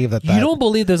would believe that. You don't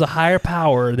believe there's a higher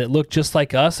power that looked just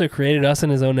like us that created us in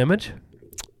his own image?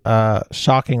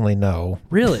 Shockingly, no.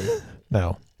 Really?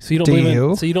 No. So you don't Do believe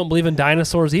you? so you don't believe in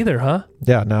dinosaurs either, huh?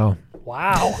 Yeah, no.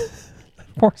 Wow.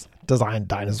 Of course, designed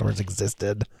dinosaurs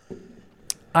existed.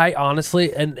 I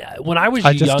honestly, and when I was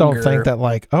I just younger, don't think that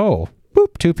like, oh,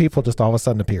 boop, two people just all of a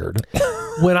sudden appeared.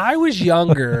 when I was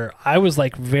younger, I was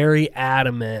like very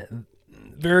adamant,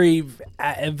 very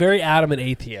adamant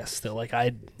atheist that like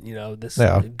this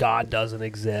Yeah. God doesn't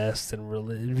exist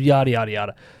and yada yada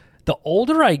yada. The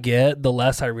older I get, the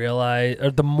less I realize, or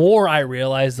the more I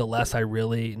realize, the less I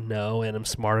really know and I'm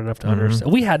smart enough to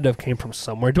understand. We had to have came from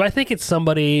somewhere. Do I think it's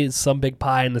somebody, some big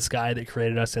pie in the sky that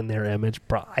created us in their image?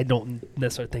 I don't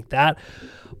necessarily think that,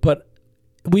 but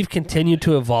we've continued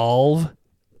to evolve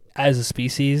as a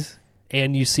species,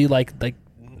 and you see like they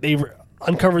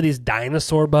uncover these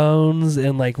dinosaur bones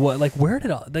and where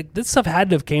did this stuff had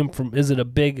to have came from?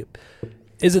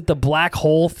 Is it the black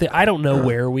hole thing? I don't know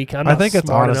where we come. I think it's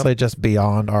honestly just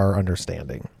beyond our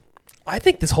understanding. I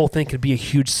think this whole thing could be a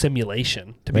huge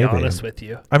simulation, to be Maybe. honest with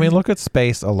you. I mean, look at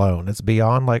space alone. It's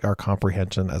beyond like our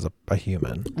comprehension as a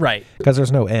human Right. because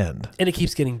there's no end. And it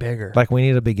keeps getting bigger. Like we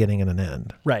need a beginning and an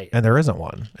end. Right. And there isn't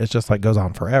one. It's just like goes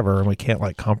on forever and we can't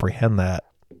like comprehend that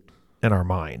in our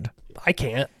mind. I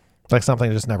can't. Like something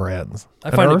that just never ends. I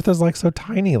And find it- Earth is like so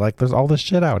tiny. Like there's all this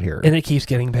shit out here. And it keeps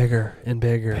getting bigger and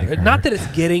bigger. Not that it's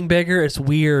getting bigger, it's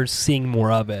weird seeing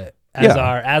more of it.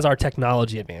 As our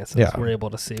technology advances, Yeah. we're able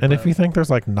to see. And if both. you think there's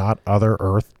like not other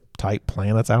Earth type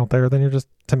planets out there, then you're just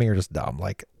dumb.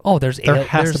 Like there there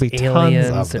has to be tons aliens.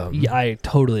 of them. Yeah, I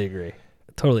totally agree.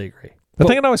 the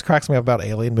thing that always cracks me up about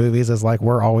alien movies is like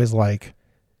we're always like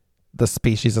the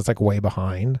species that's like way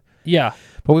behind. Yeah.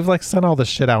 But we've like sent all this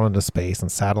shit out into space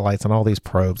and satellites and all these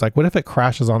probes. Like, what if it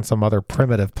crashes on some other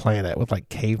primitive planet with like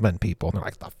caveman people? And they're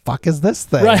like, the fuck is this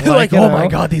thing? Right. Like, you oh know? my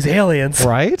God, these aliens.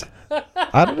 Right?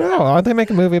 I don't know. Aren't they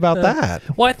making a movie about that?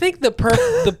 Well, I think the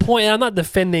point, and I'm not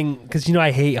defending, because, you know,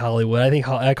 I hate Hollywood. I think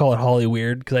I call it Holly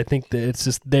weird, because I think that it's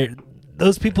just,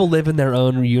 those people live in their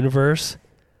own universe.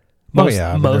 Most,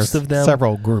 I mean, most there's of them.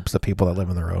 Several groups of people that live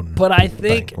in their own. But I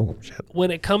think thing. Oh, shit.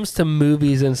 when it comes to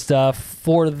movies and stuff,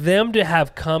 for them to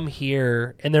have come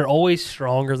here, and they're always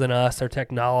stronger than us, their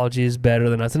technology is better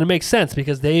than us, and it makes sense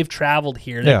because they've traveled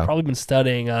here. They've probably been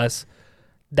studying us.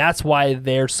 That's why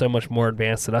they're so much more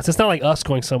advanced than us. It's not like us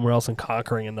going somewhere else and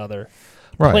conquering another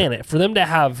planet. For them to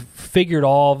have figured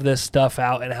all of this stuff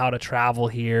out and how to travel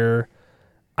here,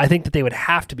 I think that they would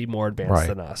have to be more advanced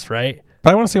than us, right?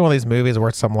 But I want to see one of these movies where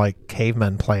it's some like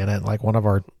caveman planet, like one of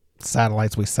our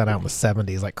satellites we sent out in the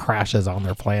 70s, like crashes on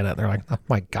their planet. They're like, oh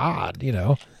my God, you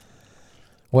know,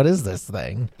 what is this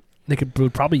thing? They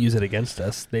would probably use it against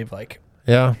us. They've like...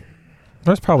 Yeah.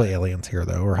 There's probably aliens here,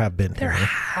 though, or have been There here.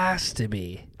 has to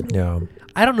be. Yeah.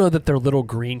 I don't know that they're little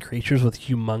green creatures with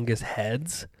humongous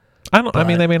heads. I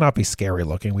mean, they may not be scary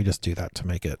looking. We just do that to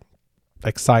make it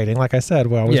exciting. Like I said,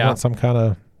 we always want some kind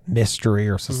of mystery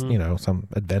or, you know, some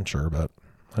adventure, but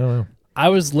I don't know. I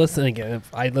was listening.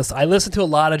 I listen to a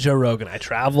lot of Joe Rogan. I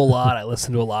travel a lot. I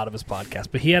listen to a lot of his podcasts.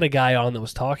 But he had a guy on that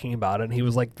was talking about it, and he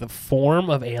was like, the form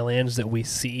of aliens that we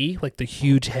see, like the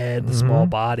huge head, the small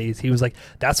bodies, he was like,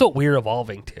 that's what we're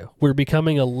evolving to. We're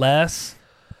becoming a less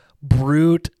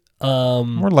brute,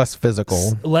 More less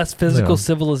physical.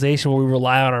 civilization where we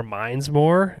rely on our minds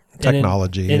more.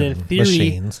 Technology and in theory,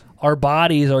 machines. Our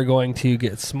bodies are going to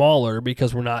get smaller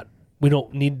because we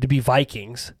don't need to be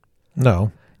Vikings.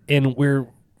 No. And we're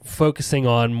focusing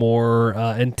on more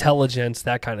intelligence,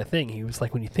 that kind of thing. He was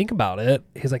like, when you think about it,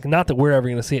 he's like, not that we're ever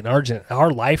going to see it in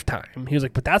our lifetime. He was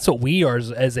like, but that's what we are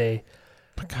as a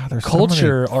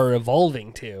culture are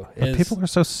evolving to. People are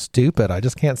so stupid. I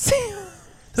just can't see.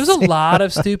 There's a lot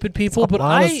of stupid people,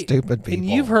 stupid people. And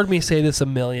you've heard me say this a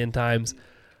million times.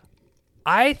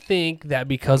 I think that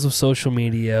because of social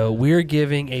media, we're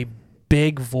giving a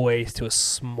big voice to a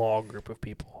small group of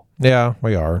people. Yeah,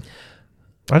 we are.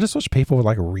 I just wish people would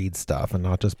like read stuff and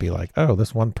not just be like, oh,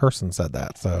 this one person said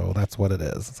that, so that's what it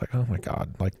is. It's like, oh my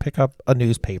God, like pick up a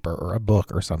newspaper or a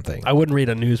book or something. I wouldn't read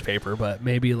a newspaper, but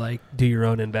maybe like do your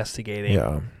own investigating.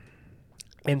 Yeah.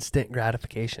 Instant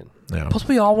gratification. Yeah. Plus,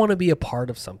 we all want to be a part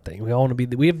of something. We all want to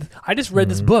be. I just read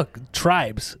this book,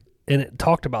 Tribes, and it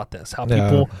talked about this. How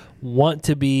people want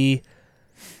to be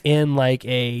in like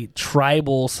a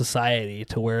tribal society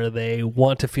to where they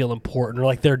want to feel important or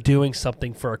like they're doing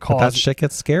something for a cause. But that shit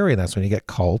gets scary. That's when you get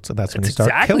cults, and that's when you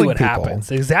start killing people.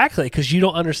 Happens. Exactly, because you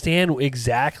don't understand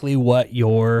exactly what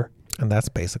your. And that's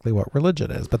basically what religion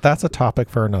is. But that's a topic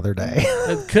for another day.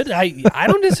 I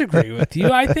don't disagree with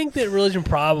you. I think that religion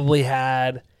probably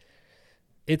had.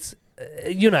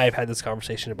 You and I have had this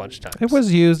conversation a bunch of times. It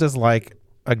was used as like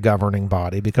a governing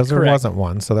body because there wasn't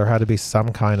one, so there had to be some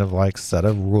kind of like set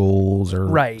of rules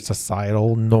or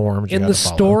societal norms. And the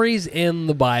stories in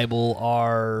the Bible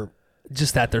are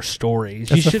just that, they're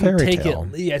stories. It's you shouldn't take tale.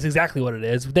 it. Yeah, it's exactly what it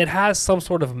is. That has some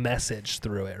sort of message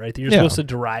through it, right? That you're supposed to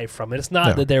derive from it. It's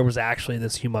not that there was actually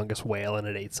this humongous whale and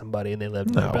it ate somebody and they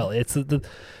lived in their belly.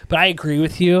 But I agree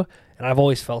with you. And I've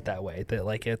always felt that way, that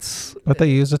like it's... But they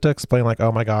use it to explain like,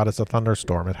 oh my God, it's a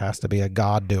thunderstorm. It has to be a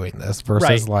God doing this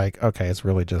versus like, okay, it's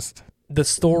really just... The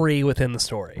story within the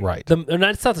story. Right.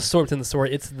 It's not the story within the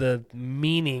story. It's the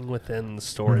meaning within the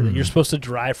story that you're supposed to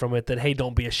derive from it that, hey,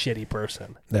 don't be a shitty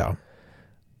person. Yeah.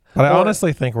 But I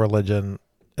honestly think religion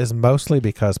is mostly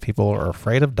because people are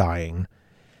afraid of dying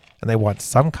and they want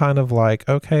some kind of like,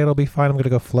 okay, it'll be fine. I'm going to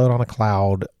go float on a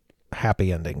cloud,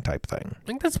 happy ending type thing. I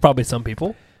think that's probably some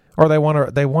people. Or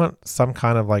they want some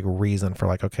kind of like reason for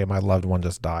like, okay, my loved one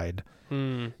just died.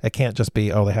 It can't just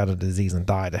be, oh, they had a disease and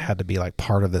died. It had to be like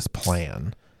part of this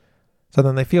plan. So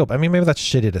then they feel, I mean, maybe that's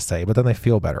shitty to say, but then they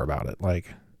feel better about it.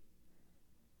 Like,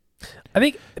 I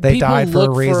think they died for a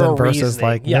reason versus reasoning.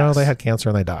 like, no, they had cancer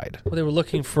and they died. Well, they were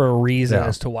looking for a reason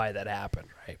as to why that happened,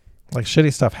 right? Like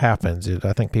shitty stuff happens.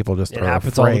 I think people just it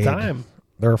happens all the time.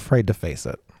 They're afraid to face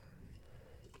it.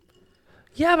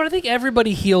 Yeah, but I think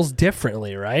everybody heals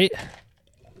differently, right?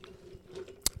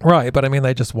 Right, but I mean,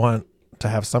 they just want to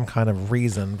have some kind of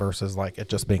reason versus like it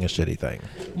just being a shitty thing.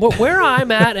 Well, where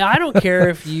I'm at, I don't care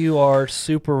if you are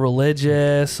super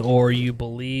religious or you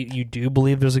do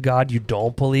believe there's a God, you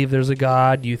don't believe there's a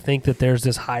God, you think that there's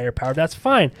this higher power, that's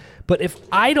fine. But if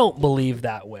I don't believe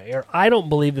that way or I don't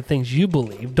believe the things you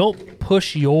believe, don't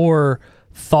push your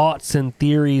thoughts and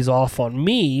theories off on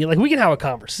me. Like, we can have a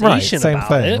conversation Same about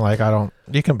thing. it. Like,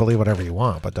 you can believe whatever you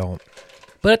want, but don't.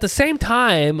 But at the same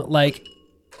time, like,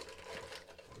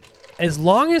 as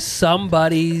long as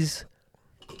somebody's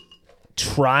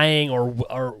trying or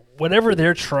whatever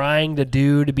they're trying to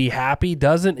do to be happy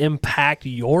doesn't impact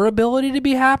your ability to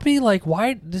be happy, like,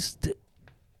 why just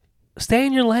stay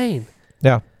in your lane?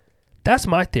 Yeah. That's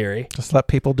my theory. Just let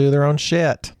people do their own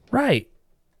shit. Right.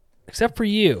 Except for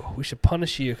you. We should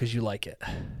punish you because you like it.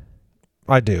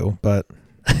 I do, but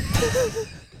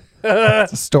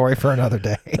it's a story for another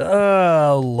day.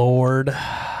 Oh, Lord.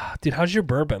 Dude, how's your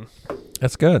bourbon?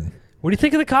 It's good. What do you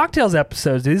think of the cocktails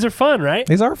episodes? Dude, these are fun, right?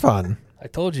 These are fun. I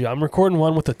told you. I'm recording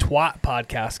one with the Twat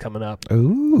podcast coming up.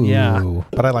 Ooh. Yeah.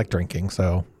 But I like drinking,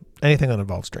 so anything that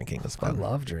involves drinking is I fun.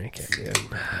 love drinking, dude.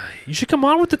 You should come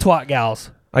on with the Twat gals.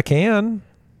 I can.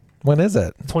 When is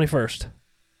it? 21st.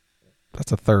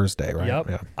 That's a Thursday, right? Yep.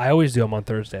 Yeah. I always do them on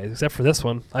Thursdays, except for this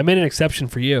one. I made an exception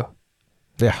for you.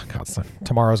 Yeah. God,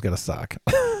 tomorrow's going to suck.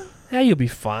 Yeah, you'll be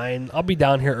fine. I'll be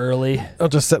down here early. I'll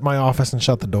just sit in my office and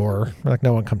shut the door. Like,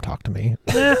 no one come talk to me.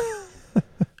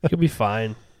 You'll be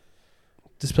fine.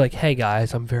 Just be like, hey,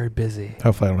 guys, I'm very busy.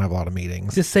 Hopefully I don't have a lot of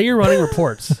meetings. Just say you're running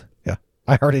reports. Yeah.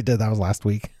 I already did. That was last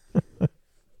week.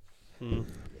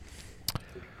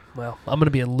 Well, I'm going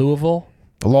to be in Louisville,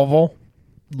 and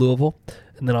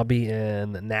then I'll be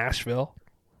in Nashville.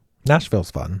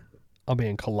 Nashville's fun. I'll be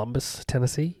in Columbus,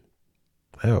 Tennessee.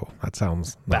 Oh, that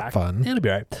sounds not fun. It'll be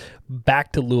all right.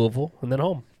 Back to Louisville and then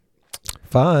home.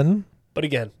 Fun. But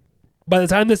again, by the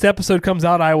time this episode comes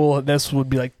out, this would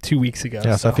be like 2 weeks ago.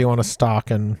 Yeah, so if you want to stalk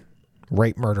and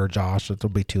rape murder Josh, it'll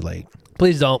be too late.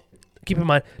 Please don't. Keep in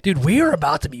mind, dude, we are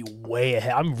about to be way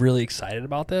ahead. I'm really excited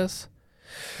about this.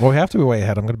 Well, we have to be way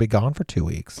ahead. I'm going to be gone for 2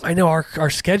 weeks. I know our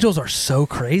schedules are so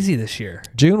crazy this year.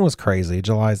 June was crazy.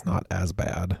 July's not as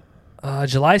bad.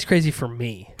 July's crazy for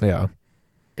me. Yeah.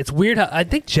 It's weird how I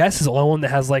think Jess is the only one that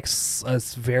has like a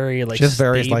very like She has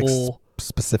various like stable.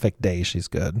 specific days she's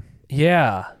good.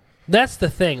 Yeah. That's the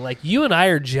thing. Like, you and I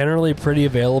are generally pretty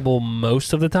available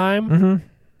most of the time. Mm-hmm.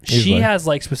 She Usually. has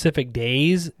like specific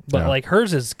days, but Yeah. like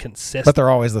hers is consistent. But they're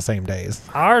always the same days.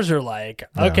 Ours are like,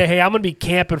 Yeah. okay, hey, I'm going to be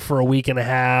camping for a week and a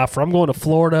half, or I'm going to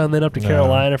Florida and then up to Yeah.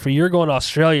 Carolina, for you're going to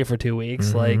Australia for 2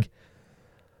 weeks. Mhm. Like,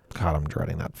 God, I'm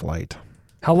dreading that flight.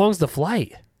 how long's the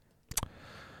flight?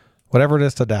 Whatever it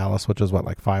is to Dallas, which is what,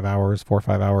 like 5 hours, 4 or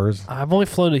 5 hours. I've only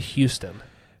flown to Houston.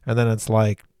 And then it's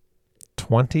like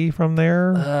 20 from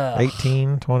there, Ugh.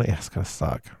 18, 20. Yeah, it's going to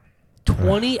suck.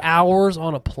 20 hours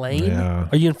on a plane? Yeah.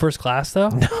 Are you in first class, though?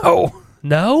 No.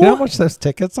 No? You know how much those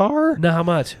tickets are? No, how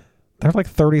much? They're like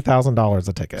 $30,000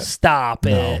 a ticket. Stop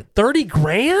No. it. 30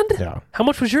 grand? Yeah. How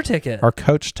much was your ticket? Our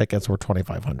coach tickets were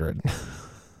 $2,500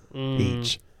 Mm.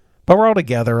 each. But we're all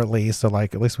together at least, so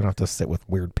like at least we don't have to sit with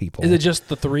weird people. Is it just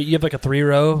the three? You have like a 3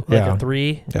 row? Like Yeah. a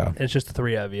 3? Yeah. And it's just the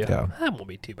 3 of you? Yeah. That won't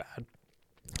be too bad.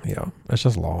 Yeah. It's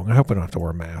just long. I hope we don't have to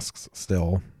wear masks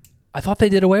still. I thought they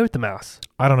did away with the mouse.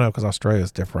 I don't know because Australia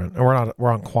is different. And we're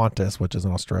on Qantas, which is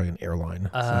an Australian airline.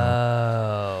 So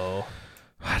Oh.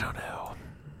 I don't know.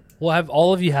 Well, have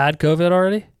all of you had COVID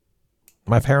already?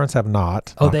 My parents have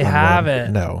not. Oh, they knock on wood.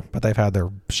 haven't? No, but they've had their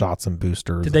shots and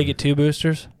boosters. Did they and get 2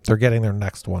 boosters? They're getting their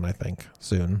next one, I think,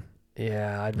 soon.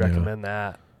 Yeah, I'd Yeah. recommend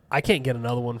that. I can't get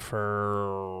another one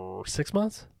for 6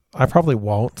 months. I probably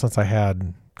won't since I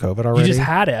had COVID already. You just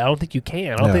had it. I don't think you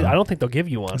can. Yeah. I don't think they'll give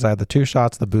you one. Because I had the 2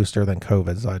 shots, the booster, then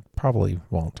COVID. So I probably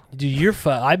won't. Dude,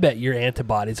 I bet your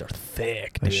antibodies are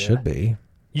thick, They dude. should be.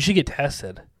 You should get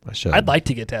tested. I should. I'd like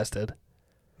to get tested.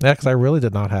 Yeah, because I really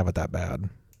did not have it that bad.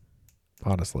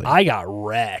 Honestly. I got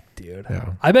wrecked, dude.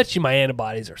 Yeah. I bet you my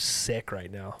antibodies are sick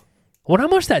right now. I wonder how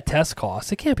much that test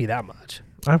costs. It can't be that much.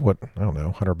 I don't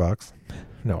know, $100.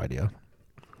 No idea.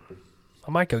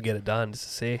 I might go get it done just to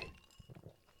see.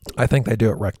 I think they do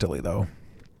it rectally though.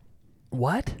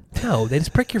 What? No, they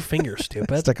just prick your finger,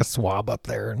 stupid. Stick a swab up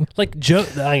there. And, Like Joe.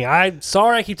 I'm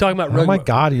sorry, I keep talking about. oh my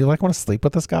God, you like want to sleep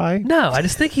with this guy? No, I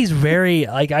just think he's very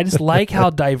like. I just like how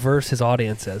diverse his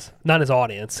audience is. Not his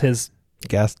audience, his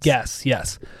Guests? guests.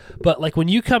 Yes, but like when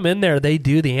you come in there, they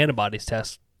do the antibodies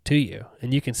test to you,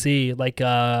 and you can see like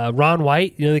Ron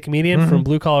White, you know, the comedian from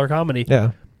Blue Collar Comedy.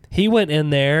 Yeah. He went in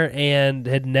there and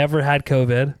had never had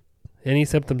COVID, any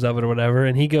symptoms of it or whatever,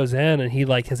 and he goes in and he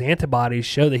like his antibodies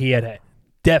show that he had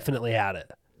definitely had it.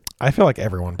 I feel like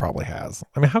everyone probably has.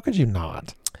 I mean, how could you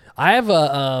not I have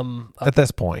a at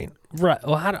this point? right.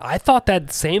 Well, I thought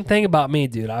that same thing about me,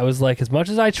 dude. I was like, as much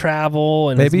as I travel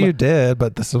and Maybe you did,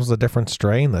 but this was a different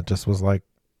strain that just was like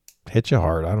hit you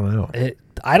hard. I don't know.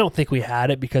 I don't think we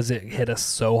had it because it hit us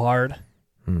so hard.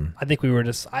 I think we were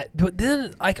just. But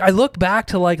then I look back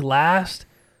to like last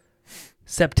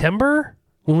September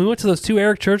when we went to those 2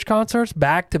 Eric Church concerts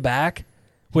back to back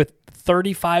with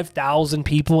 35,000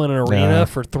 people in an arena Yeah.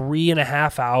 for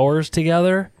 3.5 hours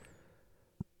together.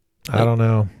 I don't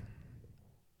know.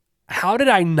 How did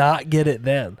I not get it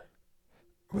then?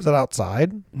 Was it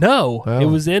outside? No, Oh. it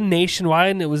was in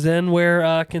Nationwide, and it was in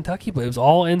where Kentucky played. It was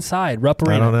all inside Rupp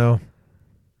Arena. I don't know.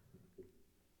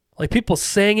 Like people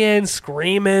singing,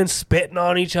 screaming, spitting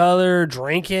on each other,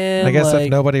 drinking. I guess like, if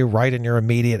nobody right in your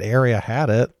immediate area had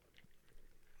it,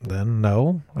 then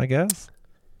no, I guess.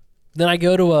 Then I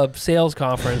go to a sales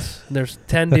conference, and there's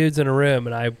 10 dudes in a room,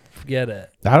 and I get it.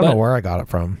 I don't But- know where I got it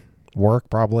from. Work,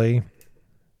 probably.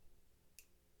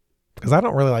 Because I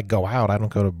don't really like go out. I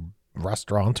don't go to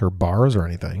restaurants or bars or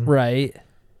anything. Right.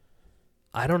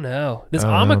 I don't know. This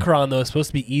I don't know. Omicron, though, is supposed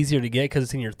to be easier to get because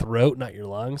it's in your throat, not your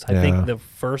lungs. I Yeah. think the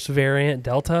first variant,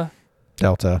 Delta,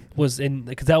 Delta. was in,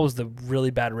 because that was the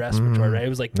really bad respiratory, right? It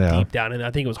was like Yeah. deep down, and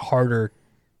I think it was harder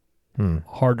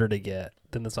to get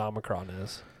than this Omicron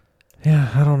is. Yeah,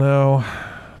 I don't know.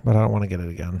 But I don't want to get it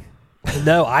again.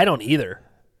 No, I don't either.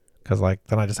 Because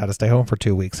then I just had to stay home for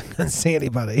 2 weeks and couldn't see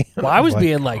anybody. Well, I was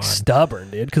being like, like stubborn,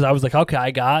 dude, because I was like, okay,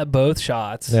 I got both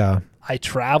shots. yeah. I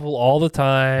travel all the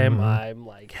time. Mhm. I'm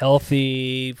like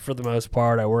healthy for the most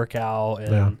part. I work out,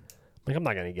 and Yeah. like I'm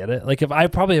not gonna get it. Like if I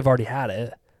probably have already had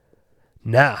it.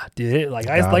 Nah, dude. Like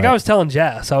I Got it. was telling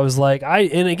Jess, I was like,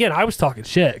 and again, I was talking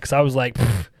shit because I was like,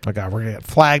 "Pfft, Oh, God, we're going to get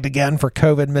flagged again for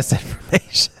COVID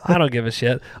misinformation. I don't give a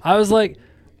shit. I was like,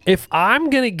 if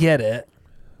I'm gonna get it,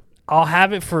 I'll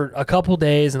have it for a couple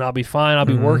days and I'll be fine. I'll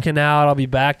be working out. I'll be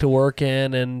back to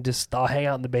working and just I'll hang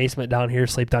out in the basement down here,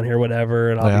 sleep down here, whatever,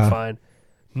 and I'll Yeah. be fine.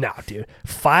 No, dude.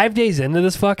 5 days into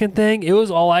this fucking thing, it was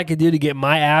all I could do to get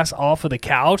my ass off of the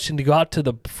couch and to go out to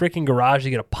the freaking garage to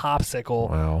get a popsicle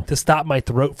Wow. to stop my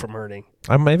throat from hurting.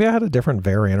 Maybe I had a different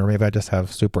variant, or maybe I just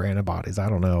have super antibodies. I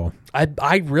don't know.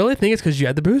 I really think it's because you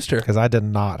had the booster. Because I did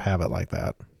not have it like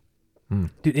that.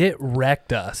 Dude, it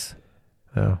wrecked us.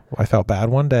 Yeah. I felt bad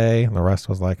one day, and the rest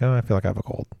was like, oh, I feel like I have a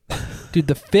cold. Dude,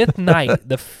 the fifth night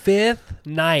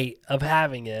of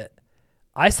having it,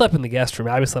 I slept in the guest room.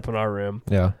 I slept in our room.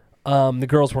 Yeah. The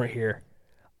girls weren't here.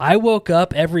 I woke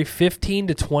up every 15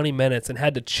 to 20 minutes and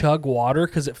had to chug water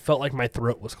because it felt like my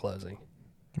throat was closing.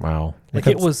 Wow. Like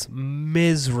it was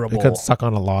miserable. You could suck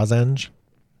on a lozenge.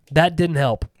 That didn't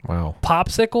help. Wow.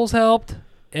 Popsicles helped,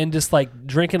 and just like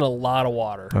drinking a lot of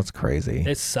water. That's crazy.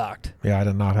 It sucked. Yeah, I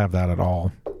did not have that at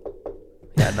all.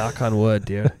 Yeah, knock on wood,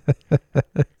 dude.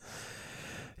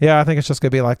 Yeah, I think it's just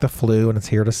going to be like the flu, and it's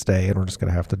here to stay, and we're just going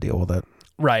to have to deal with it.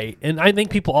 Right. And I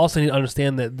think people also need to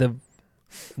understand that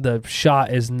the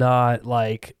shot is not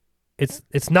like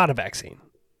it's not a vaccine.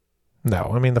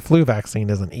 No, I mean, the flu vaccine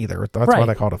isn't either. That's why Right.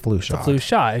 they call it a flu It's shot. a flu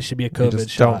shot. It should be a You COVID just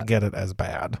shot. don't get it as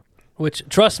bad. Which,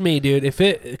 trust me, dude,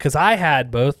 because I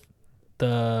had both I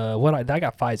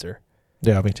got Pfizer.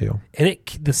 Yeah, me too. And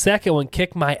the second one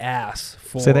kicked my ass.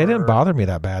 See, they didn't bother me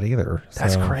that bad either.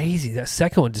 That's so- crazy. That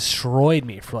second one destroyed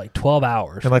me for like 12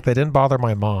 hours. And like they didn't bother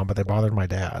my mom, but they bothered my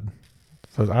dad.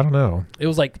 So I don't know. It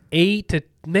was like 8 to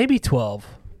maybe 12.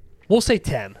 We'll say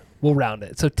 10. We'll round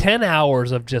it. So 10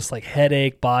 hours of just like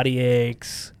headache, body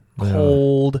aches, Yeah.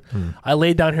 cold. Hmm. I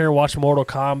laid down here and watched Mortal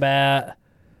Kombat.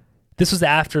 This was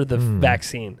after the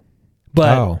vaccine.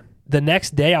 But Oh. the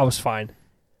next day I was fine.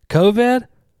 COVID,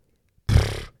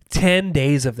 10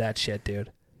 days of that shit,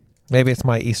 dude. Maybe it's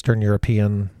my Eastern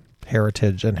European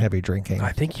heritage and heavy drinking.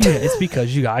 I think it's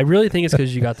because you got, I really think it's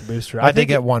because you got the booster. I did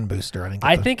get one booster.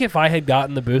 I think if I had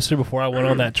gotten the booster before I went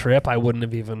on that trip, I wouldn't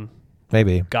have even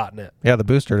maybe. gotten it. Yeah, the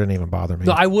booster didn't even bother me.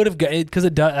 No, I would have got it because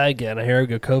it does. Again, here I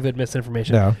go. COVID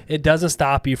misinformation. No. It doesn't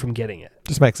stop you from getting it,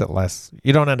 Just makes it less.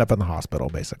 You don't end up in the hospital,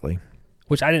 basically.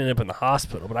 which I didn't end up in the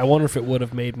hospital. But I wonder if it would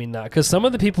have made me not. Because some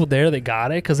of the people there that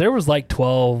got it, because there was like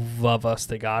 12 of us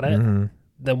that got it. Mm-hmm.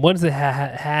 The ones that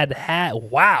had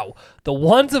wow, the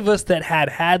ones of us that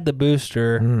had the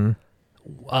booster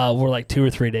were like 2 or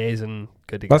 3 days and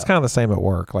good to go. That's kind of the same at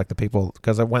work. Like the people,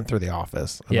 because I went through the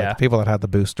office. And like, Yeah. the people that had the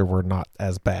booster were not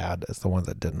as bad as the ones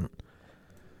that didn't.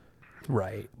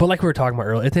 Right. But like we were talking about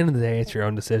earlier, at the end of the day, it's your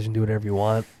own decision. Do whatever you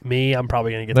want. Me, I'm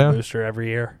probably going to get Yeah. the booster every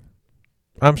year.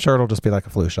 I'm sure it'll just be like a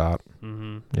flu shot.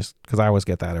 Mm-hmm. Just because I always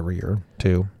get that every year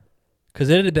too. Because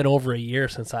it had been over a year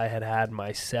since I had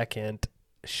my second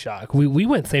shot. We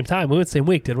went same time. We went same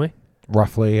week, didn't we?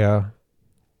 Roughly, I don't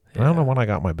Yeah. know when I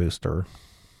got my booster.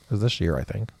 It was this year, I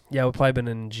think. Yeah, we've probably been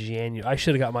in January. I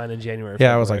should have got mine in January.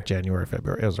 Yeah, it was like January,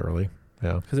 February. It was early.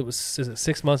 Yeah. Because is it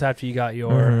 6 months after you got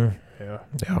your... Mhm. Yeah,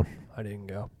 Yeah. I didn't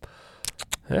go.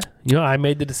 Yeah, You know, I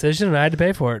made the decision and I had to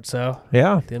pay for it. So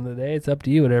Yeah. at the end of the day, it's up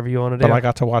to you, whatever you want to do. But I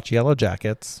got to watch Yellow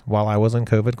Jackets while I was in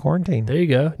COVID quarantine. There you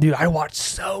go. Dude, I watched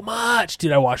so much.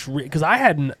 Dude, I watched, because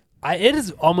it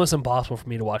is almost impossible for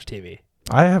me to watch TV.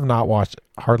 I have not watched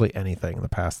hardly anything in the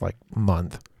past like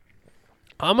month.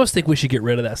 I almost think we should get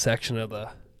rid of that section of the,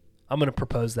 I'm going to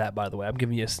propose that, by the way. I'm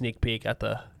giving you a sneak peek at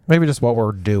the, Maybe just what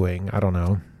we're doing. I don't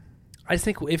know. I just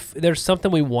think if there's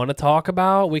something we want to talk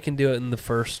about, we can do it in the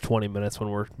first 20 minutes when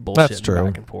we're bullshitting true.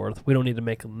 back and forth. We don't need to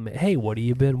make them, hey, what have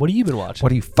you been watching?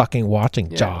 What are you fucking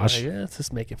watching, Yeah, Josh? like, let's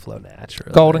just make it flow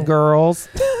naturally. Golden Girls.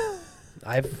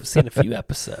 I've seen a few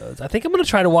episodes. I think I'm going to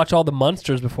try to watch all the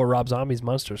Munsters before Rob Zombie's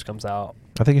Munsters comes out.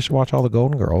 I think you should watch all the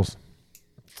Golden Girls.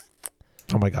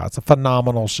 Oh my God, it's a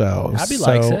phenomenal show. Abby so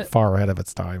likes it. far ahead of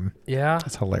its time. Yeah.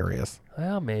 It's hilarious.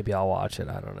 Well, maybe I'll watch it.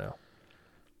 I don't know.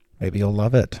 Maybe you'll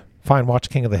love it. Fine, watch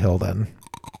King of the Hill then.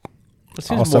 This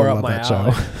seems Also more up love my that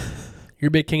alley. show. You're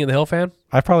a big King of the Hill fan?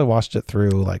 I probably watched it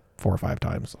through like 4 or 5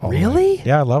 times. all the way. Really?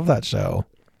 Yeah, I love that show.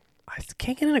 I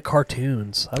can't get into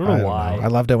cartoons. I don't know why. I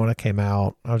loved it when it came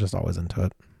out. I was just always into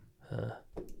it.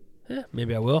 Yeah,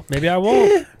 maybe I will. Maybe I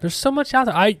won't. There's so much out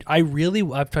there. I've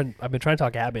been trying to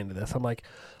talk Abby into this. I'm like,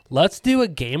 let's do a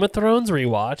Game of Thrones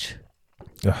rewatch.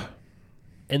 Ugh.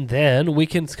 And then we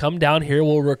can come down here.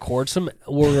 We'll record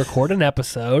an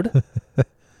episode,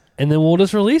 and then we'll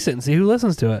just release it and see who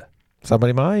listens to it.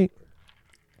 Somebody might.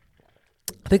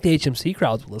 I think the HMC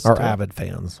crowds would listen Or to it. avid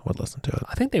fans would listen to it.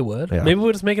 I think they would. Yeah. Maybe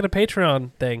we'll just make it a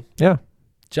Patreon thing. Yeah.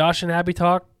 Josh and Abby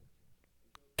talk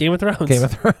Game of Thrones. Game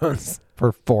of Thrones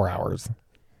for 4 hours.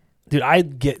 Dude, I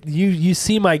get you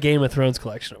see my Game of Thrones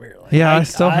collection over here. Like, Yeah, I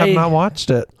still have not watched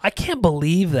it. I can't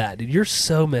believe that, dude. You're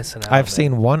so missing out. I've man.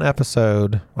 seen one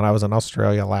episode when I was in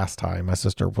Australia last time. My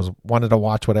sister wanted to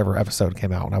watch whatever episode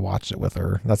came out, and I watched it with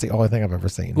her. That's the only thing I've ever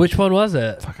seen. Which one was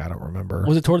it? Fuck, I don't remember.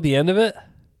 Was it toward the end of it?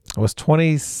 It was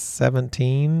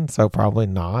 2017, so probably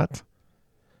not.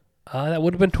 That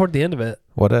would have been toward the end of it.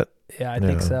 Would it? Yeah, I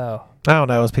think so. I don't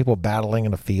know. It was people battling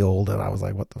in a field, and I was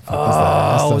like, what the fuck is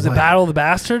Oh, this? was it I'm like, Battle of the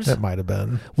Bastards? It might have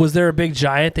been. Was there a big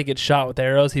giant that gets shot with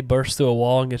arrows? He bursts through a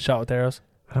wall and gets shot with arrows?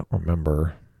 I don't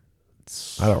remember.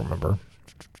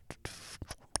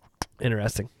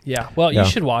 Interesting. Yeah. Well, Yeah. you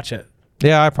should watch it.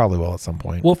 Yeah, I probably will at some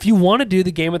point. Well, if you want to do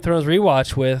the Game of Thrones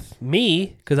rewatch with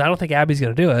me, because I don't think Abby's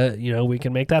going to do it, we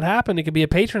can make that happen. It could be a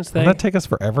patrons thing. Doesn't that take us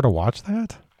forever to watch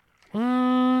that?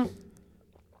 I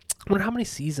wonder how many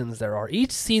seasons there are.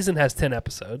 Each season has 10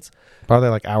 episodes. Are they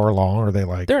like hour long, or are they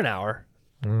like... They're an hour.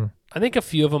 I think a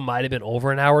few of them might have been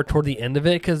over an hour toward the end of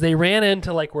it because they ran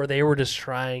into like where they were just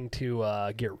trying to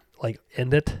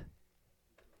end it.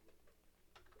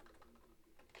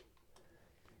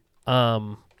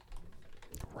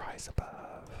 Rise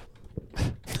above.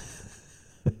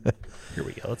 Here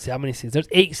we go. Let's see how many seasons. There's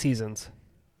 8 seasons.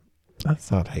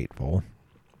 That's not hateful.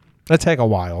 It'd take a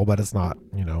while, but it's not,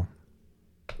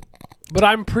 But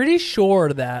I'm pretty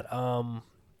sure that,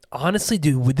 honestly,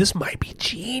 dude, this might be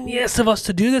genius of us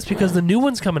to do this because the new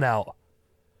one's coming out.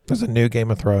 There's a new Game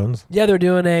of Thrones. Yeah, they're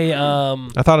doing a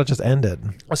I thought it just ended.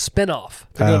 spinoff.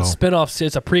 They're doing a spinoff.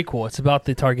 It's a prequel. It's about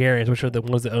the Targaryens, which are the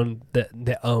ones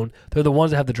that own. They're the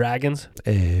ones that have the dragons.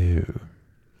 Ew.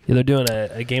 Yeah, they're doing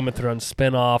a Game of Thrones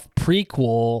spinoff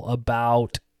prequel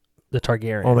about the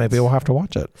Targaryens. Well, maybe we'll have to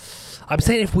watch it. I'm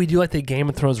saying if we do like the Game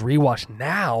of Thrones rewatch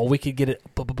now, we could get it.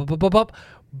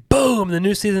 Boom! The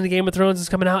new season of Game of Thrones is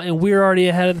coming out, and we're already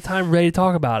ahead of the time, ready to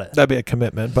talk about it. That'd be a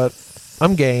commitment, but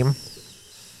I'm game.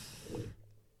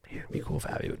 It'd be cool if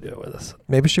Abby would do it with us.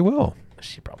 Maybe she will.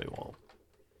 She probably won't.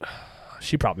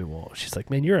 She probably won't. She's like,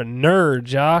 man, you're a nerd,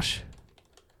 Josh.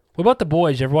 What about The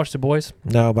Boys? You ever watch The Boys?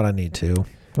 No, but I need to.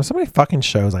 There's so many fucking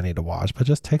shows I need to watch, but it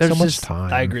just takes so much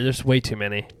time. I agree. There's way too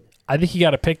many. I think you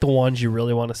got to pick the ones you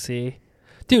really want to see.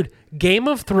 Dude, Game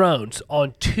of Thrones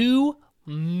on 2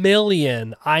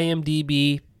 million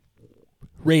IMDb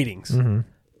ratings.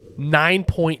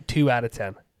 9.2 out of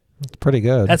 10. It's pretty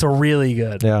good. That's a really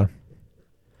good. Yeah.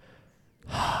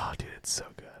 Oh, dude, it's so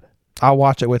good. I'll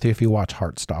watch it with you if you watch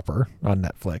Heartstopper on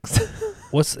Netflix.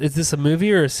 Is this a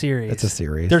movie or a series? It's a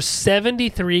series. There's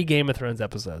 73 Game of Thrones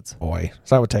episodes. Boy.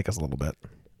 So that would take us a little bit.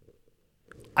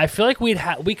 I feel like we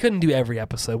couldn't do every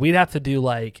episode. We'd have to do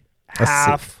like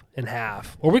half and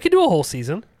half. Or we could do a whole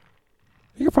season.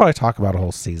 You could probably talk about a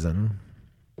whole season.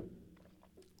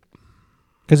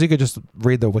 Because you could just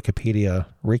read the Wikipedia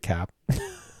recap.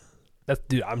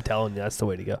 Dude, I'm telling you, that's the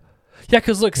way to go. Yeah,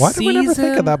 because look, Why did we never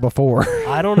think of that before?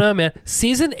 I don't know, man.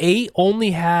 Season 8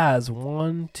 only has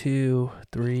 1, 2,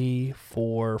 3,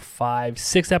 4, 5,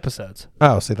 6 episodes.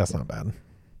 Oh, see, that's not bad.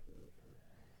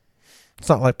 It's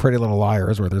not like Pretty Little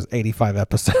Liars where there's 85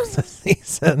 episodes a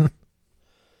season.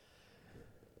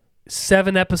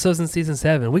 7 episodes in season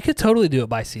 7. We could totally do it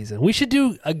by season. We should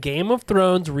do a Game of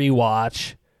Thrones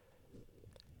rewatch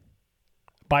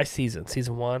by season.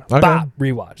 Season 1, Okay. bop,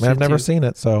 rewatch. I've Season never 2, seen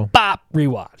it, so bop,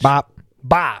 rewatch. bop.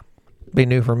 Bop. Be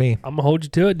new for me. I'm going to hold you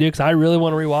to it, dude, because I really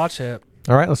want to rewatch it.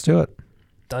 All right, let's do it.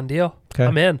 Done deal. Okay.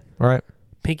 I'm in. All right.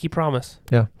 Pinky promise.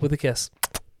 Yeah. With a kiss.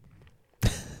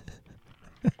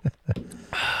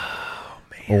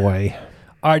 Boy.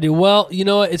 All right, dude. Well, you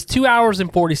know what? It's 2 hours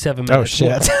and 47 minutes. Oh,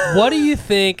 shit. What do you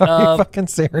think Are you of... fucking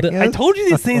serious? I told you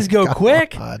these things go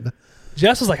quick. God.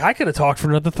 Jess was like, I could have talked for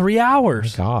another 3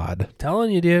 hours. God.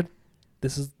 Telling you, dude.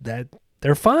 This is that.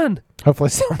 They're fun. Hopefully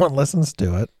someone listens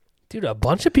to it. Dude, a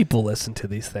bunch of people listen to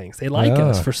these things. They like Yeah.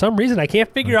 us for some reason. I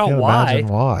can't figure out Can't why. Imagine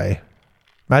why.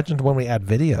 Imagine when we add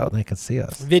video and they can see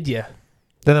us. Vidya.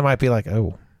 Then it might be like,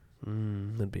 oh,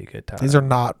 That'd be a good time. these are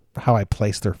not how I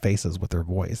place their faces with their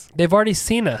voice. They've already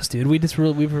seen us, dude.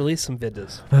 We've released some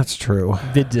vidas. That's true.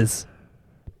 Vidas.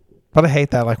 But I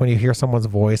hate that, like when you hear someone's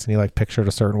voice and you like picture it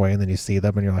a certain way and then you see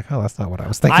them and you're like, oh, that's not what I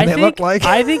was thinking they looked like.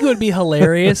 I think it would be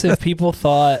hilarious if people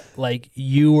thought like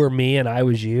you were me and I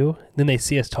was you. Then they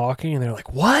see us talking and they're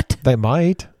like, what? They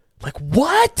might. Like,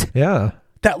 what? Yeah.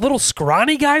 That little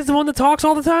scrawny guy's the one that talks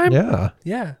all the time? Yeah.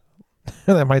 Yeah.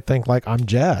 They might think like I'm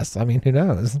Jess. I mean, who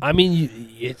knows? I mean,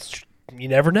 you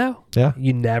never know. Yeah.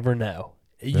 You never know.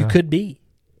 You Yeah. could be.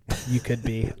 You could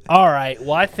be. All right.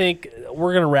 Well, I think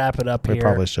we're going to wrap it up We here.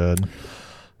 probably should.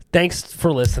 Thanks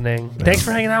for listening. Thanks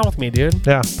for hanging out with me, dude.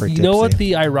 Yeah. Pretty You know what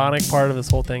tipsy. the ironic part of this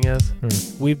whole thing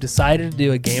is? We've decided to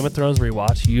do a Game of Thrones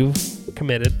rewatch. You've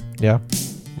committed. Yeah.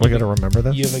 We got to remember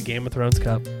this. You have a Game of Thrones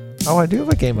cup. Oh, I do have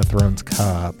a Game of Thrones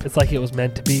cup. It's like it was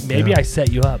meant to be. Maybe Yeah. I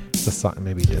set you up.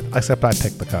 Maybe you did. Except I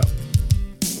picked the cup.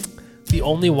 The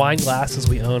only wine glasses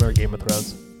we own are Game of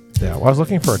Thrones. Yeah. Well, I was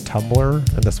looking for a tumbler,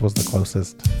 and this was the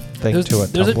closest thing to a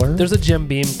tumbler. There's a Jim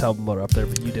Beam tumbler up there,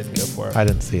 but you didn't go for it. I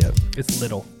didn't see it. It's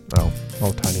little. Oh,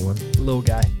 little tiny one. Little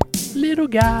guy. Little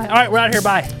guy. All right, we're out of here.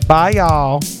 Bye. Bye,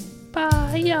 y'all.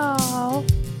 Bye, y'all.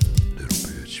 Little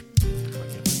bitch.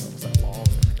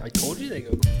 I told you they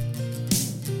go.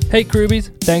 Hey, Krubies.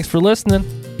 Thanks for listening.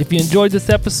 If you enjoyed this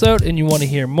episode and you want to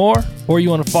hear more, or you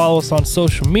want to follow us on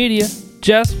social media,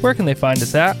 Jess, where can they find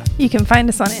us at? You can find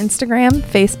us on Instagram,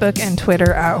 Facebook, and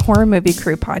Twitter at Horror Movie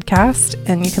Crew Podcast,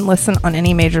 and you can listen on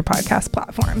any major podcast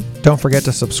platform. Don't forget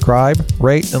to subscribe,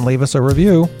 rate, and leave us a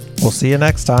review. We'll see you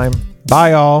next time.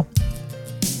 Bye, y'all.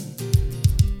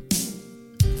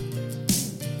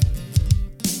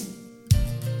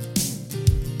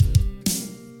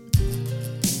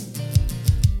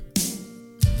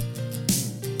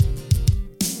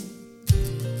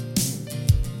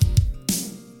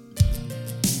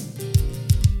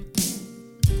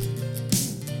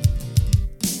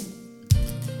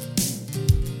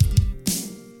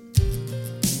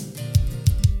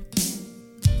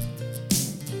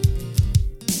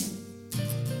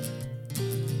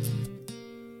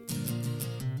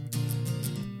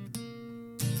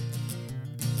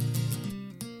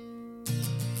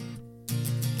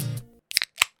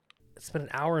 It's been an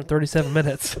hour and 37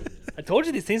 minutes. I told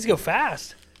you these things go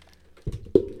fast.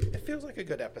 It feels like a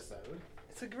good episode.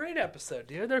 It's a great episode,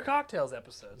 dude. They're cocktails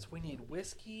episodes. We need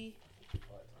whiskey. I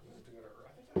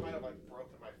think I might have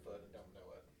broken my foot and don't know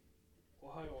it.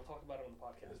 Well, we'll talk about it on the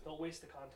podcast. Don't waste the content.